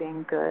Hubbard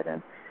being good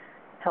and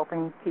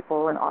helping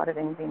people and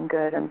auditing being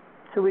good, and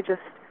so we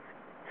just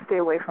stay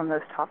away from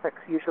those topics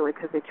usually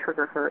because they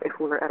trigger her if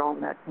we're at all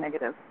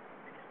negative.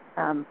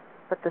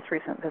 But this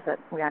recent visit,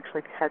 we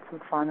actually had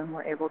some fun and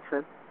were able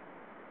to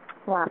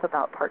laugh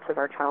about parts of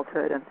our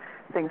childhood and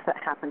things that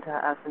happened to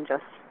us and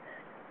just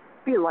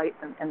be light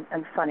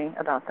and funny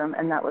about them,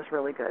 and that was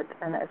really good.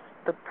 And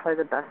it's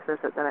probably the best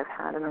visit that I've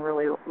had in a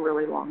really,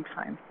 really long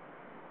time.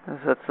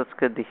 That's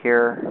good to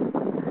hear.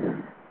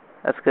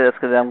 That's good.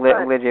 I'm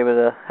glad you're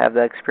able to have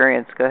that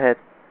experience. Go ahead.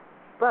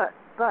 But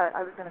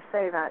I was going to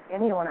say that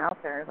anyone out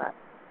there that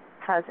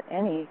has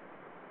any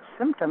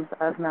symptoms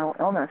of mental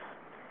illness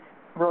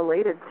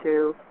related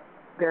to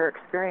their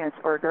experience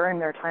or during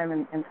their time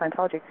in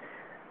Scientology,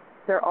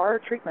 there are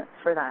treatments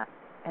for that.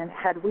 And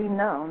had we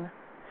known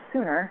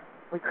sooner,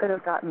 we could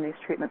have gotten these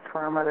treatments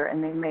for our mother,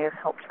 and they may have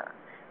helped her.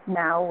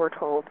 Now we're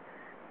told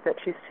that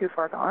she's too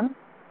far gone.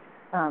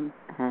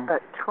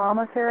 But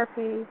trauma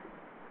therapy,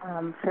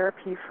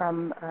 therapy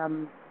from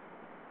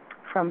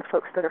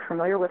folks that are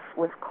familiar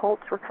with cult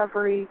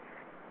recovery,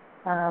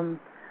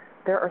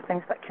 there are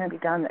things that can be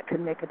done that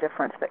can make a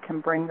difference, that can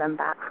bring them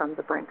back from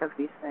the brink of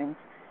these things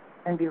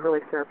and be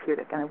really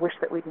therapeutic. And I wish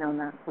that we'd known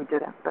that. We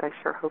didn't, but I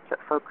sure hope that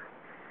folks,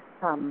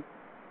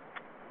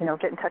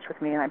 get in touch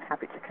with me, and I'm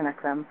happy to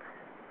connect them.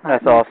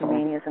 That's awesome.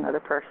 Manny is another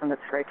person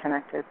that's very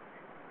connected.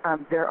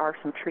 There are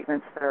some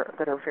treatments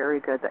that are very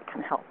good that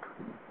can help.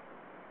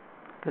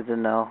 Good to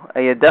know.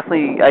 I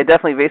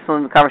definitely, based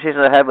on the conversations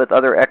I had with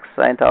other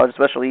ex-Scientologists,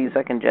 especially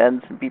second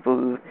gens and people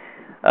who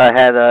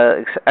had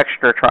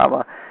extra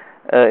trauma,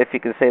 if you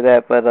could say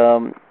that, but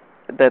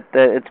that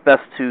it's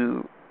best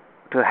to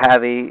to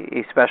have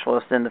a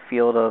specialist in the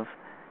field of,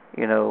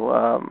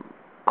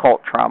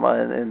 cult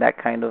trauma and that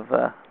kind of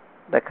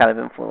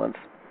influence.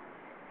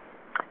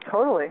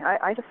 Totally.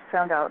 I just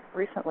found out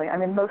recently,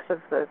 most of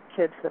the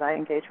kids that I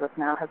engage with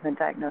now have been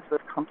diagnosed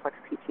with complex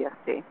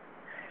PTSD.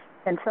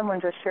 And someone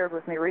just shared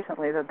with me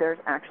recently that there's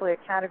actually a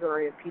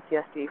category of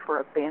PTSD for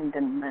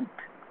abandonment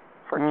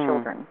for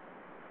children.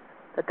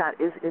 That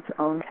is its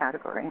own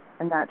category.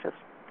 And that just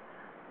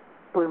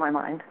blew my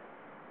mind.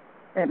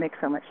 And it makes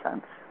so much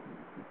sense.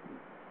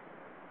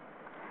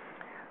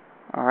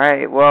 All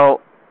right.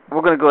 Well,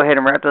 we're going to go ahead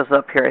and wrap this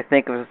up here, I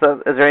think. Is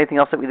there anything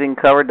else that we didn't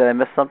cover? Did I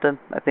miss something?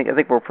 I think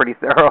we're pretty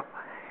thorough.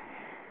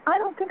 I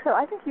don't think so.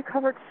 I think you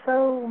covered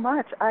so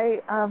much.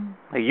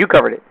 You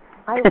covered it.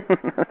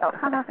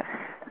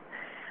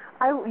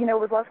 I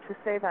would love to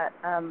say that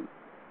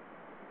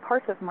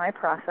parts of my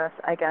process,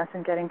 I guess,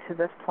 in getting to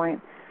this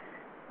point,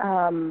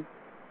 I,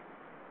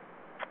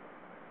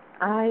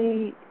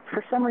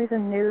 for some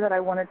reason, knew that I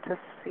wanted to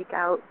seek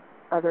out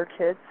other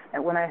kids.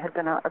 And when I had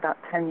been out about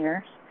 10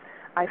 years,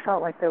 I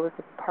felt like there was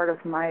a part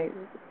of my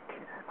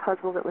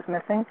puzzle that was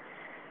missing,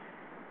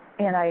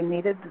 and I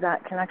needed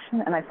that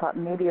connection. And I thought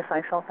maybe if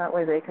I felt that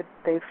way,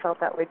 they felt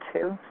that way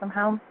too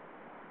somehow.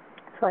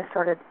 So I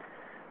started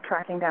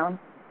tracking down,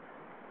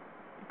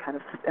 kind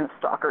of in a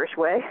stalkerish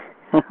way,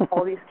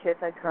 all these kids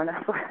I'd grown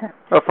up with.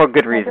 Oh, for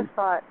good reason. I just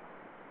thought,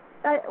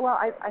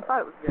 I thought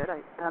it was good.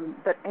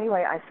 But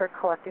anyway, I started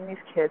collecting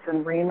these kids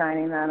and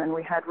reuniting them, and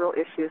we had real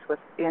issues with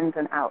ins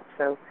and outs.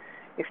 So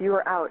if you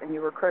were out and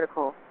you were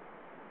critical,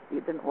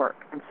 it didn't work.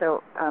 And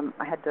so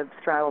I had to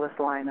straddle this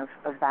line of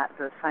that,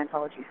 the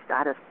Scientology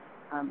status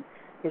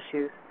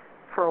issues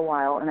for a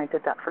while, and I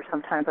did that for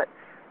some time. But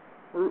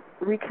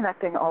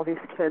reconnecting all these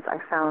kids, I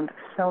found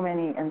so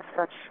many in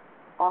such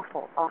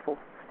awful, awful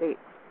states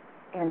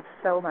and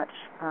so much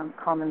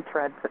common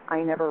threads that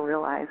I never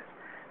realized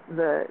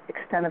the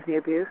extent of the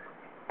abuse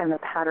and the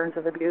patterns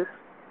of abuse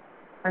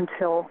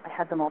until I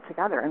had them all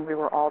together and we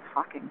were all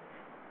talking.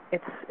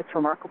 It's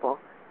remarkable.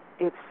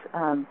 It's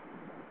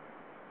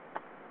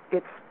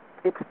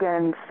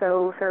been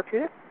so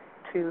therapeutic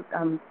to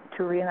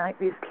reunite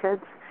these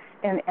kids,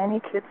 and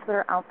any kids that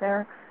are out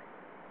there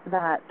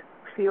that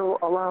feel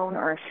alone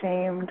or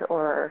ashamed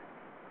or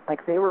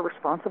like they were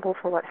responsible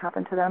for what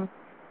happened to them.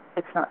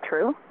 It's not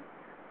true.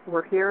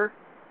 We're here.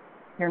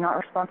 You're not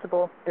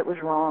responsible. It was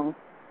wrong.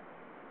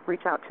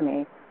 Reach out to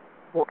me.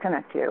 We'll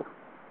connect you.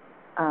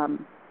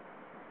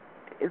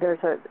 There's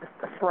a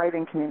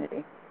thriving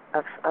community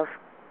of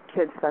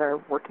kids that are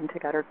working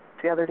together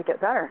to get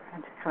better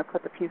and to kind of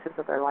put the pieces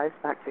of their lives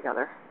back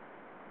together.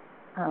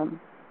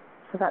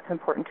 So that's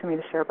important to me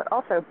to share. But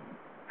also,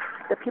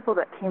 the people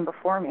that came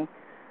before me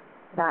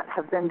that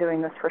have been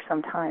doing this for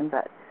some time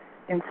that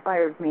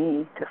inspired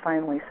me to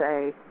finally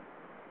say,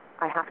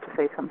 I have to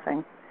say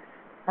something.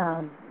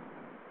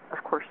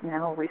 Of course,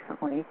 now,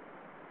 recently,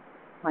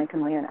 Mike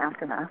and Leah in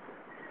Aftermath.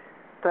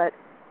 But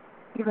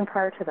even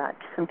prior to that,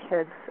 some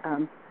kids,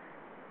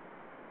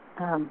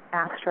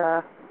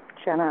 Astra,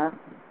 Jenna,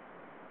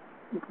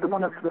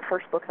 one of the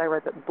first books I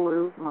read that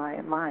blew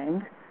my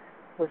mind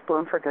was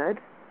Blown for Good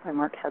by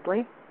Mark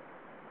Headley,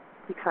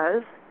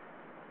 because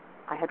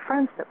I had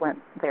friends that went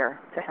there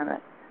to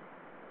Hemet.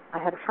 I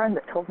had a friend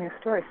that told me a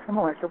story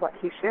similar to what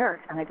he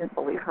shared, and I didn't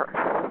believe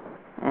her.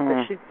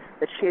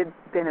 That she had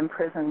been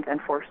imprisoned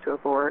and forced to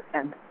abort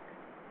and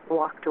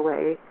locked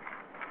away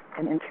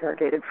and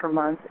interrogated for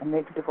months and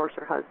made to divorce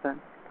her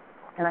husband.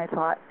 And I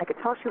thought, I could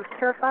tell she was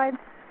terrified,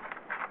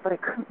 but I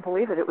couldn't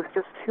believe it. It was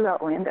just too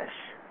outlandish.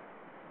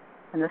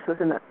 And this was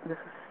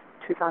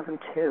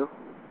 2002.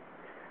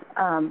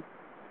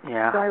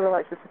 Yeah. So I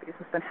realized this abuse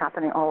has been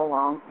happening all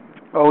along.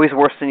 Always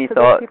worse than you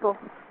thought. People,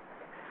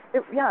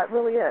 it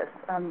really is.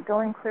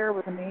 Going Clear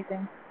was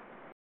amazing.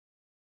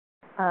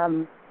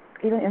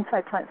 Even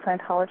inside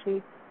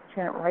Scientology,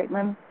 Janet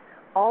Reitman,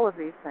 all of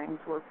these things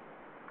were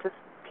just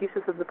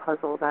pieces of the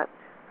puzzle that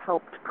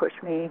helped push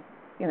me,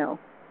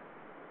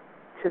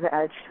 to the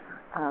edge,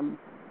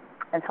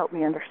 and helped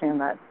me understand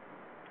that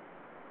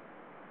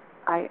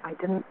I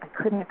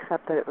couldn't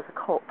accept that it was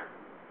a cult.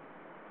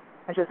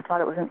 I just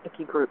thought it was an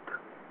icky group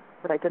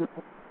that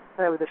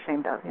I was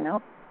ashamed of,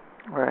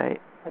 Right.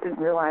 I didn't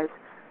realize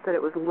that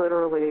it was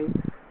literally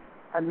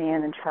a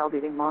man and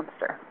child-eating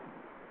monster.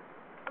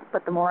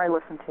 But the more I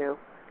listened to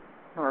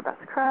Nora Beth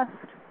Crest,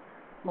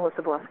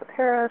 Melissa Valeska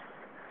Paris,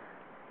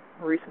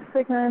 Marisa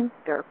Sigmund,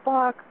 Derek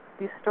Block,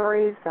 these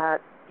stories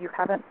that you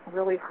haven't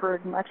really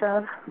heard much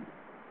of,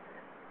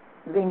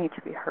 they need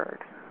to be heard.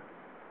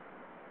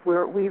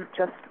 We've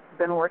just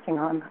been working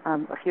on,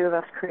 a few of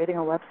us, creating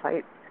a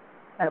website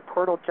and a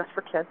portal just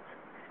for kids,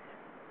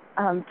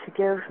 to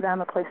give them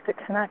a place to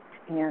connect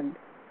and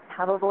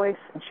have a voice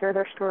and share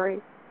their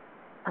story,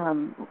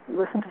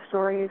 listen to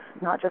stories,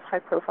 not just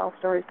high-profile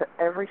stories, but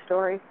every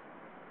story,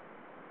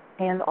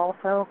 and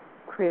also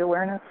create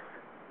awareness,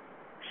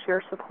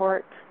 share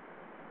support.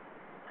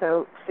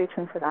 So stay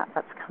tuned for that.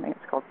 That's coming.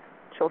 It's called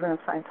Children of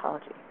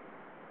Scientology.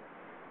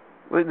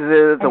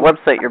 The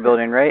website you're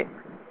building, right?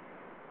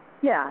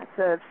 Yeah, it's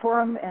a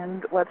forum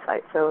and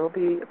website, so it'll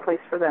be a place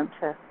for them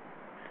to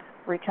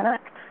reconnect.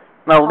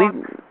 Now,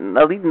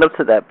 leading up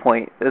to that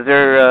point, is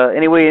there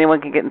any way anyone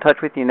can get in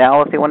touch with you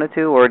now if they wanted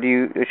to, or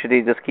should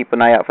they just keep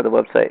an eye out for the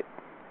website?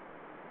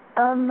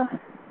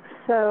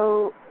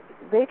 So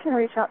they can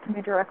reach out to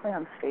me directly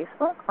on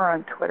Facebook or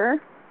on Twitter,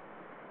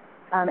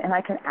 and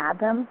I can add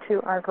them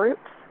to our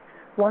groups.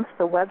 Once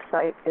the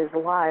website is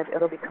live,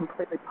 it'll be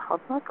completely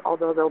public,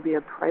 although there'll be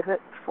a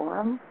private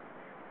forum.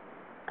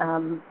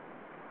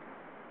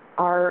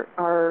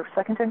 Our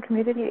second-gen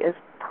community is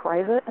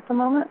private at the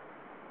moment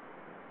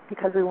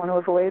because we want to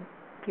avoid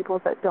people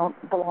that don't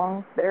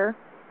belong there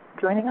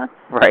joining us.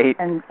 Right.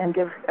 And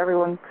give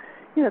everyone,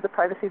 the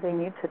privacy they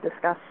need to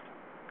discuss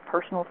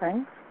personal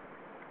things.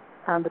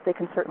 But they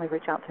can certainly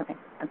reach out to me.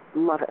 I'd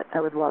love it. I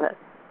would love it.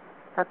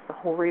 That's the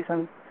whole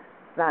reason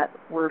that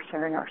we're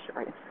sharing our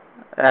stories.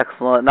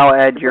 Excellent. Now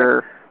I'll add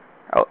your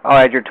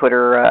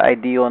Twitter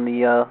ID on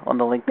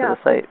the link to the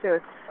site. Yeah,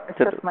 it's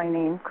just my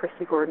name,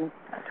 Christi Gordon,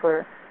 at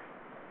Twitter.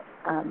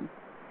 And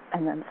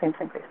then same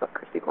thing, Facebook,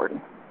 Christi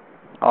Gordon.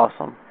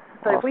 Awesome.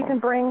 But if we can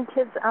bring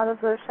kids out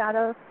of the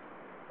shadows,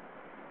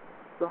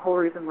 the whole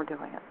reason we're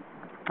doing it.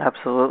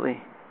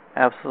 Absolutely.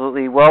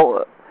 Absolutely.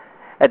 Well,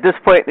 at this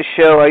point in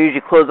the show, I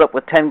usually close up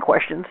with 10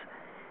 questions.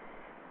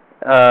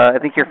 I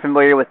think you're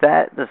familiar with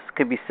that. This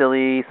could be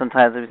silly.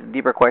 Sometimes there's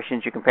deeper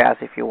questions you can pass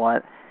if you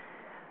want.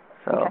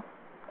 So, okay.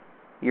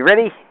 You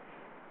ready?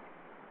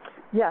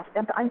 Yes,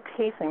 and I'm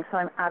pacing, so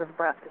I'm out of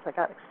breath because I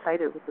got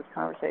excited with this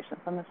conversation.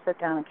 So I'm going to sit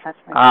down and catch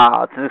my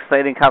breath. It's an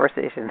exciting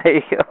conversation. There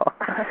you go.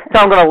 So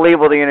I'm going to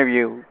label the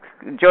interview.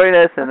 Join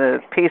us in a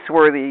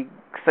pace-worthy,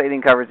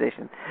 exciting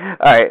conversation.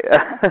 All right.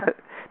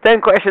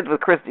 10 questions with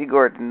Christi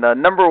Gordon.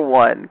 Number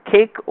 1,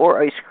 cake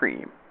or ice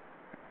cream?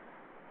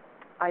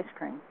 Ice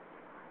cream.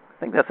 I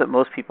think that's what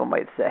most people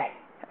might say.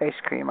 Ice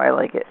cream. I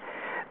like it.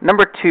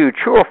 Number 2,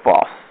 true or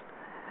false?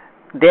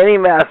 Danny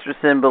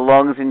Masterson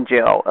belongs in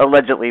jail,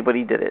 allegedly, but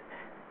he did it.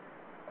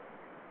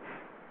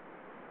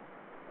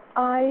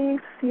 I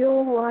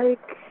feel like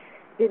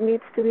it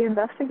needs to be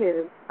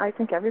investigated. I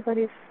think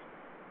everybody's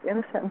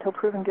innocent until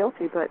proven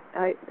guilty, but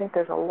I think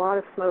there's a lot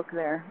of smoke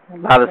there. A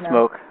lot of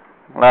smoke.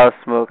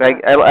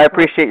 I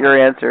appreciate your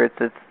answer.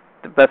 It's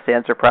the best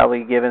answer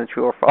probably given,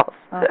 true or false.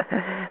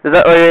 Is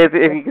that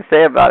what you can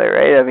say about it,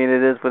 right? I mean,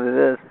 it is what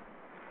it is.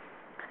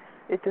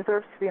 It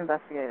deserves to be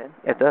investigated.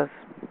 It does.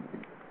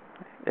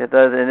 It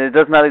does, and it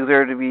does not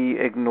deserve to be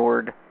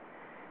ignored,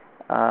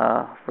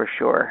 for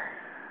sure,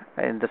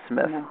 and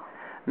dismissed. No.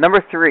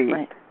 Number 3,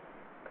 right.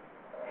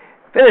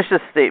 Finish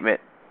this statement.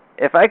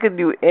 If I could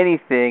do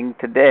anything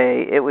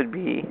today, it would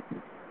be...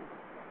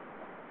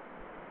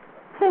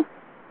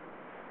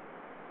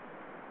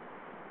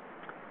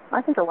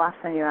 I think the last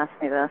time you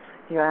asked me this,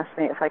 you asked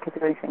me if I could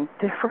do anything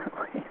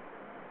differently.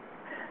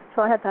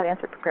 So I had that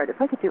answer prepared.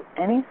 If I could do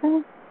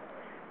anything...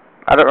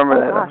 I don't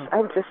remember that. Gosh, I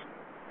would just...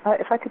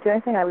 if I could do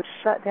anything, I would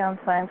shut down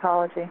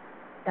Scientology,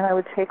 and I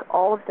would take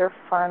all of their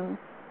funds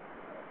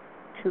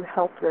to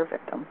help their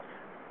victims.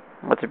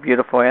 That's a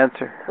beautiful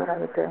answer. That's what I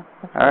would do.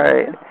 All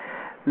right.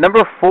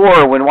 Number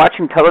 4, when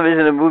watching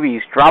television and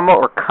movies, drama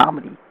or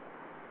comedy?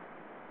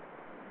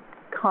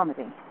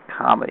 Comedy.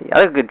 Comedy. I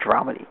like a good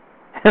dramedy.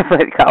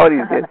 But comedy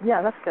is good.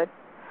 Yeah, that's good.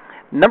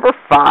 Number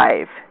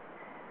 5,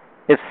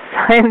 if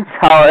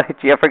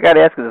Scientology, I forgot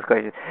to ask you this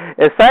question.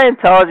 If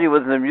Scientology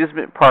was an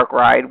amusement park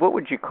ride, what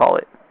would you call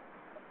it?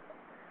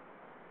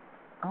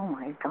 Oh,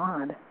 my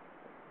God.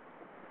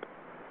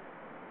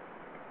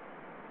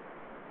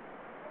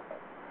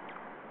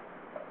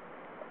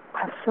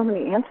 I have so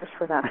many answers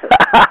for that.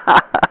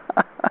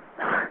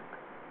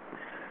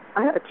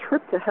 I had a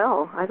trip to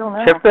hell. I don't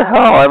know. Trip to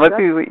hell. That might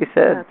be what you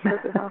said. Yeah,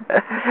 trip to hell.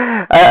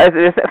 I'm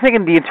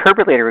thinking the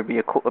Interpolator would be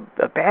a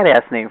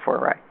badass name for it,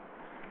 right?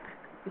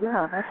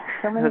 Yeah, that's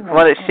so many. It's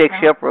one that shakes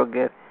you up real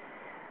good.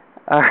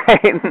 All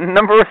right,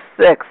 number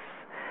 6.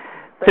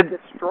 The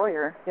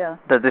Destroyer, yeah.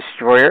 The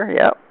Destroyer,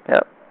 yep.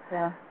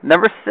 Yeah.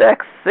 Number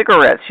 6,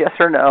 cigarettes, yes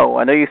or no?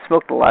 I know you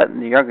smoked a lot in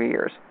the younger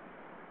years.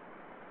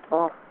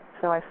 Oh,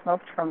 so I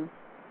smoked from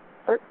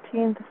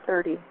 13 to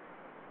 30.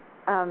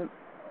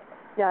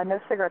 Yeah, no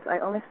cigarettes. I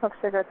only smoke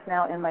cigarettes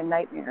now in my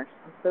nightmares.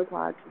 I'm so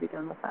glad to be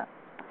done with that.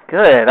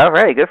 Good. All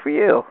right. Good for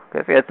you.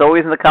 It's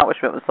always an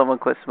accomplishment when someone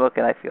quits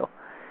smoking, I feel.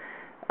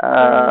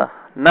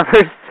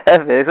 Number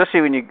 7,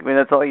 especially when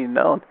that's all you've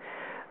known.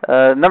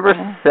 Number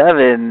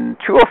 7,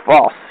 true or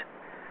false?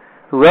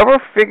 Whoever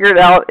figured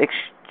out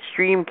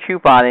extreme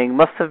couponing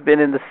must have been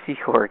in the Sea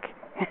Org.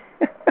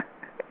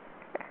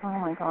 Oh,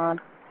 my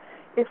God.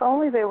 If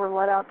only they were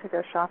let out to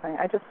go shopping.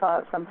 I just saw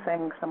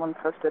something someone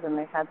posted, and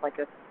they had like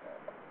a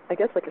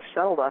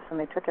shuttle bus, and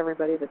they took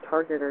everybody to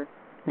Target or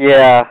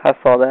I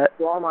saw that.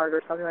 Walmart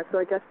or something like that. So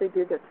I guess they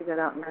do get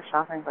out and go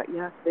shopping, but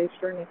yes, they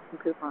sure need some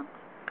coupons.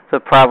 So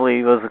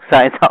probably was a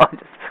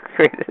Scientologist who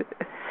created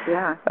it.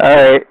 Yeah. All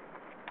right.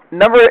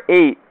 Number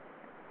 8.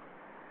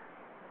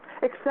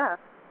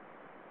 Except,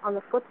 on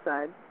the flip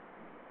side,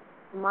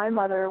 my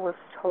mother was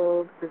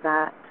told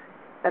that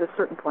at a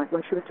certain point,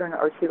 when she was doing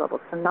her OT level,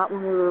 so not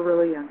when we were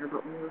really younger,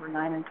 but when we were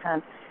 9 and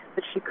 10,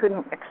 that she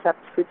couldn't accept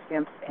food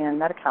stamps and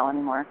Medi-Cal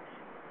anymore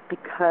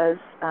because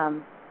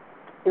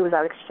it was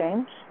out of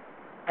exchange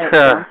and it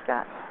was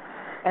stat.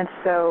 And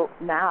so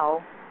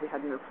now we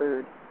had no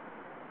food.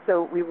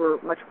 So we were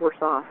much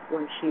worse off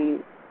when she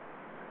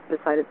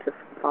decided to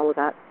follow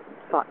that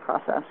thought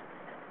process.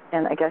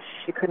 And I guess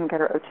she couldn't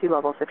get her OT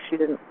levels if she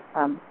didn't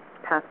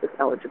pass this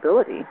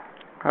eligibility.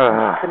 She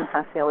couldn't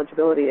pass the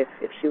eligibility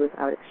if she was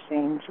out of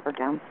exchange or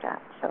down stat.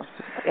 So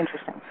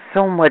interesting.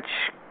 So much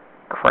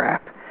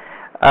crap.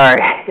 All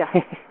right.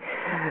 Yeah.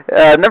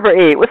 Number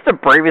 8, what's the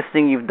bravest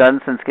thing you've done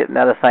since getting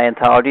out of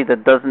Scientology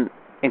that doesn't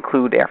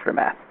include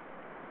aftermath?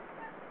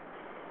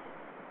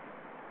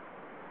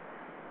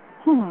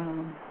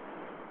 God,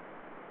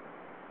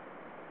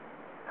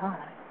 I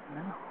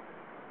don't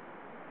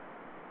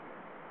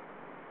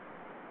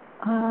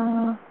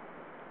know.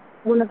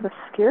 One of the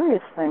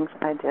scariest things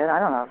I did, I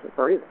don't know if it's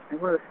the bravest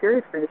thing, one of the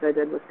scariest things I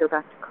did was go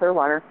back to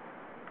Clearwater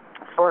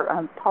for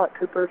Paulette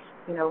Cooper's,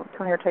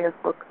 Tony Ortega's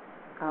book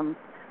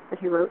that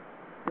he wrote.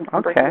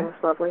 Okay. Was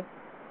lovely.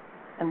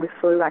 And we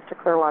flew back to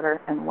Clearwater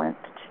and went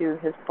to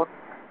his book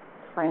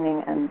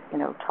signing and,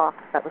 talk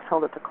that was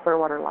held at the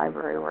Clearwater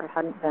Library where I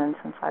hadn't been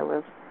since I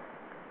was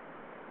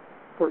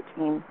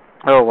 13.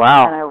 Oh,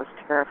 wow. And I was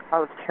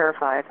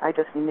terrified. I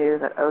just knew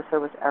that OSA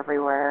was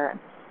everywhere. And,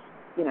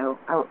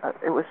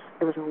 it was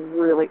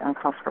really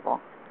uncomfortable.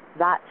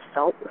 That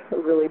felt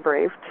really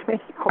brave to me.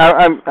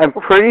 I'm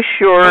pretty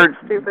sure.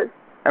 Stupid.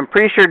 I'm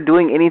pretty sure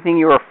doing anything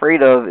you're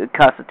afraid of it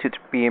constitutes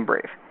being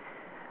brave.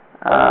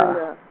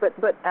 Yeah.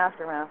 But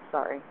aftermath.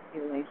 Sorry,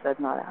 even though you said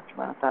not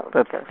aftermath. That was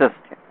that's just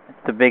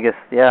the biggest.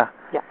 Yeah.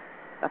 Yeah,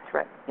 that's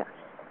right. Yes.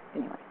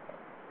 Anyway,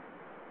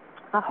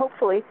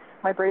 hopefully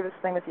my bravest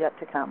thing is yet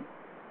to come.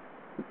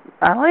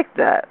 I like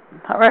that.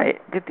 All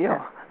right, good deal.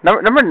 Yeah.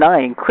 Number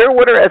 9,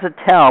 Clearwater as a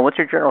town. What's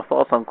your general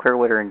thoughts on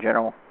Clearwater in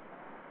general?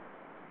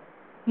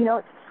 It's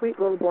a sweet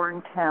little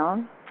boring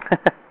town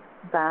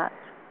that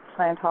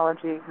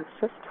Scientology has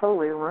just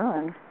totally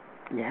ruined.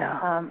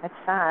 Yeah. It's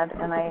sad,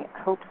 and I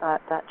hope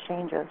that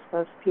changes.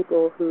 Those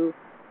people who,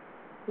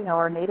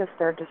 are natives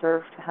there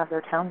deserve to have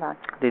their town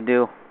back. They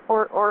do.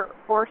 Or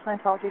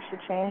Scientology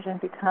should change and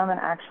become an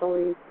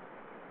actually,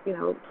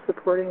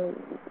 supporting,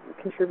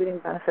 contributing,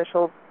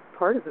 beneficial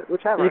part of it,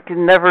 whichever. You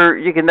can never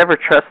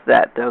trust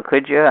that, though,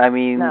 could you? I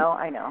mean, no,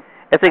 I know.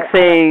 It's like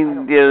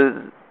saying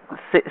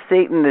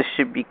Satan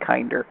should be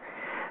kinder.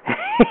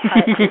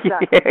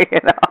 Exactly.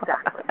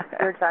 Exactly.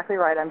 You're exactly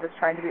right. I'm just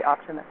trying to be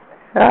optimistic.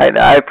 I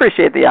know. I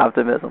appreciate the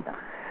optimism.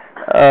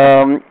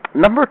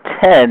 Number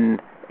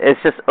 10 is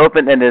just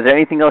open-ended. Is there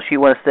anything else you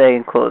want to say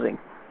in closing?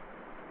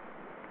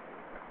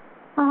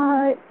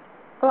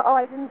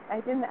 I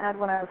didn't add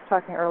when I was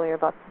talking earlier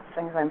about the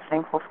things I'm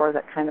thankful for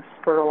that kind of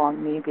spurred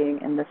along me being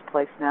in this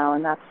place now,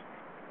 and that's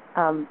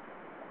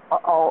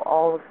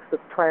all of the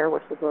prior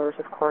whistleblowers,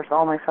 of course,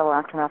 all my fellow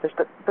aftermathers,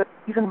 but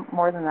even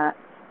more than that,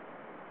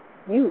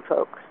 you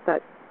folks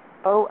that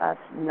owe us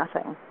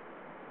nothing,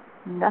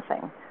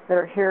 that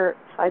are here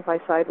side by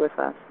side with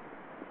us,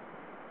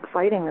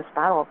 fighting this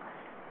battle.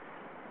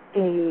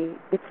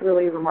 It's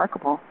really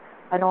remarkable.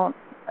 I don't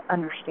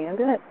understand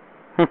it.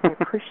 I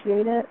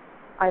appreciate it.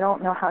 I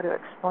don't know how to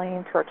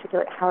explain, to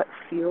articulate how it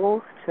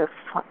feels to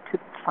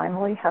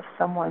finally have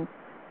someone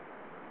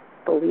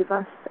believe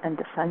us and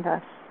defend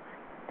us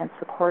and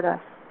support us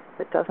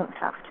that doesn't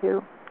have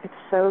to. It's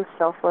so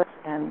selfless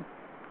and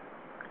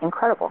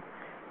incredible.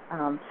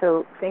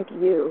 So thank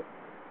you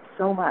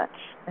so much,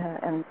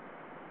 and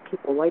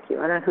people like you.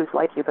 I don't know who's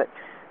like you, but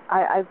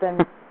I've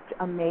been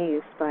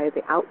amazed by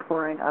the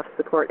outpouring of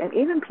support, and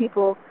even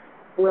people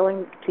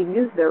willing to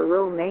use their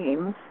real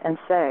names and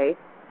say,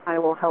 I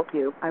will help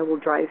you, I will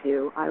drive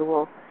you, I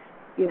will,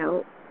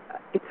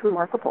 it's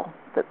remarkable,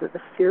 that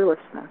the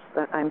fearlessness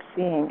that I'm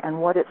seeing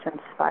and what it's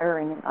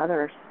inspiring in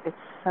others. It's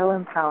so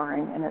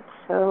empowering and it's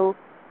so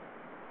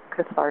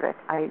cathartic.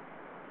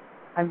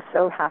 I'm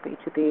so happy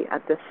to be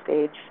at this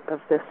stage of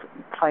this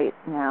fight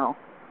now,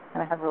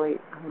 and I have really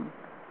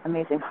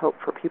amazing hope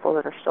for people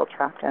that are still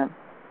trapped in.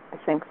 I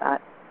think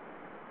that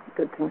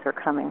good things are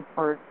coming,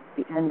 or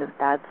the end of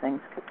bad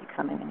things could be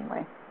coming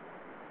anyway.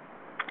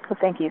 So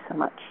thank you so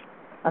much.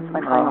 That's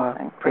my final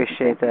thing.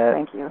 Appreciate that.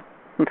 Thank you.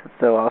 That's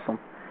so awesome.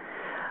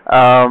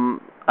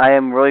 I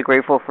am really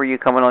grateful for you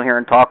coming on here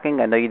and talking.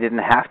 I know you didn't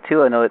have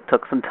to. I know it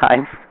took some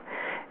time.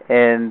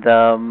 And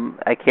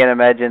I can't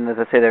imagine, as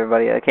I say to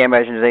everybody, I can't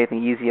imagine there's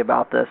anything easy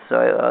about this.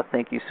 So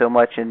thank you so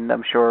much, and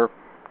I'm sure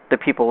the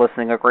people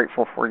listening are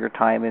grateful for your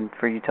time and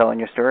for you telling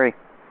your story.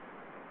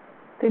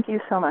 Thank you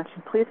so much.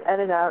 And please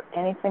edit out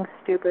anything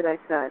stupid I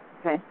said,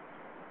 okay?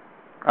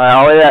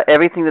 I'll edit out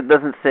everything that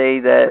doesn't say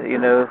that,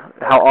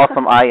 how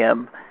awesome I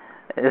am.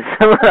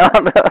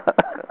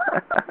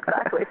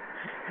 Exactly.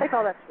 Take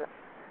all that stuff.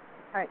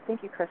 All right.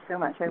 Thank you, Chris, so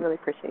much. I really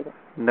appreciate it.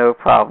 No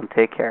problem.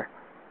 Take care.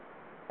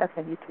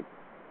 Okay, you too.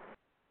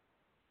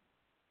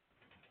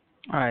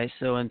 All right,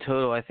 so in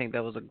total, I think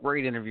that was a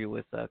great interview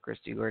with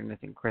Christi Gordon. I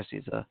think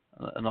Christi's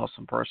an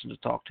awesome person to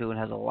talk to and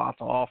has a lot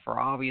to offer.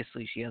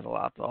 Obviously, she has a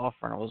lot to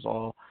offer, and it was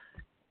all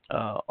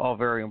all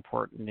very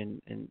important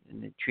and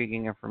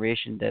intriguing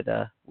information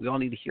that we all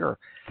need to hear.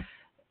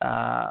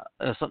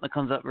 Something that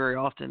comes up very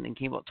often and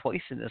came up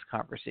twice in this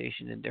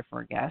conversation in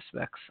different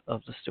aspects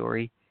of the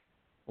story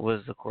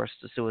was, of course,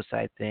 the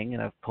suicide thing,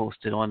 and I've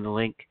posted on the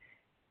link.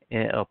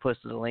 I'll post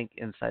the link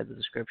inside the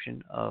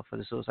description for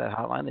the suicide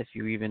hotline if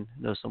you even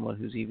know someone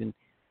who's even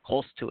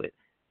close to it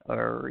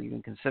or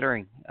even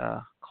considering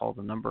call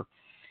the number.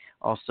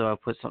 Also, I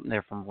put something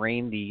there from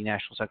RAIN, the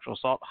National Sexual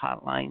Assault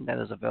Hotline, that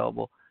is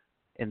available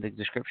in the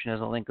description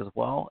as a link as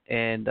well.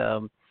 And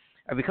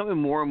I'm becoming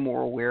more and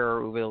more aware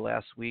over the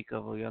last week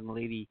of a young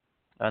lady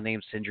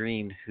named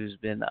Sandrine who's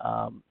been,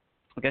 I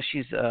guess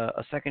she's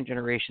a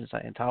second-generation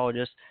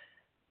Scientologist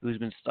who's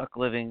been stuck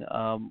living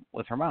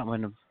with her mom.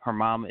 And her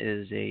mom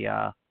is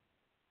a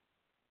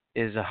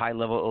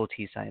high-level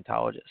OT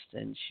Scientologist,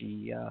 and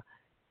she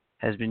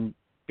has been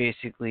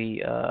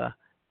basically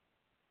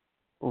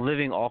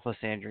living off of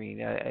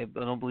Sandrine. I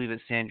don't believe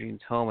it's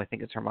Sandrine's home. I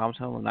think it's her mom's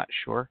home. I'm not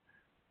sure.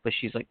 But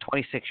she's like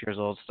 26 years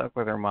old, stuck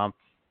with her mom.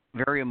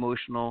 Very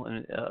emotional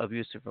and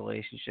abusive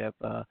relationship.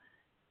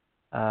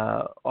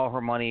 All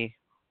her money,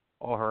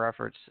 all her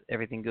efforts,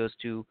 everything goes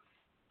to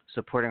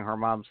supporting her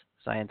mom's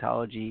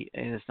Scientology,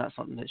 and it's not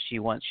something that she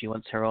wants. She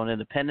wants her own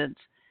independence,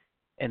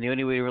 and the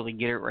only way to really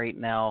get it right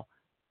now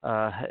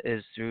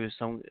is through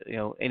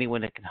anyone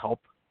that can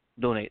help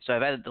donate. So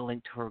I've added the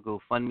link to her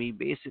GoFundMe.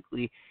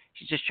 Basically,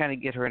 she's just trying to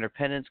get her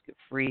independence, get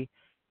free,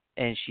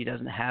 and she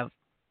doesn't have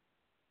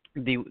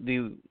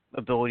the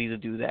ability to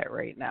do that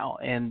right now.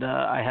 And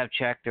I have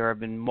checked. There have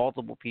been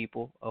multiple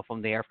people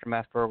from the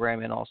Aftermath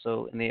program and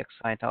also in the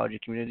ex-Scientology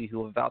community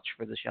who have vouched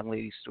for this young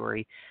lady's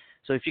story.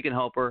 So if you can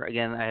help her,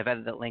 again, I have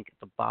added that link at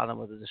the bottom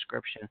of the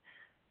description.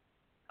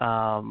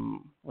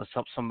 Let's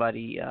help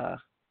somebody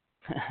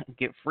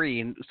get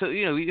free. And so,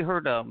 you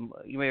heard,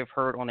 you may have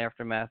heard on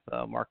Aftermath,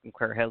 Mark and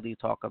Claire Headley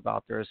talk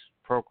about there's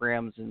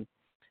programs and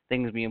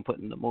things being put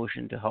into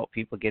motion to help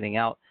people getting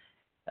out.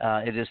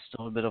 It is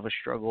still a bit of a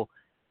struggle,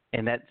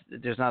 and that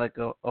there's not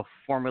a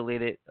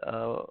formulated,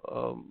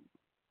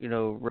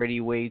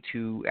 ready way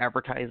to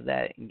advertise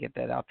that and get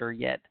that out there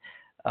yet.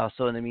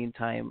 So in the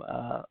meantime,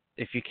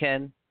 if you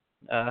can,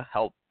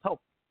 help.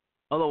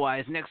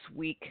 Otherwise, next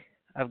week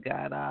I've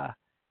got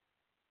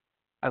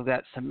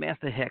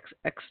Samantha Hicks,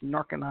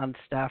 ex-Narconon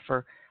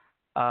staffer,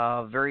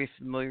 very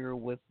familiar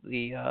with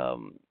the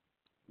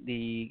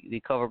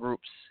cover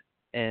groups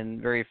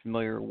and very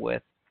familiar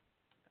with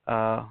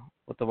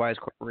the Wise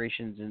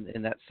Corporations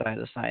and that side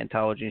of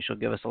Scientology. And she'll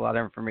give us a lot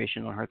of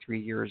information on her 3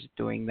 years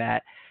doing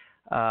that.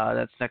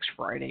 That's next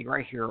Friday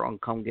right here on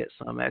Come Get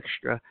Some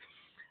Extra.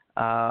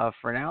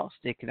 For now,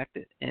 stay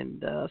connected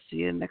and see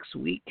you next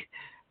week.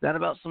 That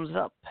about sums it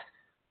up.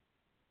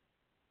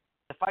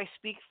 If I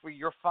speak for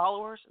your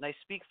followers, and I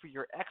speak for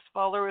your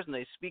ex-followers, and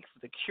I speak for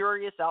the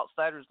curious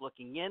outsiders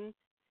looking in,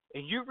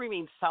 and you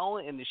remain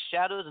silent in the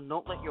shadows and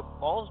don't let your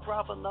balls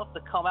drop enough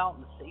to come out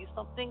and say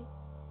something,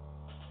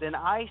 then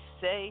I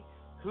say,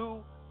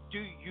 who do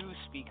you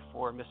speak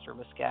for, Mr.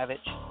 Miscavige?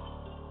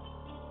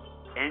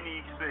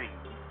 Anything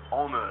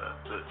on earth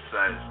that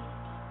says,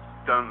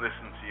 don't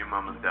listen to your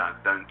mum and dad,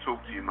 don't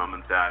talk to your mum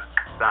and dad,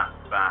 that's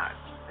bad.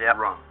 Yep.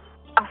 Run.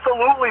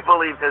 Absolutely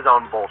believed his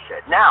own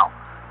bullshit. Now,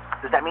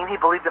 does that mean he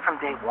believed it from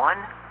day one?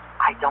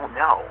 I don't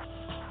know.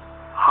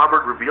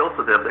 Hubbard reveals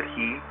to them that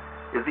he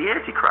is the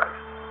Antichrist.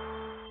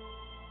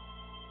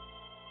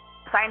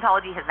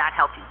 Scientology has not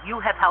helped you. You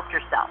have helped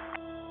yourself.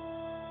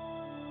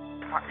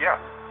 Yes,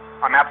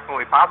 I'm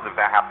absolutely positive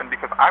that happened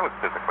because I was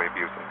physically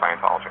abused in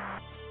Scientology.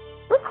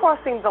 We're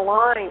crossing the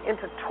line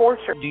into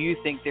torture. Do you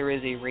think there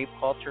is a rape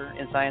culture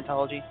in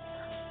Scientology?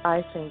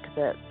 I think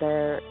that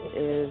there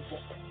is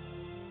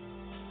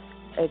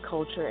a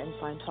culture in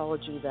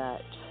Scientology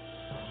that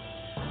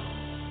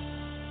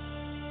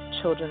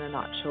children are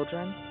not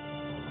children.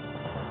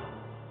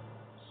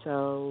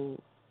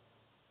 So,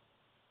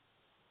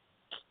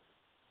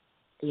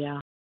 yeah.